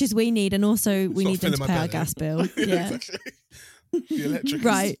the riches we need, and also we need them to filling pay my our belly. gas bill. Yeah. Exactly. The electric.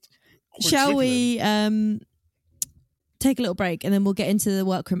 Right. Shall we take a little break, and then we'll get into the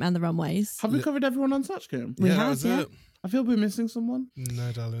workroom and the runways? Have we covered everyone on Snatch Game? We that have, was yeah. it. I feel we're missing someone.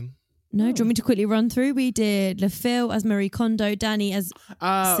 No, darling. No, do you want me to quickly run through? We did LaFille as Marie Kondo, Danny as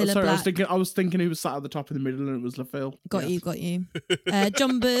Cilla sorry, Black. I was thinking who was sat at the top in the middle, and it was LaFille. Got you.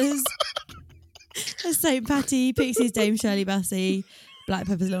 Jombers as St. Patty, Pixie's Dame Shirley Bassey, Black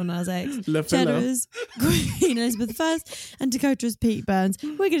Pepper's Lil Nas X, LaFille. Cheddar's Queen Elizabeth I, and Dakota's Pete Burns.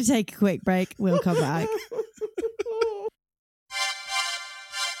 We're going to take a quick break. We'll come back.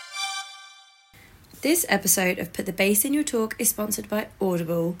 This episode of Put the Bass in Your Talk is sponsored by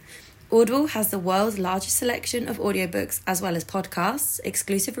Audible. Audible has the world's largest selection of audiobooks as well as podcasts,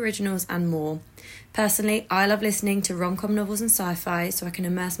 exclusive originals and more. Personally, I love listening to rom-com novels and sci-fi so I can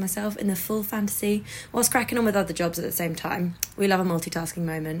immerse myself in the full fantasy whilst cracking on with other jobs at the same time. We love a multitasking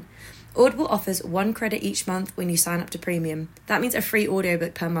moment. Audible offers 1 credit each month when you sign up to Premium. That means a free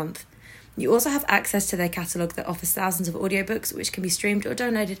audiobook per month. You also have access to their catalogue that offers thousands of audiobooks which can be streamed or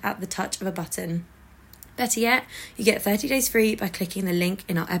downloaded at the touch of a button. Better yet, you get 30 days free by clicking the link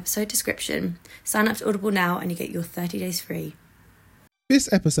in our episode description. Sign up to Audible now and you get your 30 days free.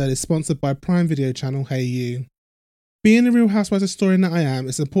 This episode is sponsored by Prime Video channel Hey You. Being a Real Housewives historian that I am,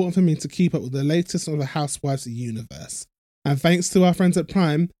 it's important for me to keep up with the latest of the Housewives universe. And thanks to our friends at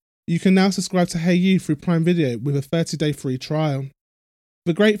Prime, you can now subscribe to Hey You through Prime Video with a 30-day free trial.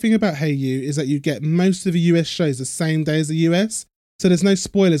 The great thing about Hey You is that you get most of the US shows the same day as the US, so there's no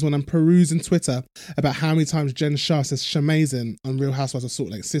spoilers when I'm perusing Twitter about how many times Jen Shah says "shamazin" on Real Housewives of Salt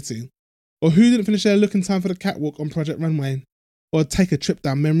Lake City, or who didn't finish their look in time for the catwalk on Project Runway, or take a trip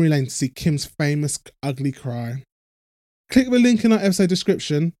down memory lane to see Kim's famous ugly cry. Click the link in our episode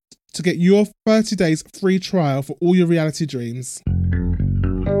description to get your 30 days free trial for all your reality dreams.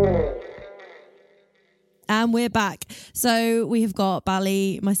 And we're back. So we have got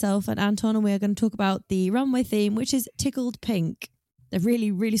Bally, myself and Anton, and we're going to talk about the runway theme, which is Tickled Pink. They're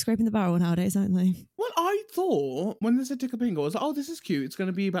really, really scraping the barrel nowadays, aren't they? Well, I thought when they said Tickled Pink, I was like, oh, this is cute. It's going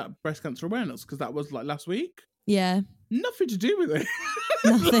to be about breast cancer awareness, because that was like last week. Yeah. Nothing to do with it.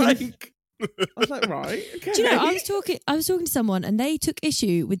 Nothing. I was like, right, okay. Do you know, I was talking to someone and they took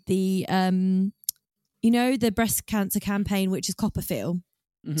issue with the, the breast cancer campaign, which is Copperfield.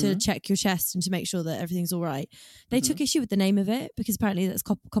 to check your chest and to make sure that everything's all right. They took issue with the name of it because apparently that's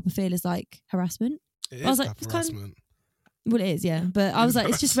Copperfield is like harassment. It I was is like, it's harassment. Well, it is, yeah. But I was like,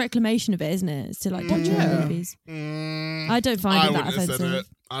 it's just reclamation of it, isn't it? It's to like capture movies. I don't find it that offensive.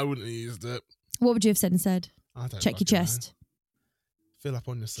 I wouldn't have used it. What would you have said instead? I don't Check your chest. Fill up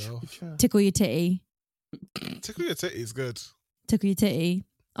on yourself. Tickle your titty. Tickle your titty is good. Tickle your titty.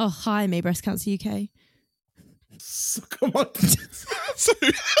 Oh, hi, me, Breast Cancer UK. So, come on.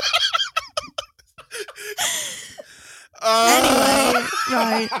 Anyway,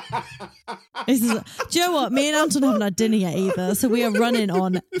 right. Do you know what? Me and Anton haven't had dinner yet either, so we are running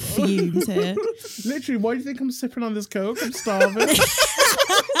on fumes here. Literally, why do you think I'm sipping on this Coke? I'm starving.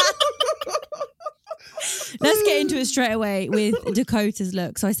 Let's get into it straight away with Dakota's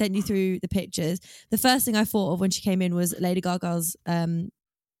look. So I sent you through the pictures. The first thing I thought of when she came in was Lady Gaga's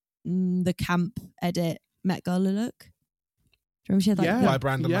the camp edit Met Gala look. Do you remember she had like by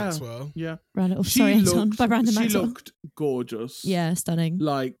Brandon Maxwell? Yeah. Anton. By Brandon Maxwell. She looked gorgeous. Yeah, stunning.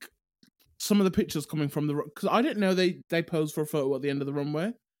 Like some of the pictures coming from the... Because I didn't know they posed for a photo at the end of the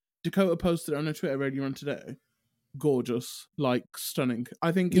runway. Dakota posted it on her Twitter radio run today. Gorgeous. Like stunning.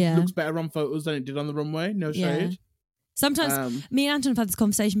 I think it looks better on photos than it did on the runway. No shade. Sometimes me and Anton have had this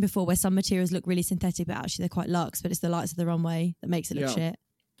conversation before where some materials look really synthetic, but actually they're quite luxe, but it's the lights of the runway that makes it look shit.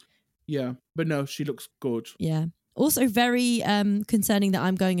 Yeah. But no, she looks good. Yeah. Also very concerning that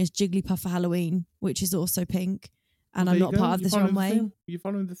I'm going as Jigglypuff for Halloween, which is also pink. And I'm not part of this runway. You're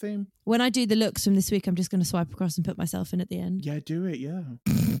following the theme. When I do the looks from this week, I'm just going to swipe across and put myself in at the end. Yeah, do it, yeah.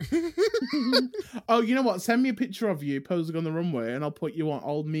 Oh, you know what? Send me a picture of you posing on the runway and I'll put you on.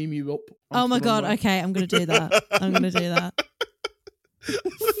 I'll meme you up. Oh my God. Runway. Okay, I'm going to do that. I'm going to do that.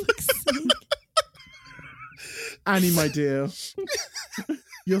 Annie, my dear.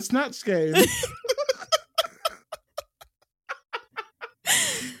 Your Snatch game.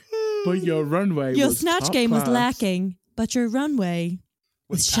 But your runway Your was Snatch top game class. was lacking, but your runway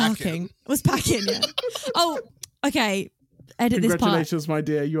was shocking. Was packing, yeah. Oh, okay. Edit this part. Congratulations, my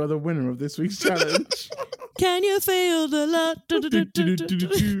dear. You are the winner of this week's challenge. Can you feel the love?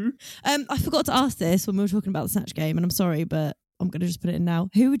 I forgot to ask this when we were talking about the Snatch game, and I'm sorry, but I'm going to just put it in now.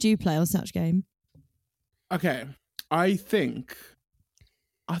 Who would you play on Snatch game? Okay. I think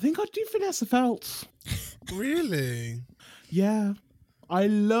I'd do Vanessa Feltz. Really? Yeah. I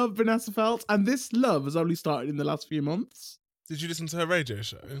love Vanessa Feltz, and this love has only started in the last few months. Did you listen to her radio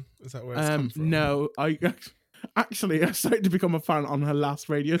show? Is that where it's come from? No, I started to become a fan on her last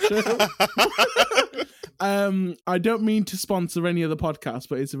radio show. I don't mean to sponsor any other podcast,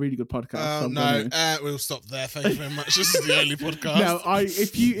 but it's a really good podcast. We'll stop there. Thank you very much. This is the only podcast. No,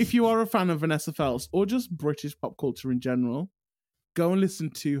 if you are a fan of Vanessa Feltz or just British pop culture in general, go and listen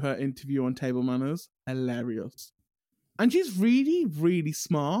to her interview on Table Manners. Hilarious. And she's really, really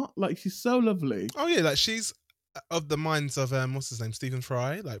smart. Like, she's so lovely. Oh, yeah. Like, she's of the minds of, what's his name? Stephen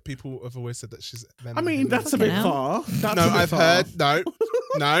Fry. Like, people have always said that she's... I mean, that's a bit far. Heard.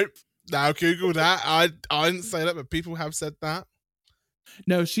 No. Now, Google that. I didn't say that, but people have said that.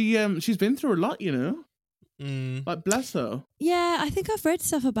 No, she's been through a lot, you know? Like, bless her. Yeah, I think I've read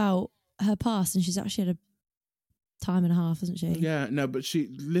stuff about her past, and she's actually had a time and a half, hasn't she? Yeah, no, but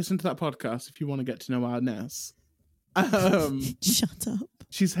listen to that podcast if you want to get to know our Ness. Shut up.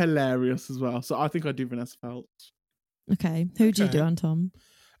 She's hilarious as well. So I think I'd do Vanessa Feltz. Okay. Who do you do, Anton?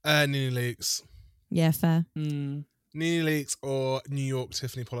 Nene Leakes. Yeah, fair. Nene Leakes or New York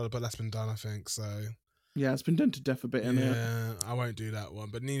Tiffany Pollard, but that's been done, I think. So yeah, it's been done to death a bit, isn't it? Yeah, I won't do that one.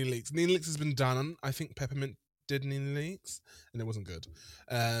 But Nene Leakes. Nene Leakes has been done. I think Peppermint did Nene Leakes, and it wasn't good.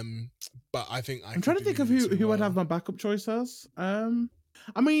 But I think I'm trying to think of who I'd have my backup choice as. I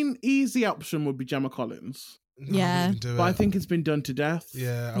mean, easy option would be Gemma Collins. No, yeah, but I think it's been done to death.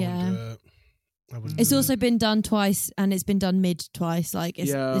 Yeah, I wouldn't do it. It's also been done twice, and it's been done mid twice. Like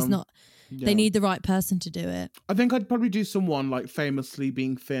it's not. Yeah. They need the right person to do it. I think I'd probably do someone like famously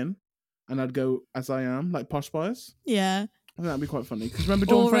being thin, and I'd go as I am, like Posh Spice. Yeah, I think that'd be quite funny. Because remember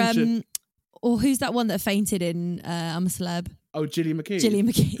Dawn French? Or who's that one that fainted in I'm a Celeb? Oh, Gillian McKee. Gillian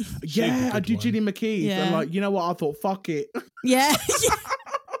McKee. Yeah, I'd do Gillian McKee. Yeah. And like, you know what? I thought, fuck it. Yeah.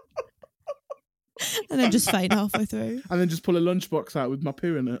 And then just faint halfway through. And then just pull a lunchbox out with my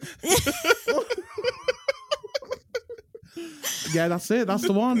poo in it. Yeah, that's it. That's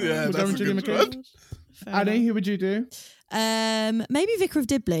the one. Yeah, that's a good one. Annie, who would you do? Maybe Vicar of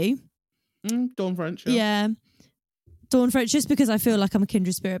Dibley. Dawn French. Yeah. Dawn French, just because I feel like I'm a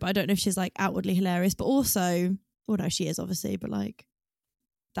kindred spirit, but I don't know if she's like outwardly hilarious, but also, well, no, she is obviously, but like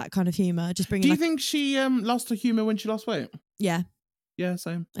that kind of humour, just bringing. Do you think she lost her humour when she lost weight? Yeah. Yeah,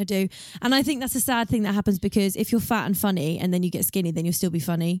 same. I do. And I think that's a sad thing that happens because if you're fat and funny and then you get skinny, then you'll still be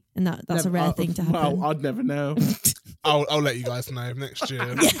funny. And that's a rare thing to happen. Well, I'd never know. I'll let you guys know next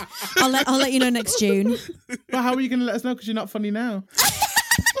June. Yeah, I'll let you know next June. But how are you going to let us know? Because you're not funny now.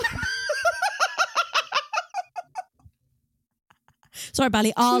 Sorry,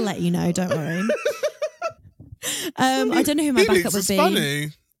 Bally, I'll let you know. Don't worry. I don't know who my backup would be.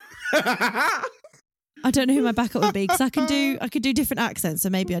 Funny. I don't know who my backup would be because I could do different accents. So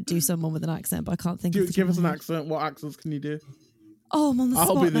maybe I'd do someone with an accent, but I can't think. Give us an accent. What accents can you do? Oh, I'm on the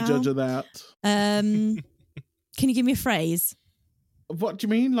spot I'll be the now. judge of that. Can you give me a phrase? What do you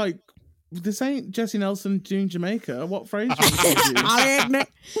mean? Like, this ain't Jessie Nelson doing Jamaica. What phrase?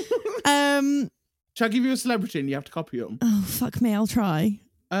 Should I give you a celebrity and you have to copy them? Oh, fuck me. I'll try.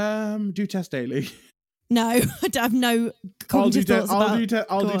 Do Tess Daly. No, I have no cognitive thoughts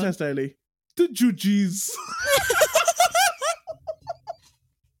about... I'll do Tess Daly. The judges.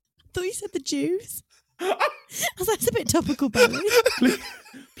 Thought you said the Jews. I was like, that's a bit topical, Barry.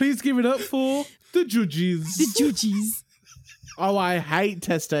 Please give it up for the judges. The judges. Oh, I hate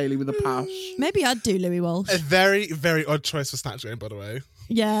Tess Daly with a pash. Maybe I'd do Louis Walsh. A very, very odd choice for Snatch Game, by the way.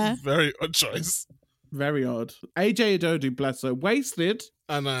 Yeah. Very odd choice. Very odd. AJ Adodu, bless her. Wasted.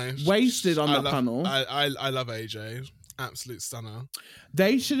 I know. Wasted on that panel. I love AJ. Absolute stunner.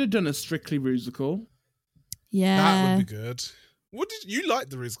 They should have done a Strictly Rusical. Yeah. That would be good. You like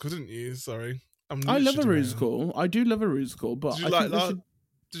the Rusical, didn't you? Sorry. I love a Rusical. I do love a Rusical, but did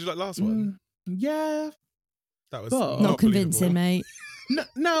you like last one? Yeah. That was not convincing, mate.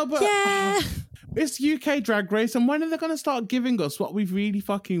 No, but yeah. It's UK Drag Race, and when are they going to start giving us what we really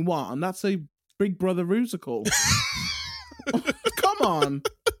fucking want? And that's a Big Brother Rusical. Come on.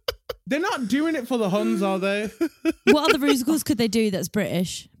 They're not doing it for the Huns, are they? What other musicals could they do that's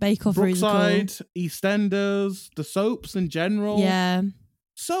British? Bake Off Brookside, musical. EastEnders, the soaps in general. Yeah.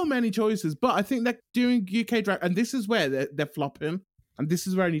 So many choices. But I think they're doing UK drag, and this is where they're flopping. And this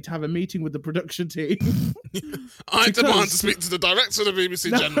is where I need to have a meeting with the production team. I demand to speak to the director of the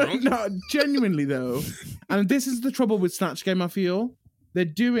BBC General. No, genuinely though. And this is the trouble with Snatch Game, I feel. They're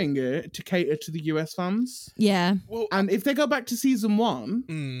doing it to cater to the US fans. Yeah. Well, and if they go back to season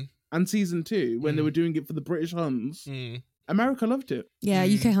 1 and season 2, when they were doing it for the British Huns, America loved it. Yeah,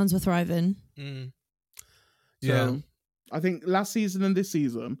 UK Huns were thriving. Yeah. So, I think last season and this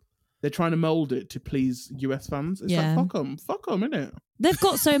season, they're trying to mould it to please US fans. It's like, fuck them, innit? They've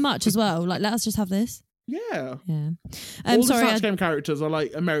got so much as well. Like, let us just have this. Yeah. Yeah. All the Snatch Game characters are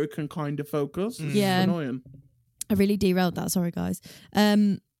like American kind of focus. Yeah. It's annoying. I really derailed that. Sorry, guys.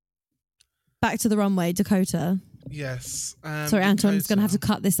 Back to the runway, Dakota. Yes. Sorry, Anton's going to have to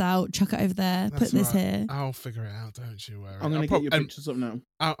cut this out, chuck it over there, put this here. I'll figure it out, don't you worry. I'm going to get your pictures up now.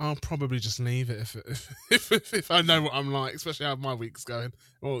 I'll probably just leave it if I know what I'm like, especially how my week's going.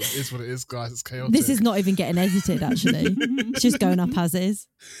 Well, it is what it is, guys. It's chaotic. This is not even getting edited, actually. It's just going up as is.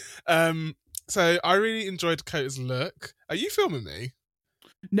 So I really enjoyed Dakota's look. Are you filming me?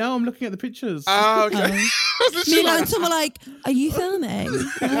 No, I'm looking at the pictures. Oh, okay. Me and Anton were like, are you filming?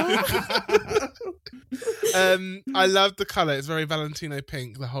 I love the colour. It's very Valentino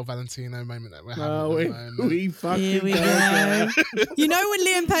pink, the whole Valentino moment that we're having at the moment. We fucking here we go. You know when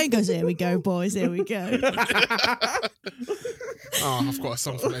Liam Payne goes, here we go, boys, here we go. Oh, I've got a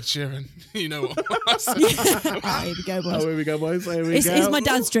song from Ed Sheeran. You know what? Here we go, boys. Oh, here we go, boys. Here we go. It's my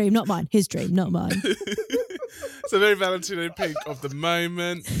dad's dream, not mine. His dream, not mine. So very Valentino pink of the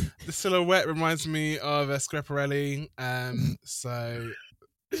moment. The silhouette reminds me of Schiaparelli. So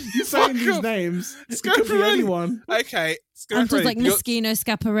you're saying these names. Schiaparelli. One. Okay. Anton's like Moschino,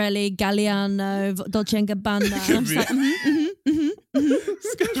 Schiaparelli, Galliano, Dolce & Gabbana. I'm just like,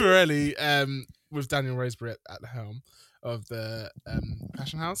 Schiaparelli with Daniel Roseberry at the helm of the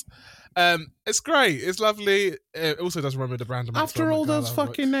Fashion House. It's great. It's lovely. It also does remember the brand. After all those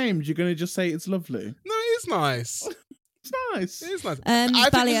fucking names, you're going to just say it's lovely? No, it is nice. It's nice. It is nice.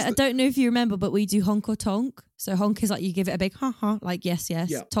 Bally, I don't know if you remember, but we do honk or tonk. So honk is like you give it a big ha ha, like yes. Yeah,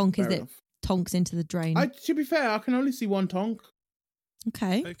 tonk is it tonks into the drain. To be fair, I can only see one tonk.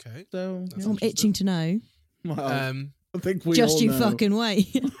 Okay. So I'm itching to know. Well, I think we just all you know. fucking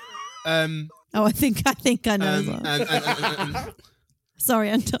wait. Oh, I think I know as well. Sorry,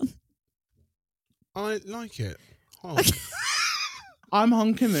 Anton. I like it. Honk. I'm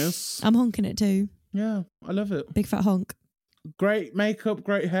honking this. I'm honking it too. Yeah, I love it. Big fat honk. Great makeup,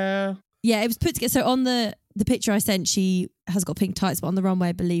 great hair. Yeah, it was put together. So on the picture I sent, she has got pink tights, but on the runway,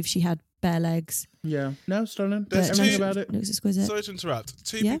 I believe she had bare legs. Yeah. No, stunning. There's Everything about it. Looks exquisite. Sorry to interrupt.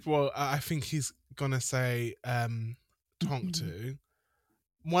 Two people I think he's going to say tonk to.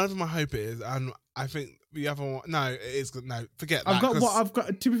 One of them I hope it is, and I think the other one. No, it is good. No, forget that. I've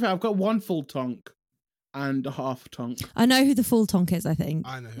got. To be fair, I've got one full tonk and a half tonk. I know who the full tonk is, I think.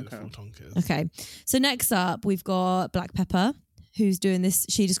 I know who the full tonk is. Okay. So next up, we've got Black Pepper, who's doing this.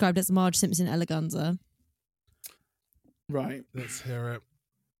 She described it as Marge Simpson eleganza. Right. Let's hear it.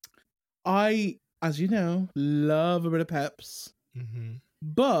 I, as you know, love a bit of peps. Mm-hmm.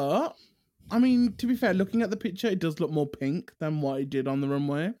 But, I mean, to be fair, looking at the picture, it does look more pink than what it did on the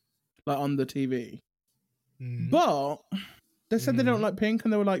runway, like on the TV. But they said they don't like pink,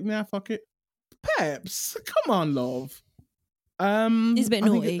 and they were like, "Nah, fuck it, peps. Come on, love." It's a bit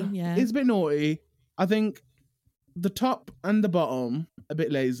naughty. It's a bit naughty. I think the top and the bottom a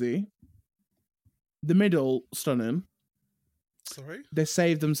bit lazy. The middle stunning. Sorry, they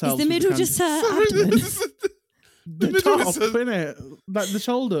saved themselves. Is the middle just her abdomen? The top, innit? Like the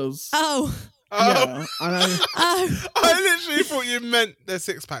shoulders. Oh. Yeah, I literally thought you meant their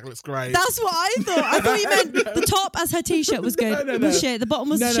six pack looks great. That's what I thought. I thought you meant the top as her t-shirt was good. No. Was shit. The bottom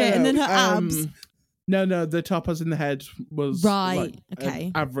was shit, and then her abs. No, the top as in the head was right. Like,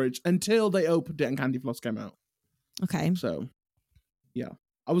 okay, average until they opened it and Candy Floss came out. Okay, so yeah,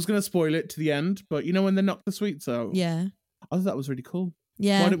 I was gonna spoil it to the end, but you know when they knocked the sweets out, yeah, I thought that was really cool.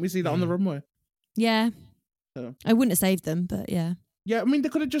 Yeah, why didn't we see that on the runway? Yeah, so. I wouldn't have saved them, but yeah. Yeah, I mean, they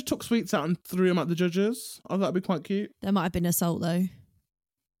could have just took sweets out and threw them at the judges. I thought that'd be quite cute. There might have been assault, though.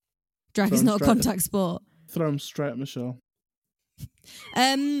 Drag is not a contact sport. Throw them straight at Michelle.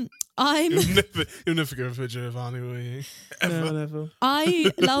 You'll never go for Giovanni, will you? Ever. No, never.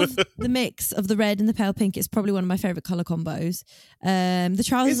 I love the mix of the red and the pale pink. It's probably one of my favourite colour combos. The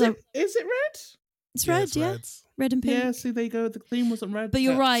trousers Is it red? It's red, it's yeah. Red. Red and pink. Yeah, see, there you go. The theme wasn't red. But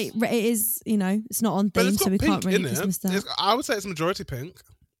you're right. It is, it's not on theme, so we can't really dismiss that. I would say it's majority pink.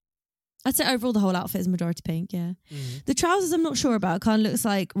 I'd say overall the whole outfit is majority pink, yeah. Mm-hmm. The trousers I'm not sure about. It kind of looks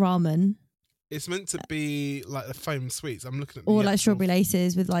like ramen. It's meant to be like the foam sweets. I'm looking at or like strawberry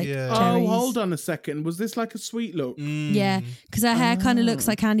laces with like cherries. Oh, hold on a second. Was this like a sweet look? Yeah, because her hair kind of looks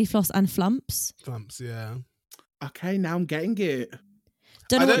like Candy Floss and Flumps. Flumps, yeah. Okay, now I'm getting it.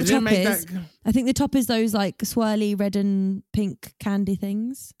 Don't know what the top is. I think the top is those like swirly red and pink candy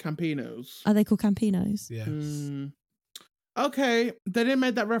things. Campinos. Are they called Campinos? Yes. Okay, they didn't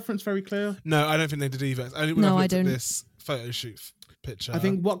make that reference very clear. No, I don't think they did either. Only when I looked at this photo shoot picture. I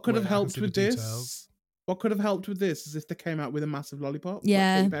think what could have helped with this. What could have helped with this is if they came out with a massive lollipop.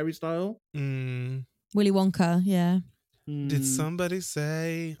 Yeah. Like Berry style. Willy Wonka, yeah. Did somebody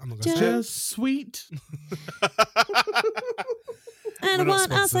say... I'm not going to say just sweet. And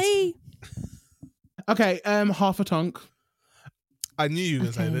what I say. Okay, half a tonk. I knew you were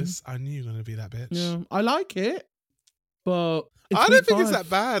going to say this. I knew you were going to be that bitch. Yeah, I like it, but I don't think it's that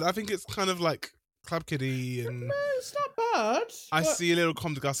bad. I think it's kind of like Club Kiddie and... No, it's not bad. I see a little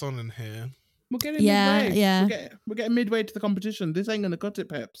Comme des Garçons in here. We're getting midway. Yeah. We're getting midway to the competition. This ain't going to cut it,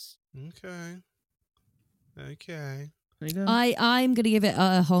 Peps. Okay. There you go. I'm going to give it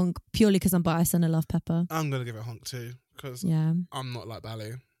a honk purely because I'm biased and I love Pepper. I'm going to give it a honk too because I'm not like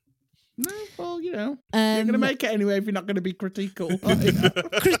Bally. No, well, you're going to make it anyway if you're not going to be critical.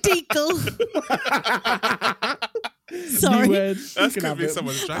 Critical. Sorry. That's going to be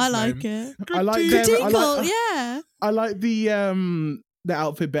someone's drag I like it. I like critical, yeah. I like the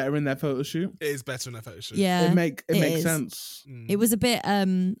outfit better in their photo shoot. It is better in their photo shoot. Yeah. It makes sense. It was a bit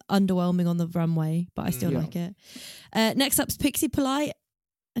underwhelming on the runway, but I still like it. Next up's Pixie Polite,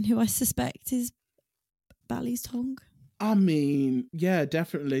 and who I suspect is Bally's tongue. I mean, yeah,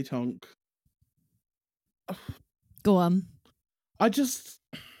 definitely tongue. Go on. Can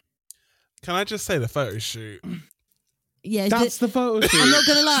I just say the photo shoot? Yeah, that's the photo shoot. I'm not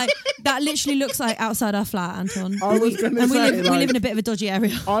gonna lie, that literally looks like outside our flat, Anton. I was gonna say, we live in a bit of a dodgy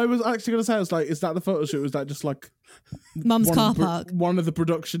area. I was actually gonna say, I was like, is that the photo shoot? Was that just like Mum's car park? One of the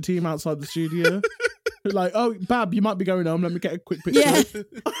production team outside the studio, like, oh, Bab, you might be going home. Let me get a quick picture. Yeah.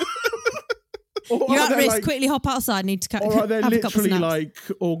 You're at risk. Like, quickly hop outside. Need to or are they have literally a like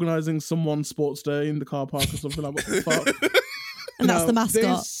organising someone's sports day in the car park or something like? What the fuck? And that's the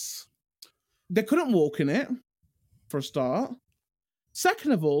mascot. They couldn't walk in it for a start.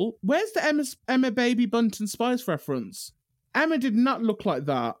 Second of all, where's the Emma Baby Bunton Spice reference? Emma did not look like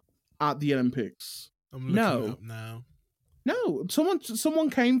that at the Olympics. I'm looking it up now. No, someone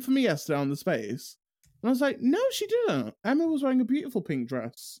came for me yesterday on the space, and I was like, no, she didn't. Emma was wearing a beautiful pink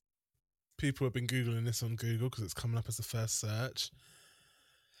dress. People have been Googling this on Google because it's coming up as the first search.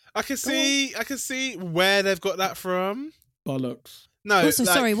 I can see where they've got that from. Bollocks. No. Also,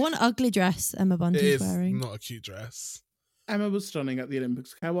 sorry, one ugly dress Emma Bunton's wearing. Not a cute dress. Emma was stunning at the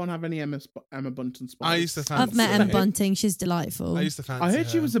Olympics. I won't have any Emma Bunton spice. I used to fancy I've met Emma Bunting. She's delightful. I used to fancy I heard her.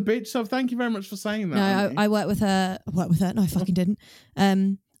 she was a bitch, so thank you very much for saying that. No, Annie. I worked with her. No, I fucking didn't.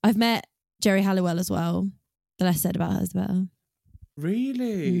 I've met Jerry Halliwell as well. The less said about her, the better.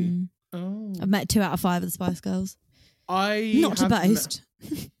 Really? Oh. I've met 2 out of 5 of the Spice Girls. Not to have boast.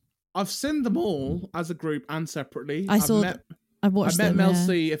 I've seen them all as a group and separately. I watched met them. Mel Yeah.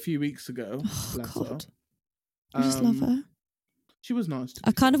 C a few weeks ago. Oh, Bless her. God. I just love her. She was nice.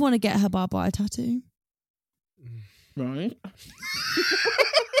 I kind of want to get her barbed wire tattoo. Right.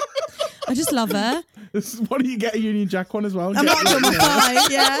 I just love her. Why don't you get a Union Jack one as well? I'm not on my thigh,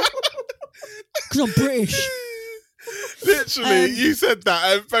 yeah. Because I'm British. Literally, you said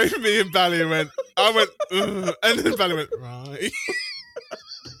that, and both me and Bally went. I went, ugh, and then Bally went right.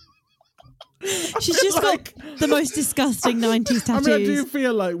 She's just got the most disgusting 90s tattoos. I mean, I do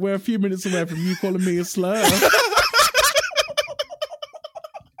feel like we're a few minutes away from you calling me a slur.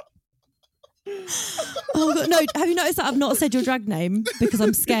 Oh God, no! Have you noticed that I've not said your drag name because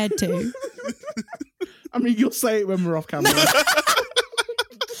I'm scared to? I mean, you'll say it when we're off camera.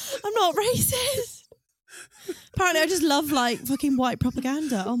 I'm not racist. Apparently, I just love like fucking white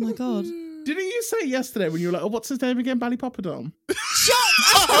propaganda. Oh my God! Didn't you say yesterday when you were like, "Oh, what's his name again? Bally Poppadom." Shut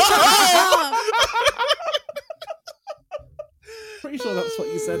up! Pretty sure that's what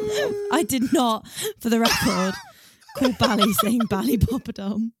you said. Mel. I did not, for the record, call Bally saying Bally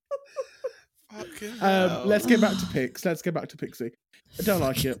Poppadom. Let's get back to Pix. Let's get back to Pixie. I don't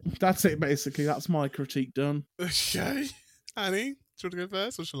like it. That's it, basically. That's my critique done. Okay, Annie, do you want to go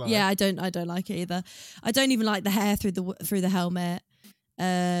first, or shall I? Yeah, I don't like it either. I don't even like the hair through the helmet.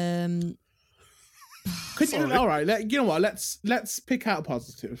 Could you? All right. You know what? Let's pick out a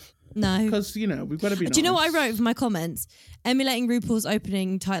positive. No, because we've got to be. Do you know what I wrote for my comments? Emulating RuPaul's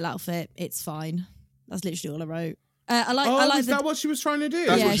opening title outfit. It's fine. That's literally all I wrote. I like. Is that what she was trying to do?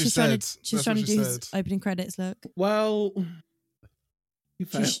 That's yeah, what she she's said. trying to do his opening credits look. Well, you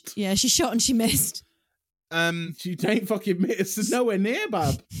failed. She shot and she missed. She ain't fucking missed. It's nowhere near,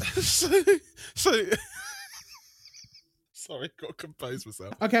 Bab. so sorry, got to compose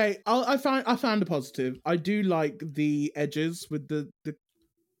myself. Okay, I found a positive. I do like the edges with the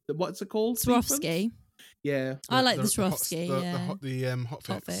what's it called? Swarovski. Yeah, I like the Swarovski. The hot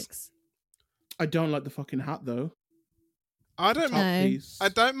fix. I don't like the fucking hat though. I don't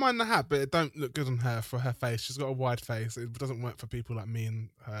mind the hat, but it don't look good on her for her face. She's got a wide face. It doesn't work for people like me and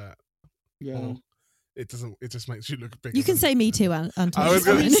her. Yeah. Or it doesn't. It just makes you look bigger. You can say me too, Anton. I was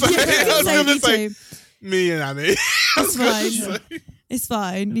going to say me and Annie. It's fine. It's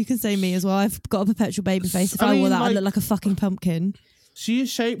fine. You can say me as well. I've got a perpetual baby face. If I wore that, I'd look like a fucking pumpkin. She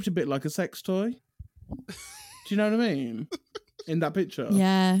is shaped a bit like a sex toy. Do you know what I mean? In that picture.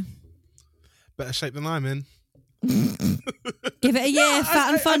 Yeah. Better shape than I'm in. Give it a year, fat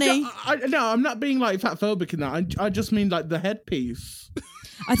and funny. No, I'm not being like fat phobic in that. I just mean like the headpiece.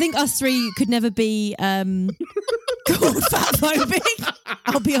 I think us three could never be called fat phobic.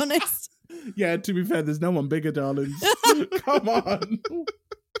 I'll be honest. Yeah, to be fair, there's no one bigger, darlings. Come on.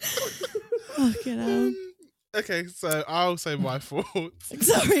 Fucking hell. Okay, so I'll say my thoughts.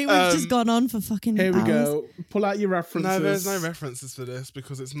 Sorry, we've just gone on for fucking Here we hours. go. Pull out your references. No, there's no references for this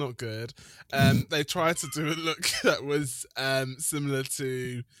because it's not good. They tried to do a look that was similar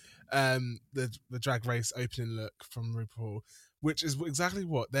to the Drag Race opening look from RuPaul, which is exactly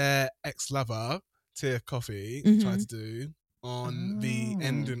what their ex-lover, Tia Coffee, tried to do on the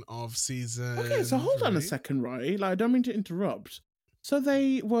ending of season. Okay, so hold on a second, right? Like, I don't mean to interrupt. So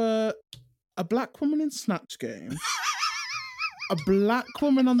they were a black woman in Snatch Game, a black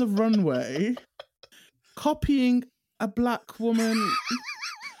woman on the runway, copying a black woman.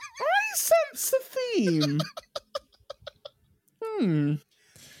 I sense the theme.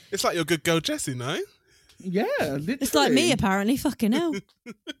 It's like your good girl Jessie, no? Yeah, literally. It's like me, apparently. Fucking hell.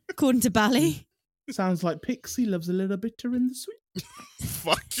 According to Bally. Sounds like Pixie loves a little bitter in the sweet.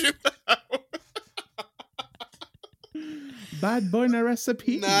 Fuck you now. Bad boy no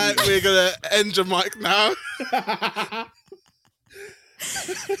recipe. No, we're going to end your mic now.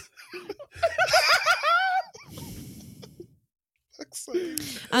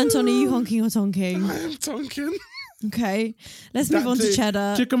 Anton, are you honking or tonking? I am tonking. Okay, let's move on to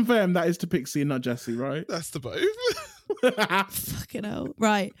Cheddar. To confirm, that is to Pixie and not Jessie, right? That's the both. Fucking hell.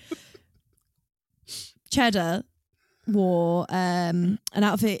 Right. Cheddar wore an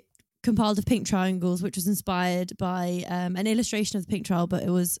outfit compiled of pink triangles, which was inspired by an illustration of the pink trial, but it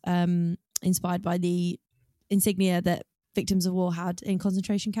was inspired by the insignia that victims of war had in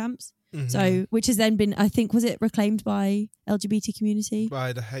concentration camps. Mm-hmm. So, which has then been, I think, was it reclaimed by LGBT community?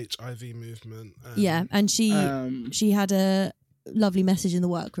 By the HIV movement. Yeah, and she had a lovely message in the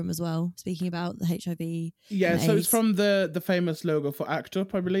workroom as well, speaking about the HIV. Yeah, and so AIDS. it's from the famous logo for ACT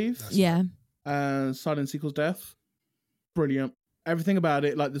UP, I believe. That's Yeah. Silence equals death. Brilliant. Everything about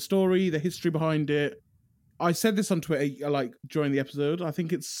it, like the story, the history behind it. I said this on Twitter, like during the episode. I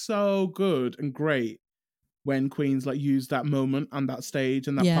think it's so good and great when Queens like use that moment and that stage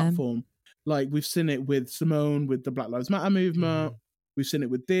and that platform. Like we've seen it with Simone with the Black Lives Matter movement. We've seen it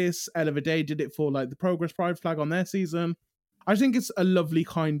with this. Ella Day did it for like the Progress Pride flag on their season. I think it's a lovely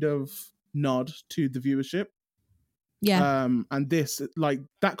kind of nod to the viewership. Yeah. And this, like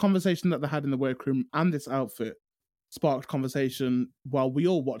that conversation that they had in the workroom and this outfit sparked conversation while we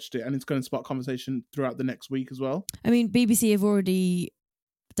all watched it, and it's going to spark conversation throughout the next week as well. I mean, BBC have already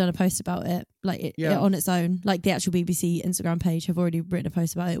done a post about it, like it on its own. Like the actual BBC Instagram page have already written a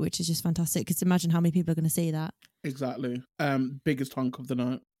post about it, which is just fantastic. Because imagine how many people are going to see that. Exactly. Biggest honk of the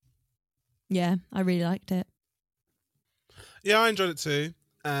night. Yeah, I really liked it. Yeah, I enjoyed it too.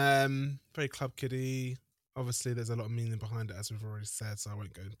 Very club kiddie. Obviously, there's a lot of meaning behind it, as we've already said, so I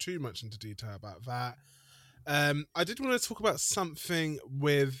won't go too much into detail about that. I did want to talk about something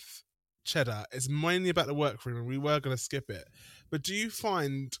with Cheddar. It's mainly about the workroom, and we were going to skip it. But do you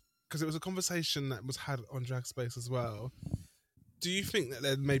find, because it was a conversation that was had on Drag Space as well, do you think that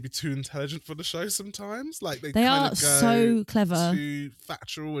they're maybe too intelligent for the show sometimes? Like they are go so clever, too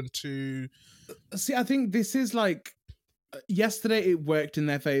factual and too... See, I think this is like... Yesterday, it worked in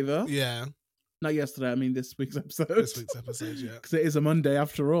their favour. Yeah. Not yesterday, I mean this week's episode. This week's episode, yeah. Because it is a Monday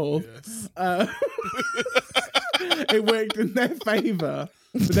after all. Yes. It worked in their favour.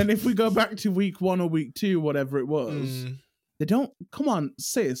 But then if we go back to week 1 or week 2, whatever it was, they don't... Come on,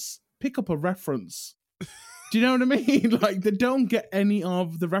 sis, pick up a reference. Do you know what I mean? Like, they don't get any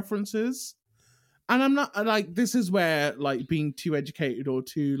of the references. And I'm not... Like, this is where, like, being too educated or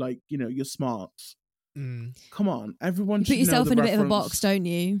too, like, you know, you're smart. Come on, everyone should put yourself know in the a bit of a reference. box, don't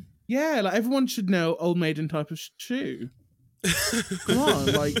you? Yeah, like everyone should know Old Maiden type of shoe. Come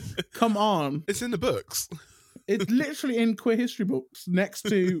on, like, come on. It's in the books. It's literally in queer history books next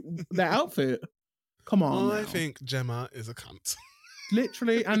to their outfit. Come on. I now. think Gemma is a cunt.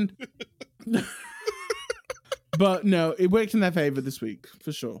 Literally, and... But no, it worked in their favour this week,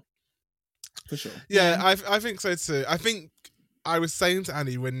 for sure. For sure. Yeah, I think so too. I think I was saying to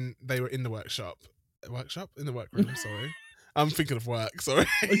Annie when they were in the workroom, sorry. I'm thinking of work, sorry.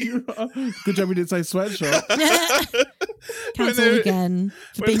 Good job we didn't say sweatshop. Cancelled again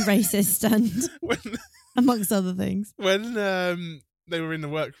for being racist and amongst other things. When they were in the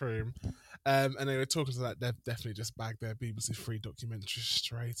workroom and they were talking to that, they've definitely just bagged their BBC Three documentary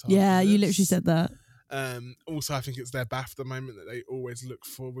straight up. Yeah, you literally said that. Also, I think it's their BAFTA moment that they always look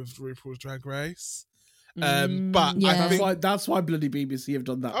for with RuPaul's Drag Race. But yeah. I think That's why bloody BBC have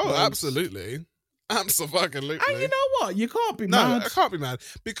done that. Oh, post. Absolutely. Absolutely. And you know what? You can't be No, mad. I can't be mad.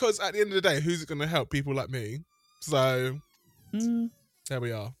 Because at the end of the day, who's it going to help? People like me. So, there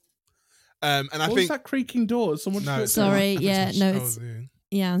we are. And I What think... was that creaking door? Someone No, just Sorry, I yeah, think no, it's...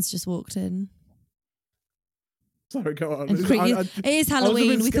 Jan's just walked in. Sorry, go on. And it is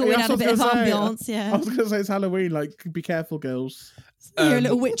Halloween. We thought we'd add a bit of ambience. Yeah. I was going to say it's Halloween. Like, be careful, girls. You're a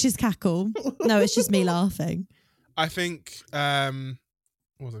little witch's cackle. No, it's just me laughing. I think... what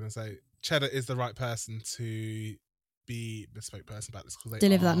was I going to say? Cheddar is the right person to be the spokesperson about this because they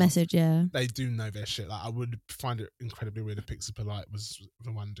deliver that message. Yeah, they do know their shit. Like, I would find it incredibly weird if Pixie Polite was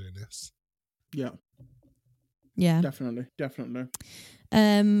the one doing this. Yeah, definitely.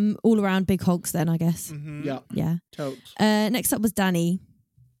 All around big hogs. Then I guess. Mm-hmm. Yeah. Totes. Next up was Danny.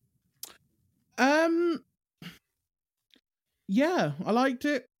 Yeah, I liked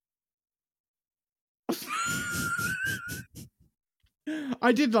it.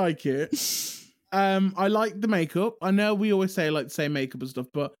 I did like it. I like the makeup. I know we always say like the same makeup and stuff,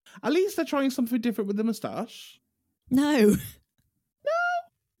 but at least they're trying something different with the moustache. No.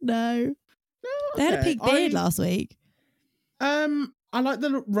 They had a pig beard last week. I like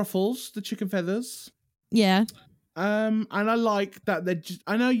the ruffles, the chicken feathers. Yeah. And I like that they're just...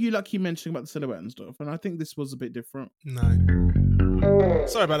 I know you keep mentioning about the silhouette and stuff, and I think this was a bit different. No.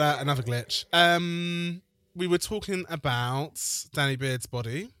 Sorry about that. Another glitch. We were talking about Danny Beard's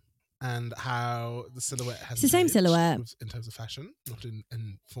body and how the silhouette has It's the same silhouette. in terms of fashion, not in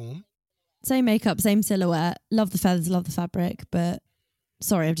form. Same makeup, same silhouette. Love the feathers, love the fabric, but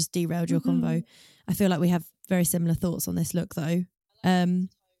sorry, I've just derailed your convo. I feel like we have very similar thoughts on this look though.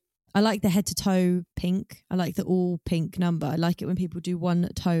 I like the head to toe pink. I like the all pink number. I like it when people do one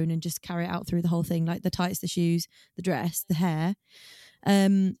tone and just carry it out through the whole thing, like the tights, the shoes, the dress, the hair.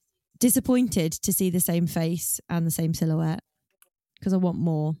 Disappointed to see the same face and the same silhouette because I want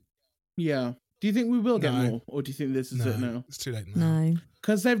more. Yeah. Do you think we will get more, or do you think this is it now? It's too late now. No.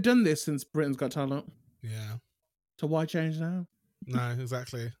 Because they've done this since Britain's Got Talent. Yeah. So why change now? No,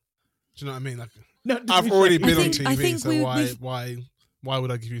 exactly. Do you know what I mean? Like, No, I've already been on I TV, think so why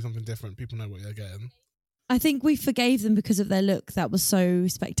would I give you something different? People know what you're getting. I think we forgave them because of their look that was so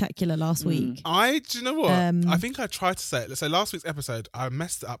spectacular last week. Do you know what? I think I tried to say it. So last week's episode, I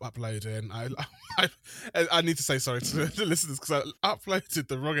messed it up uploading. I need to say sorry to the listeners because I uploaded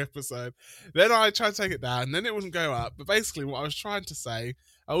the wrong episode. Then I tried to take it down, and then it wouldn't go up. But basically, what I was trying to say,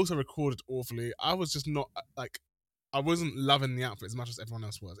 I also recorded awfully. I was just not I wasn't loving the outfit as much as everyone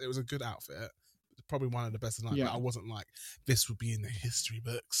else was. It was a good outfit, probably one of the best tonight. But I wasn't like, this would be in the history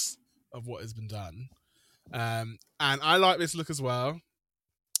books of what has been done. And I like this look as well.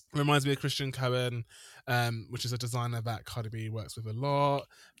 Reminds me of Christian Cohen, which is a designer that Cardi B works with a lot.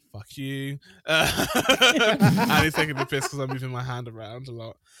 Fuck you. And he's taking the piss because I'm moving my hand around a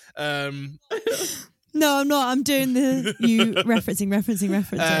lot. No, I'm not. I'm doing the you referencing.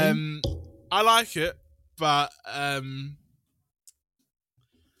 I like it, but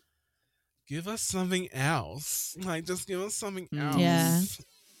give us something else. Like, just give us something else. Yeah.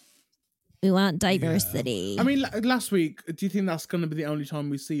 We want diversity. I mean, last week, do you think that's going to be the only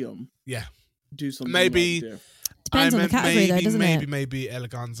time we see them? Yeah. Do something maybe. Depends on the category, though, doesn't it? Maybe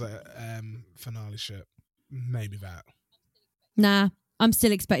Eleganza finale ship. Maybe that. Nah, I'm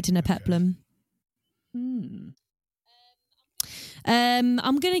still expecting a peplum. I'm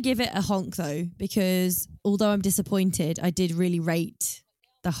going to give it a honk, though, because although I'm disappointed, I did really rate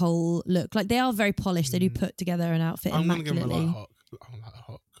the whole look. Like, they are very polished. They do put together an outfit I'm going to give them a light immaculately.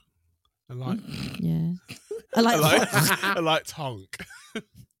 honk. I like. Yeah. I like I like honk.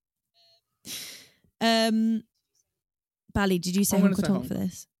 Bally, did you say honk or tonk for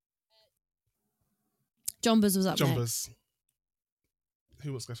this? Jombers was up next. Jombers.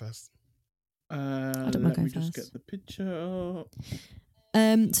 Who wants to go first? I don't mind going Let me just get the picture up.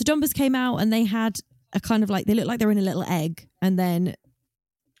 So Jombers came out and they had a kind of like, they looked like they were in a little egg, and then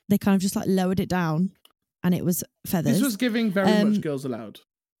they kind of just like lowered it down and it was feathers. This was giving very much Girls Aloud.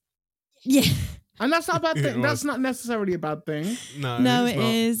 Yeah. And that's not a bad thing. That's not necessarily a bad thing. No, it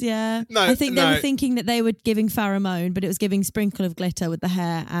is, yeah. No, I think they were thinking that they were giving pheromone, but it was giving sprinkle of glitter with the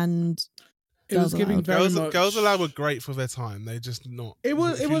hair and it was giving very much. Girls Aloud were great for their time. They just not. It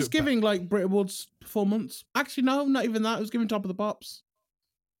was giving like Brit Awards performance. Actually, no, not even that. It was giving Top of the Pops.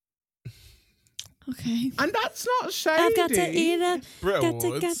 Okay. And that's not shady. I've got to eat it. Brit Got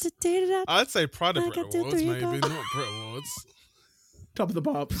Awards. to eat it up. I'd say Pride of I Brit got to Awards, three maybe, o'clock. not Brit Awards. Top of the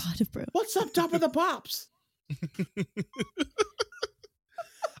Pops. Pride of Brit. What's up, Top of the Pops?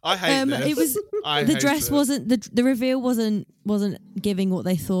 I hate this. It was the dress wasn't the reveal wasn't giving what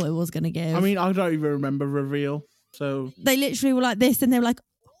they thought it was going to give. I mean, I don't even remember reveal. So they literally were like this, and they were like,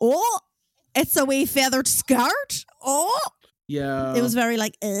 "Oh, it's a wee feathered skirt." Oh, yeah, it was very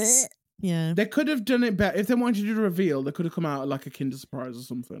like, yeah. They could have done it better if they wanted to do the reveal. They could have come out like a Kinder Surprise or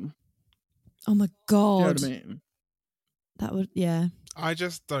something. Oh my god, You know what I mean? That would, yeah. I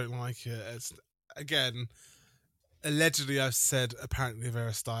just don't like it. It's again. Allegedly, I've said apparently they're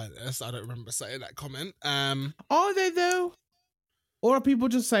a stylist. I don't remember saying that comment. Are they though? Or are people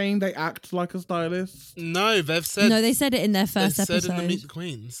just saying they act like a stylist? No, they've said. No, they said it in their first episode. They said in the Meet the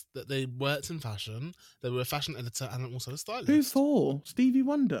Queens that they worked in fashion. They were a fashion editor and also a stylist. Who for? Stevie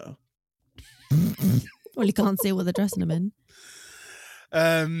Wonder? Well, you can't see what they're dressing them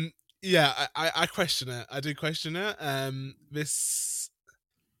in. Yeah, I question it. I do question it.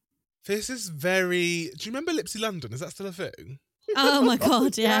 This is very... Do you remember Lipsy London? Is that still a thing? Oh my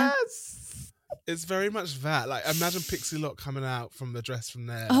god, yeah. Yes. It's very much that. Like, imagine Pixie Lott coming out from the dress from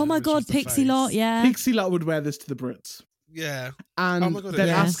there. Oh my which god, was the Pixie face. Lott, yeah. Pixie Lott would wear this to the Brits. Yeah. And Oh my God, they'd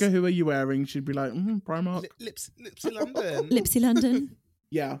yes. ask her, who are you wearing? She'd be like, Primark. Lipsy London. Lipsy London.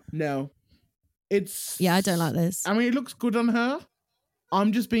 Yeah, no. It's... Yeah, I don't like this. I mean, it looks good on her.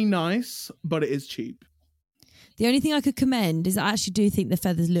 I'm just being nice, but it is cheap. The only thing I could commend is I actually do think the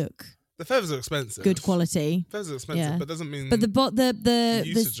feathers look The feathers are expensive. good quality. Feathers are expensive, Yeah. but doesn't mean... But the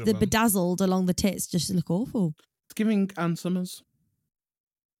usage of the them. bedazzled along the tits just look awful. It's giving Ann Summers.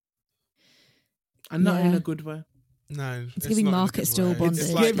 And not in Yeah. a good way. No. It's giving not in a market good stall way. bondage.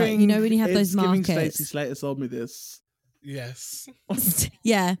 It's Like, like, you know when you have those It's giving markets. Stacey Slater sold me this. yes.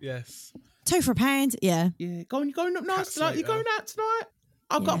 Yeah. Yes. 2 for a pound. Yeah. Yeah, going up nice Cat tonight. You're Slater. going out tonight?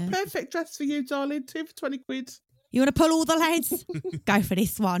 I've got Yeah. a perfect dress for you, darling. 2 for 20 quid. You want to pull all the legs? Go for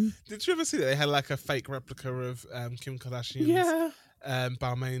this one. Did you ever see that they had like a fake replica of Kim Kardashian's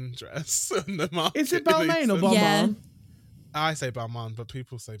Balmain dress on the market? Is it Balmain or Balmain? Yeah. I say Balmain, but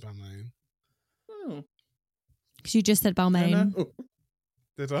people say Balmain. Oh. Because you just said Balmain. No.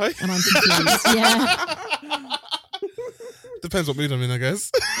 Did I? And I'm confused. Yeah. Depends what mood I'm in, I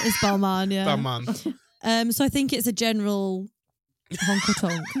guess. It's Balmain, yeah. Balmain. So I think it's a general honk or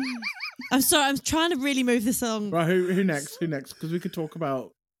tonk. I'm sorry, I'm trying to really move this along. Right, who next? Because we could talk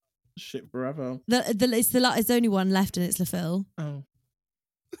about shit forever. It's only one left and it's LaPhil. Oh.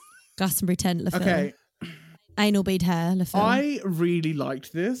 Glastonbury tent, LaPhil. Okay. Anal bead hair, LaPhil. I really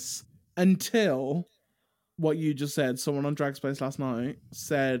liked this until what you just said. Someone on Drag Space last night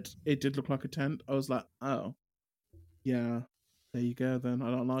said it did look like a tent. I was like, oh, yeah, there you go then.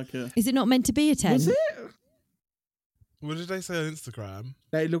 I don't like it. Is it not meant to be a tent? Was it? What did they say on Instagram?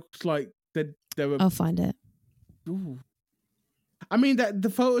 They looked like they were... I'll find it. Ooh. I mean, the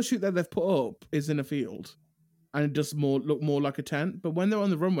photo shoot that they've put up is in a field. And it does look more like a tent. But when they're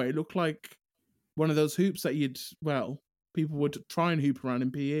on the runway, it looked like one of those hoops that people would try and hoop around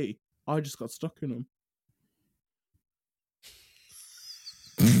in PE. I just got stuck in them.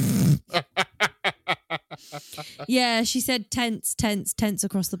 Yeah, she said tents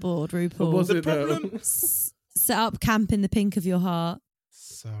across the board, RuPaul. But was it problem- though? Set up camp in the pink of your heart.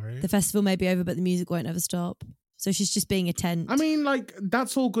 Sorry. The festival may be over, but the music won't ever stop. So she's just being a tent. I mean, like,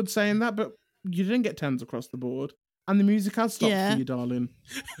 that's all good saying that, but you didn't get tens across the board. And the music has stopped for you, darling.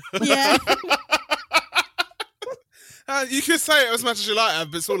 Yeah. You can say it as much as you like,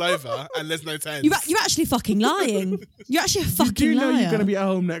 but it's all over and there's no tens. You're actually fucking lying. You're actually a fucking You do know liar. you're going to be at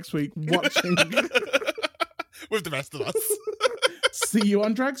home next week watching. With the rest of us. See you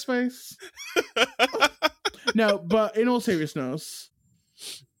on Drag Space. No, but in all seriousness,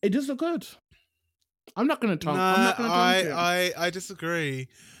 it does look good. I'm not going to talk. I disagree.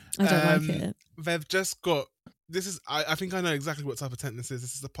 I don't like it. They've just got... I think I know exactly what type of tent this is.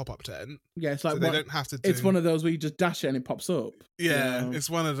 This is a pop-up tent. Yeah, it's like... So they don't have to do... It's one of those where you just dash it and it pops up. Yeah, it's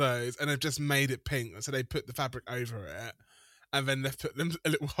one of those. And they've just made it pink. So they put the fabric over it. And then they've put them a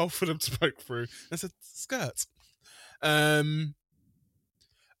little hole for them to poke through. And it's a skirt. And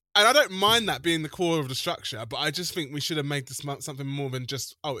I don't mind that being the core of the structure, but I just think we should have made this something more than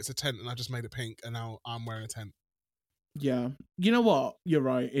just, oh, it's a tent and I just made it pink and now I'm wearing a tent. Yeah. You know what? You're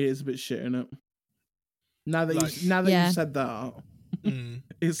right. It is a bit shit, isn't it? Now that Yeah. you've said that,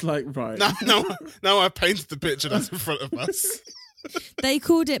 it's like, right. Now I've painted the picture that's in front of us. They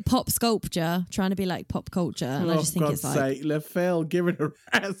called it pop sculpture, trying to be like pop culture, and I just think it's like... God's sake, LaPhil, give it a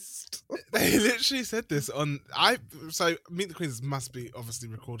rest. They literally said this on... So Meet the Queens must be obviously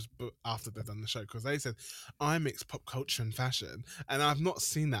recorded after they've done the show, because they said, I mix pop culture and fashion, and I've not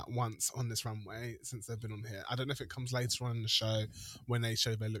seen that once on this runway since they've been on here. I don't know if it comes later on in the show when they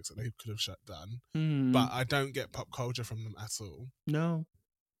show their looks that they could have done, but I don't get pop culture from them at all. No.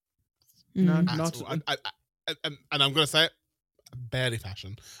 No, At not... all. And I'm going to say it, barely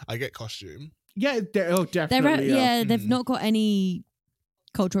fashion. I get costume. Yeah, definitely. They've not got any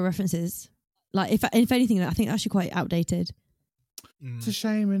cultural references. Like, if anything, I think they're actually quite outdated. It's a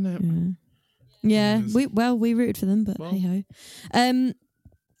shame, isn't it? Yeah. We rooted for them, but hey ho.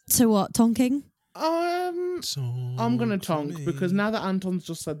 So what? Tonking? I'm gonna tonk because now that Anton's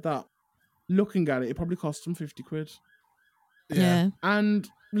just said that, looking at it probably cost them 50 quid. Yeah. And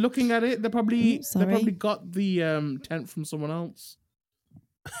looking at it, they probably got the tent from someone else.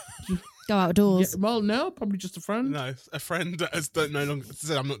 Go outdoors. Yeah, well, no, probably just a friend. No, a friend that has no longer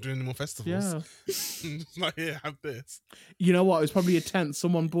said, I'm not doing any more festivals. Yeah. Like, here, have this. You know what? It's probably a tent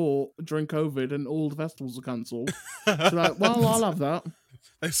someone bought during COVID and all the festivals were cancelled. So like, well, I'll have that.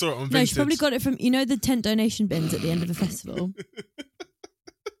 They saw it on Vinted. No, she probably got it from, the tent donation bins at the end of the festival.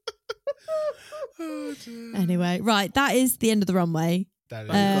 Oh, dear. Anyway, right, that is the end of the runway. That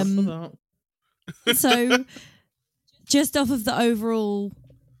is. So, just off of the overall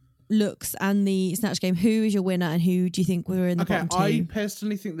looks and the Snatch game, who is your winner and who do you think were in the bottom two? I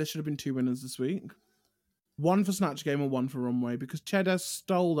personally think there should have been two winners this week. One for Snatch game and one for runway, because Cheddar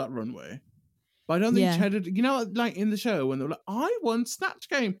stole that runway. But I don't think Cheddar... You know, like in the show when they were like, I won Snatch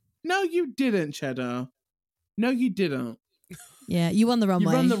game. No, you didn't, Cheddar. No, you didn't. Yeah, you won the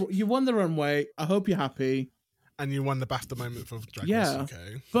runway. You won the runway. I hope you're happy. And you won the BAFTA moment for Drag Race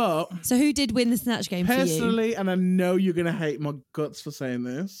UK. But... So who did win the Snatch game for you? Personally, and I know you're going to hate my guts for saying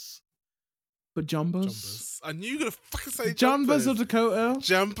this, but Jumbers. I knew you were going to fucking say Jumbers or Dakota.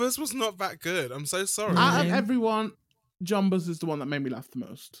 Jumbers was not that good. I'm so sorry. Out of everyone, Jumbers is the one that made me laugh the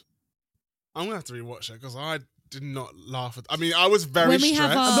most. I'm going to have to rewatch it because I did not laugh at. I mean, I was very when we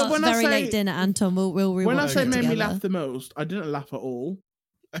stressed. have But our when I very say- late dinner, Anton, we'll rewatch When I say it made me together. laugh the most, I didn't laugh at all.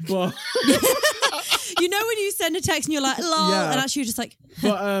 But You know when you send a text and you're like, lol, Yeah. and actually you're just like,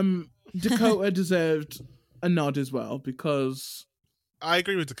 but Dakota deserved a nod as well because I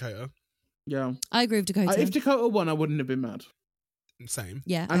agree with Dakota. yeah, I agree with Dakota. if Dakota won, I wouldn't have been mad. Same.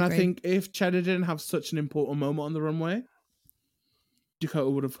 yeah, And I agree. think if Cheddar didn't have such an important moment on the runway, Dakota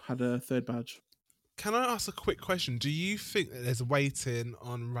would have had a third badge. Can I ask a quick question? Do you think that there's waiting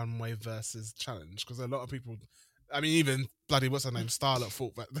on runway versus challenge? Because a lot of people, I mean, even bloody what's her name, Starlet,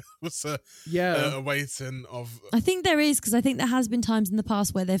 thought that there was Yeah. a waiting of. I think there is, because I think there has been times in the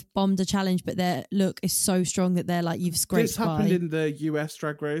past where they've bombed a challenge, but their look is so strong that they're like, you've scraped This happened by. in the US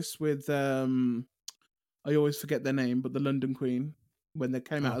drag race with I always forget their name, but the London Queen when they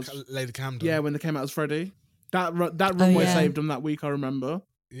came out as Lady Camden. yeah, when they came out as Freddie. That runway yeah. saved them that week, I remember.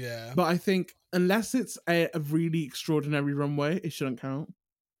 Yeah. But I think unless it's a really extraordinary runway, it shouldn't count.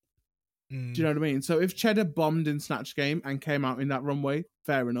 Mm. Do you know what I mean? So if Cheddar bombed in Snatch Game and came out in that runway,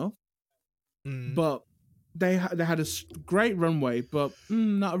 fair enough. Mm. But they had a great runway, but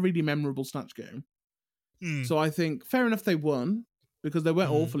not a really memorable Snatch Game. Mm. So I think fair enough they won because they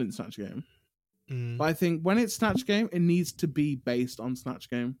weren't Mm. awful in Snatch Game. Mm. But I think when it's Snatch Game, it needs to be based on Snatch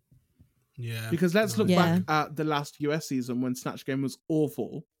Game. Yeah. Because let's look Yeah. back at the last US season when Snatch Game was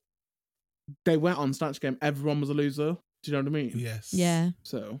awful. They went on Snatch Game, everyone was a loser. Do you know what I mean? Yes. Yeah.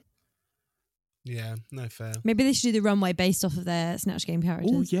 So, Yeah. No fair. Maybe they should do the runway based off of their Snatch Game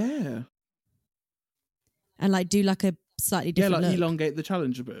characters. oh yeah. And like do like a slightly Yeah, different like look. elongate the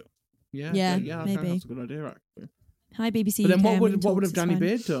challenge a bit. Yeah, Yeah, I think maybe. that's a good idea actually. Hi BBC But then UK, what I'm would in have talks, Danny it's fine.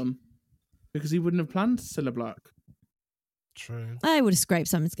 Beard done? Because he wouldn't have planned Cilla Black. True. I would have scraped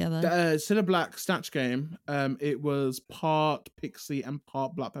something together. Cilla Black Snatch Game, it was part Pixie and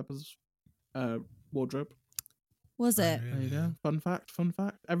part Black Pepper's wardrobe. Was it? Really? There you go. Fun fact.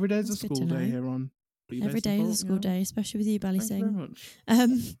 Every day's That's a good school to day know. here on Be Every Basic day is a Thought, school yeah. day, especially with you, Bally Thank you very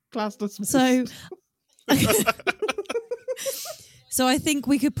Sing. much. Class dismissed. So, so I think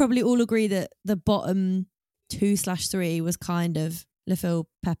we could probably all agree that the bottom 2/3 was kind of LaPhil,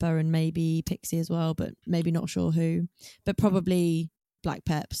 Pepper, and maybe Pixie as well, but maybe not sure who. But probably Black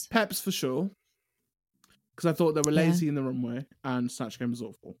Peps. Peps for sure. Because I thought they were Yeah. lazy in the runway and Snatch Game was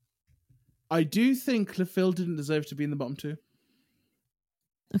awful. I do think LaPhil didn't deserve to be in the bottom two.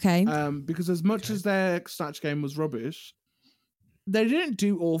 Okay. Because as much as their Snatch Game was rubbish, they didn't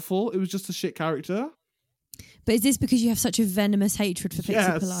do awful. It was just a shit character. But is this because you have such a venomous hatred for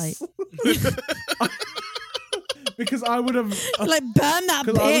Pixie Polite? Because I would have... Like, burn that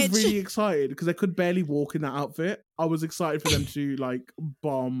Because I was bitch! really excited because they could barely walk in that outfit. I was excited for them to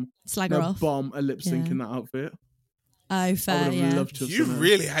Slag her off. bomb a lip sync Yeah. in that outfit. Oh, I fair, would have yeah. loved to have You seen her.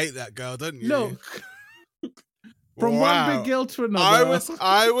 really hate that girl, don't you? Look, from Wow. one big girl to another.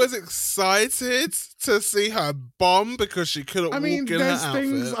 I was excited to see her bomb because she couldn't I mean, walk in her there's outfit.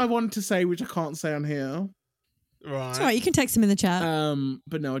 things I want to say which I can't say on here. Right. It's all right, you can text him in the chat.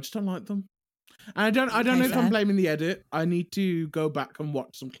 But no, I just don't like them. And I don't Okay, know if I'm fair. blaming the edit. I need to go back and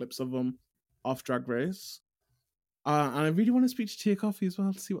watch some clips of them off Drag Race. And I really want to speak to Tia Coffee as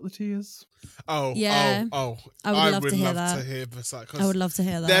well to see what the tea is. Oh, Yeah. oh. I would love to hear love that. to hear Versailles. 'Cause I would love to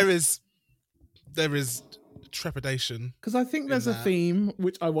hear that. there is trepidation. Because I think there's a that. theme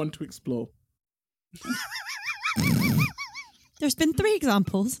which I want to explore. There's been 3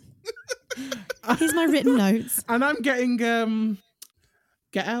 examples. Here's my written notes. And I'm getting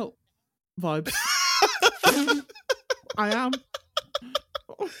Get Out vibes. I am.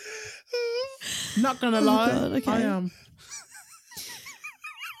 Not gonna lie, God, okay. I am.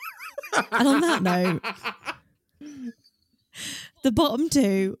 And on that note, the bottom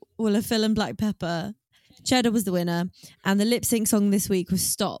 2 were LaPhil and Black Pepper. Cheddar was the winner. And the lip sync song this week was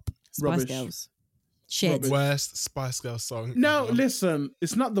Stop, Spice Rubbish. Girls. Shit. Rubbish. Worst Spice Girls song. No, ever. listen,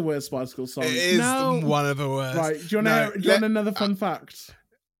 it's not the worst Spice Girls song. It is no. one of the worst. Right, do you want another fun fact?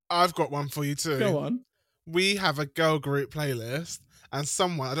 I've got one for you too. Go on. We have a girl group playlist, and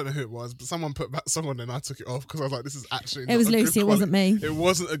someone, I don't know who it was, but someone put that song on and I took it off because I was like, this is actually not It was a good Lucy, it quality- wasn't me. It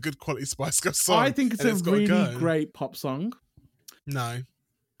wasn't a good quality Spice Girls song. I think it's and a gotta really go. great pop song. No.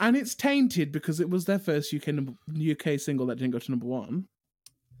 And it's tainted because it was their first UK single that didn't go to number 1.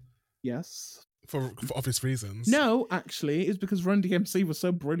 Yes. For obvious reasons. No, actually, it's because Run DMC was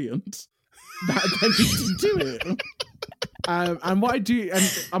so brilliant that they didn't do it. And what I do,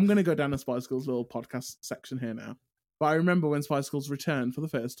 and I'm going to go down a Spice Girls little podcast section here now. But I remember when Spice Girls returned for the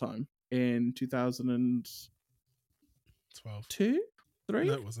first time in 2002. 12. 3?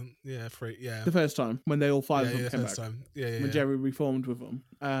 No, it wasn't. Yeah, 3. Yeah. The first time when they all 5 of them the came first back. time. Yeah. When Jerry reformed with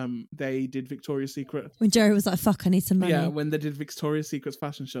them, they did Victoria's Secret. When Jerry was like, fuck, I need some money. Yeah, when they did Victoria's Secret's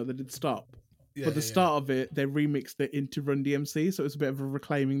fashion show, they did Stop. Yeah, But the start of it, they remixed it into Run DMC, so it was a bit of a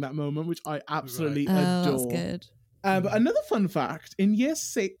reclaiming that moment, which I absolutely Oh, adore. that's good. But another fun fact, in year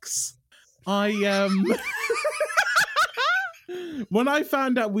 6, I when I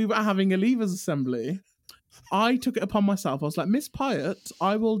found out we were having a Leavers Assembly, I took it upon myself. I was like, Miss Pyatt,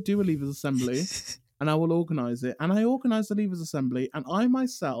 I will do a Leavers Assembly and I will organise it. And I organised the Leavers Assembly, and I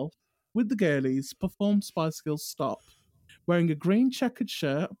myself, with the girlies, performed Spice Girls Stop, wearing a green checkered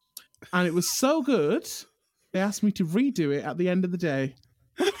shirt. And it was so good, they asked me to redo it at the end of the day.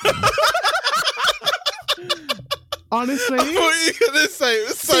 Honestly. I thought you were going to say it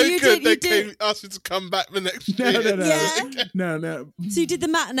was so good they asked you to come back the next year. No. Yeah. No. So you did the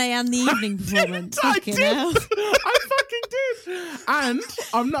matinee and the evening performance. I Fucking did. hell. I fucking did. And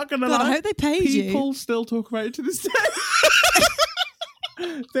I'm not going to God, lie. I hope they paid People you. still talk about it to this day.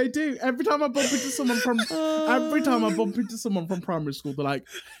 They do. Every time I bump into someone from primary school, they're like,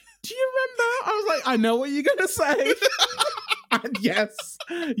 do you remember? I was like, I know what you're going to say. And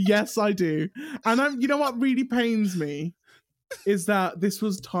yes, I do. And you know what really pains me is that this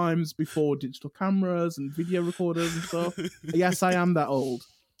was times before digital cameras and video recorders and stuff. Yes, I am that old.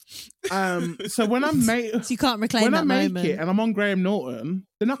 So when I make, So you can't reclaim when that I make moment. it and I'm on Graham Norton,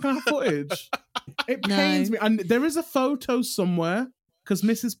 they're not going to have footage. It pains me. And there is a photo somewhere. Because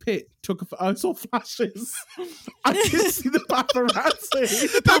Mrs. Pitt took I saw flashes. I could see the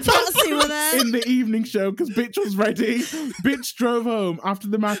paparazzi. The paparazzi were there. In the evening show because bitch was ready. Bitch drove home after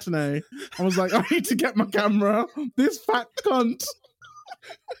the matinee. I was like, I need to get my camera. This fat cunt.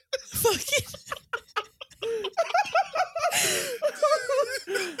 Fucking.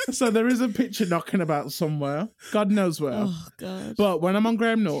 So there is a picture knocking about somewhere. God knows where. Oh, God. But when I'm on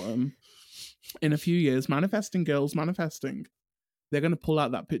Graham Norton, in a few years, manifesting girls, manifesting. They're going to pull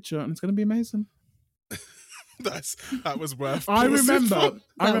out that picture and it's going to be amazing. That was worth. I remember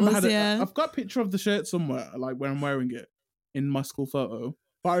I've got a picture of the shirt somewhere, like where I'm wearing it in my school photo.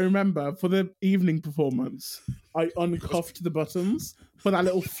 But I remember for the evening performance, I uncuffed the buttons for that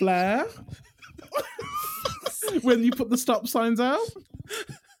little flare. When you put the stop signs out,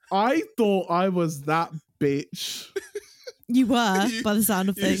 I thought I was that bitch. You were, by the sound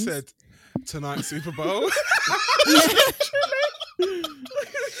of things. You said, tonight Super Bowl.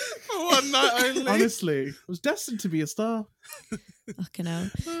 For one night only. Honestly, I was destined to be a star. Fucking hell.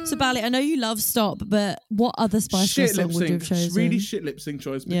 So, Bally, I know you love Stop, but what other Spice Girls song would you have chosen? Really shit lip sync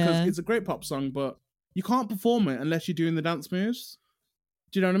choice because it's a great pop song, but you can't perform it unless you're doing the dance moves.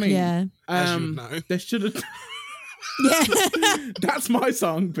 Do you know what I mean? Yeah. As you would know. They should have. Yeah. That's my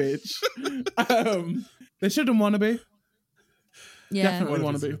song, bitch. They shouldn't want to be. Yeah. Definitely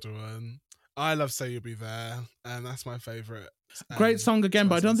want to be. I love Say You'll Be There, and that's my favourite. Great song again,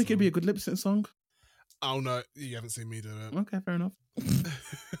 but I don't think it'd be a good lip sync song. Oh no, you haven't seen me do it. Okay, fair enough.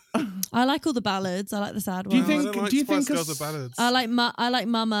 I like all the ballads. I like the sad Do you ones. think? I don't like Do you Spice think? Girls are ballads? I like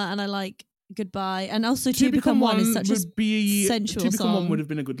Mama and I like Goodbye, and also Two Become One is such a sensual Two Become song. One would have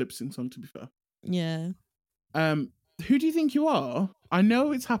been a good lip sync song, to be fair. Yeah. Who do you think you are? I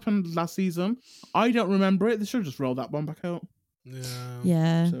know it's happened last season. I don't remember it. They should have just rolled that one back out.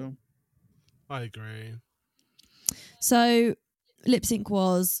 Yeah. So I agree. So lip sync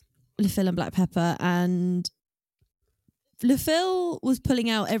was LaFille and Black Pepper, and LaFille was pulling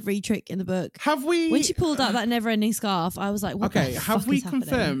out every trick in the book. Have we? When she pulled out that never-ending scarf, I was like, "What Okay, the have fuck we is happening?"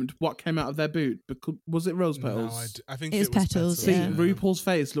 confirmed what came out of their boot? Because was it rose petals? No, I think It was petals, See, yeah. RuPaul's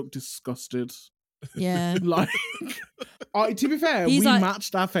face looked disgusted. Yeah. Like, to be fair, He's we like-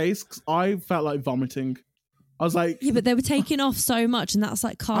 matched our face. 'Cause I felt like vomiting. I was like, Yeah, but they were taking off so much, and that's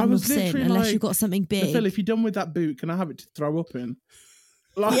like cardinal was sin literally unless like, you've got something big. Phil, if you're done with that boot, can I have it to throw up in?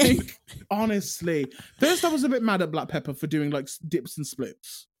 Like, honestly. First, I was a bit mad at Black Pepper for doing like dips and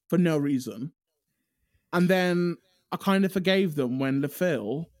splits for no reason. And then I kind of forgave them when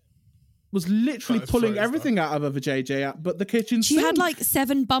LaFille was literally Started pulling throwing everything out of her JJ, but the kitchen She sink. had like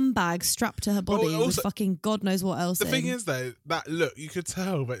 7 bum bags strapped to her body also- with fucking God knows what else. The thing is, though, that look, you could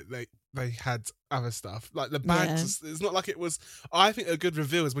tell that they had other stuff. Like the bags, it's not like it was. I think a good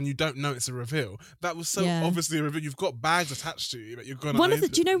reveal is when you don't know it's a reveal. That was so obviously a reveal. You've got bags attached to you, but you're gonna.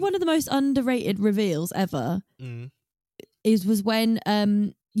 do you know one of the most underrated reveals ever? Was when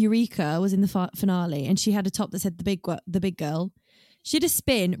Eureka was in the finale and she had a top that said the big girl. She did a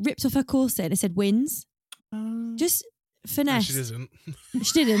spin, ripped off her corset, and it said "wins." Just finesse. She didn't.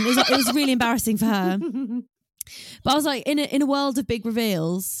 She didn't. It was really embarrassing for her. But I was like, in a world of big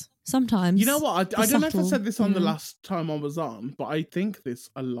reveals, Sometimes. You know what? I don't know if I subtle, said this on the yeah. last time I was on, but I think this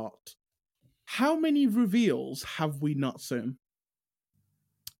a lot. How many reveals have we not seen?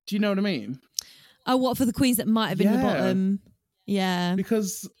 Do you know what I mean? Oh, what, for the queens that might have been the Yeah. bottom? Yeah.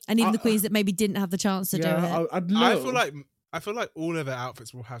 Because And even the queens that maybe didn't have the chance to do it. I'd love. I feel like all of their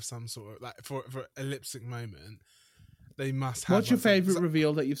outfits will have some sort of, like, for a lip sync moment. They must have. What's your favorite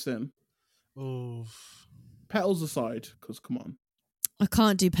reveal that you've seen? Oh, Petals aside, because come on. I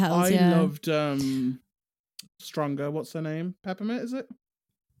can't do petals. I loved Stronger. What's her name? Peppermint, is it?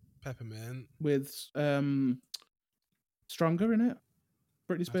 Peppermint With Stronger in it.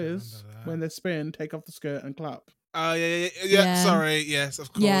 Britney Spears. When they spin, take off the skirt and clap. Oh yeah. Sorry, yes,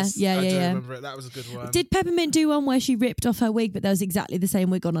 of course. Yeah. I do remember it. That was a good one. Did Peppermint do one where she ripped off her wig, but there was exactly the same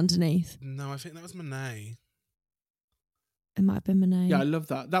wig on underneath? No, I think that was Monet. It might have been Monet. Yeah, I love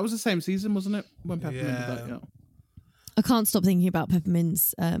that. That was the same season, wasn't it? When Peppermint did that, yeah. I can't stop thinking about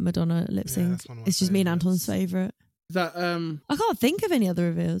Peppermint's Madonna lip sync. That's one of my It's just me and favourites. Anton's favourite. Is that I can't think of any other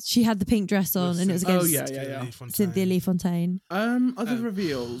reveals. She had the pink dress on, and it was against Cynthia Lee Fontaine. Other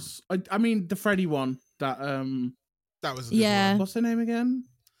reveals. I mean, the Freddie one. That was a good one. What's her name again?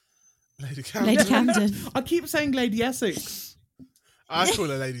 Lady Camden. Lady Camden. I keep saying Lady Essex. I call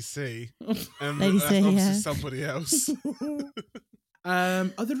her Lady C. Lady C, obviously yeah. somebody else.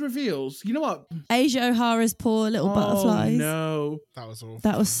 Other reveals. You know what? Asia O'Hara's poor little butterflies. No, that was awful.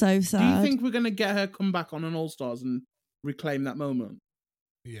 That was so sad. Do you think we're gonna get her come back on an All Stars and reclaim that moment?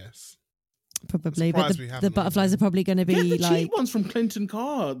 Yes, probably. But the butterflies are probably going to be the like cheap ones from Clinton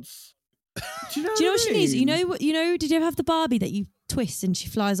Cards. Do you know what she needs? You know what? You know? Did you ever have the Barbie that you twist and she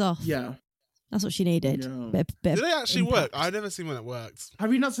flies off? Yeah. That's what she needed. Yeah. Did they actually work? I've never seen when it worked.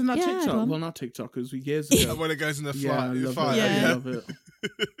 Have you not seen that TikTok? Well, not TikTok, because years ago. When it goes in the fire. I love it.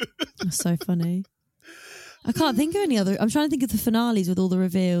 That's so funny. I can't think of any other. I'm trying to think of the finales with all the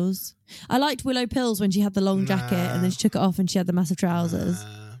reveals. I liked Willow Pills when she had the long jacket and then she took it off and she had the massive trousers.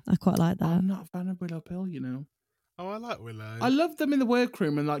 I quite like that. I'm not a fan of Willow Pill, you know. Oh, I like Willow. I love them in the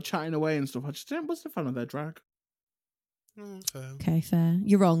workroom and like chatting away and stuff. I just wasn't a fan of their drag. Fair. Okay, fair.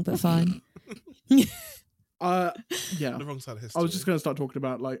 You're wrong, but fine. Yeah. The wrong side of history. I was just going to start talking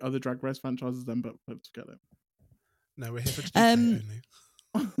about like other Drag Race franchises then, but let's get it. No, we're here for GK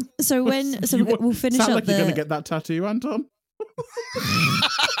only. So we'll finish sound up like you're going to get that tattoo, Anton.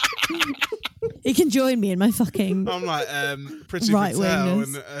 You can join me in my fucking. I'm like pretty right Patel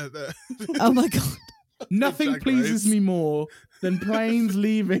wingness. Oh my god! Nothing pleases me more than planes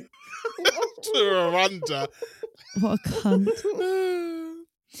leaving to Rwanda. What a cunt.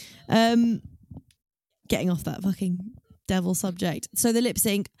 Getting off that fucking devil subject. So the lip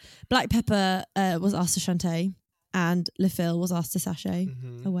sync, Black Pepper was asked to Shantae and Le Fil was asked to Sashay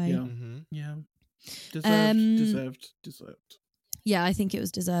away. Yeah. Deserved. Yeah, I think it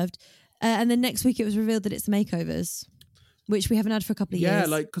was deserved. And then next week it was revealed that it's the makeovers, which we haven't had for a couple of years. Yeah,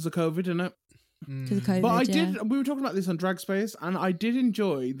 like because of COVID, innit? Because of COVID, but we were talking about this on Drag Space, and I did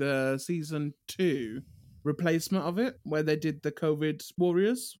enjoy the season 2 replacement of it, where they did the COVID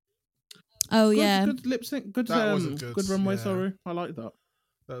Warriors. Oh, yeah. Good lip sync, good runway, sorry. I like that.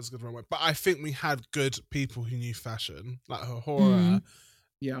 That was a good runway. But I think we had good people who knew fashion. Like Hora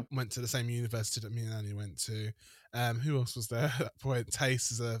went to the same university that me and Annie went to. Who else was there at that point?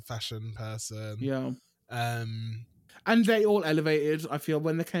 Taste is a fashion person. Yeah. And they all elevated, I feel,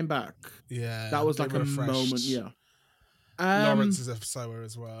 when they came back. Yeah. That was like refreshed. A moment, yeah. Lawrence is a sewer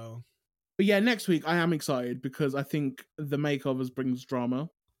as well. But yeah, next week I am excited because I think the makeovers brings drama.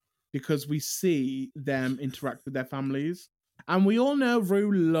 Because we see them interact with their families. And we all know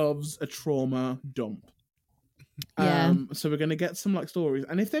Rue loves a trauma dump. Yeah. So we're going to get some like stories.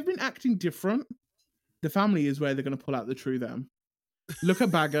 And if they've been acting different, the family is where they're going to pull out the true them. Look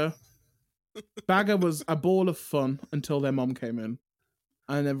at Bagger. Bagger was a ball of fun until their mom came in.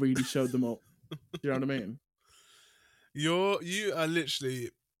 And then really showed them up. Do you know what I mean? You are literally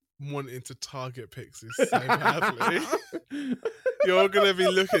wanting to target Pixies so badly. You're going to be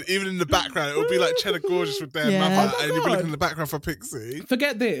looking, even in the background, it'll be like Cheddar Gorgeous with their mother, and you'll be looking in the background for Pixie.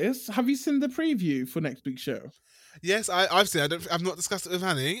 Forget this. Have you seen the preview for next week's show? Yes, I've seen it. I've not discussed it with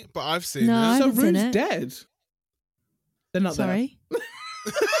Annie, but I've seen it. So Rue's dead. They're not there.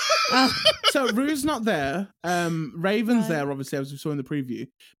 So Rue's not there. Raven's there, obviously, as we saw in the preview.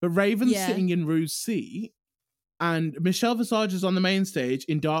 But Raven's sitting in Rue's seat, and Michelle Visage is on the main stage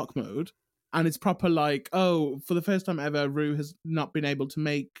in dark mode. And it's proper like, oh, for the first time ever, Rue has not been able to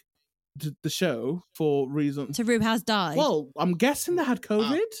make the show for reasons. So Rue has died? Well, I'm guessing they had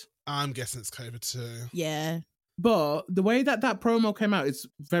COVID. I'm guessing it's COVID too. Yeah. But the way that promo came out is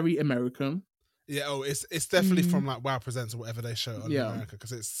very American. Yeah, it's definitely from like Wow Presents or whatever they show on America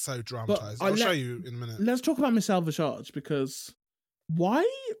because it's so dramatized. I'll show you in a minute. Let's talk about Miss Elva Charge because why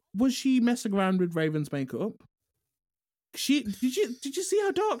was she messing around with Raven's makeup? Did you see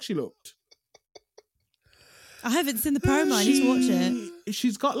how dark she looked? I haven't seen the promo. I need to watch it.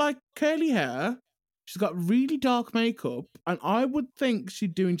 She's got like curly hair. She's got really dark makeup, and I would think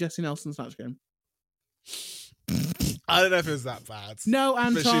she'd doing Jessie Nelson's Snatch Game. I don't know if it was that bad. No,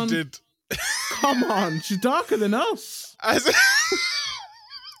 Anton. But she did. Come on, she's darker than us.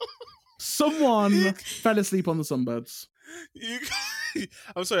 Someone fell asleep on the sunbeds.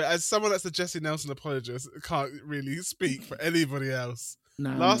 I'm sorry, as someone that's a Jessie Nelson apologist, can't really speak for anybody else.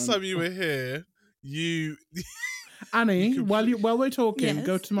 Last time you were here, Annie, while we're talking,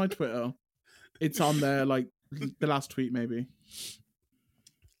 go to my Twitter. It's on there, like the last tweet, maybe.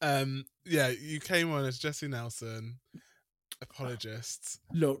 You came on as Jessie Nelson, apologist.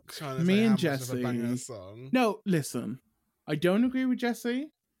 Look, me and Jessie. No, listen. I don't agree with Jessie.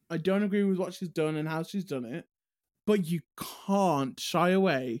 I don't agree with what she's done and how she's done it. But you can't shy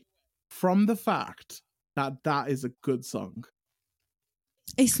away from the fact that that is a good song.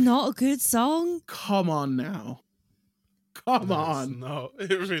 It's not a good song. Come on now. Come on. It's not. It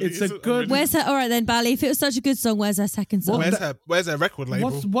really it's a good. Where's her? All right then, Bally. If it was such a good song, where's her second song? Where's her record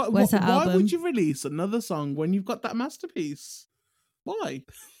label? Where's her album? Why would you release another song when you've got that masterpiece? Why?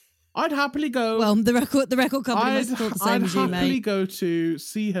 I'd happily go. Well, the record company must have thought the same as you, mate. I'd happily go to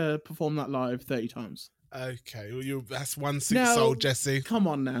see her perform that live 30 times. Okay, well, that's one seat sold, Jessie. Come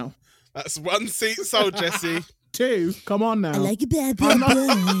on now. That's one seat sold, Jessie. 2. Come on now. I like a bad boy.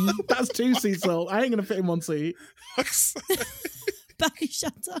 That's 2 seats sold. I ain't gonna fit in one seat. Bally,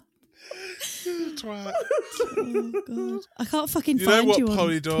 shut up. Twat. Oh God, I can't fucking you find know what, you on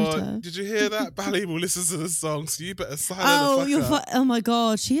Polydor? Twitter. Did you hear that? Bally will listen to the song, so you better silence the fuck up. Oh my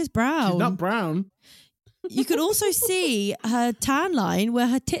God, she is brown. She's not brown. You could also see her tan line where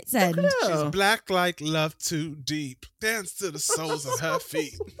her tits end. She's black like love too deep. Dance to the soles of her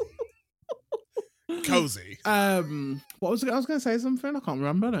feet. Cozy. What was it? I was going to say something. I can't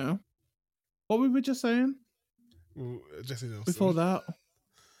remember now. What were we just saying? Jessie Nelson. Before that,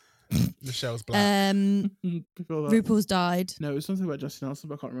 Michelle's black. Before that, RuPaul's died. No, it was something about Jessie Nelson,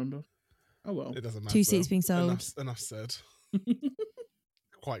 but I can't remember. Oh well. It doesn't matter. 2 seats being sold. Enough said.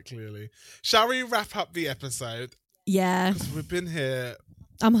 Quite clearly. Shall we wrap up the episode? Yeah. Because we've been here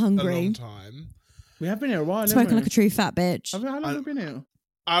I'm hungry. a long time. We have been here a while. Spoken like a true fat bitch. How long have we been here?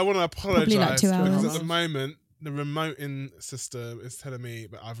 I want to apologise like 2 hours. because at the moment the remoting system is telling me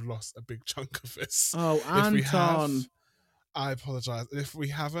that I've lost a big chunk of this. Oh, Anton. I apologise. And if we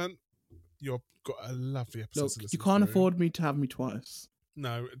haven't, you've got a lovely episode to listen you can't through. afford me to have me twice.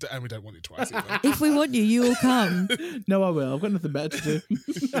 No, and we don't want you twice either. If we want you, you will come. No, I will. I've got nothing better to do.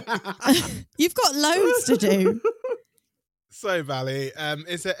 You've got loads to do. So, Valley,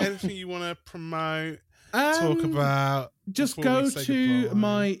 is there anything you want to promote, talk about? Just go to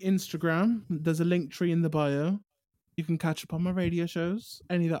my Instagram. There's a link tree in the bio. You can catch up on my radio shows,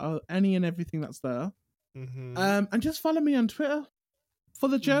 any and everything that's there. Mm-hmm. And just follow me on Twitter for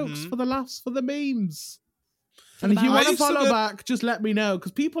the jokes, for the laughs, for the memes. And if you want to follow back, just let me know,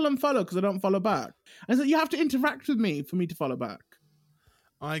 because people unfollow because I don't follow back. And so you have to interact with me for me to follow back.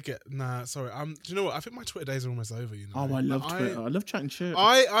 Do you know what? I think my Twitter days are almost over. You know. Oh, I love Twitter. I love chatting shit.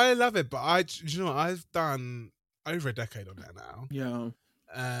 I love it, but do you know what? I've done over a decade on there now. Yeah.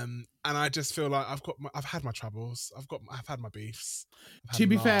 And I just feel like I've had my troubles. I've had my beefs. To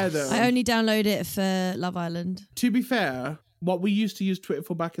be fair, though, I only download it for Love Island. To be fair, what we used to use Twitter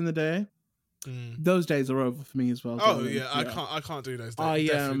for back in the day, those days are over for me as well. Oh yeah, I can't do those days.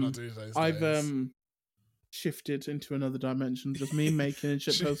 Definitely not do those days. I've shifted into another dimension. Just me making and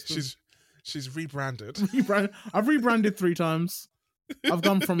shit posters. She's rebranded. I've rebranded 3 times. I've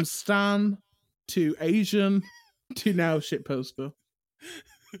gone from Stan to Asian to now shit poster.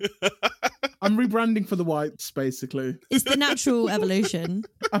 I'm rebranding for the whites, basically. It's the natural evolution.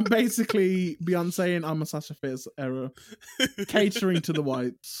 I'm basically Beyonce and I'm a Sasha Fierce era, catering to the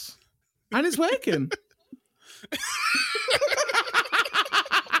whites. And it's working.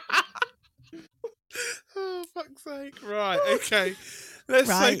 Oh, fuck's sake. Right, okay. Let's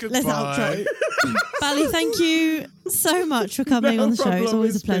say goodbye. Let's outro. Bally, thank you so much for coming on the show. It's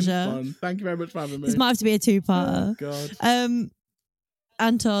always a pleasure. Thank you very much for having me. This might have to be a 2-parter. Oh, God.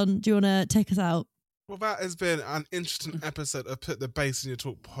 Anton, do you want to take us out? Well, that has been an interesting episode of Put the Bass in Your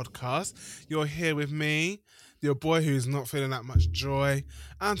Talk podcast. You're here with me, your boy who's not feeling that much joy,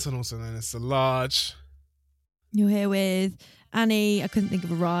 Anton, also known as Solange. You're here with Annie, I couldn't think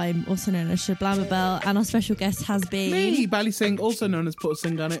of a rhyme, also known as Shablamabel, and our special guest has been... Me, Bally Singh, also known as Put a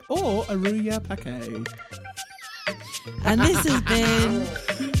Sing on It, or Aruya Pake. And this has been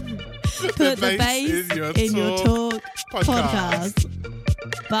Put the Bass in Your Talk podcast.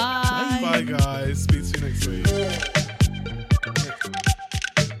 Bye. Bye, guys. Speak to you next week.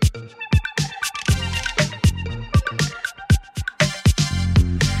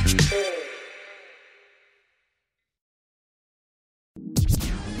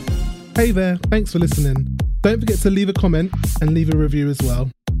 Hey there, thanks for listening. Don't forget to leave a comment and leave a review as well.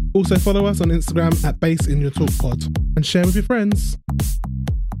 Also follow us on Instagram at Bass in Your Talk Pod and share with your friends.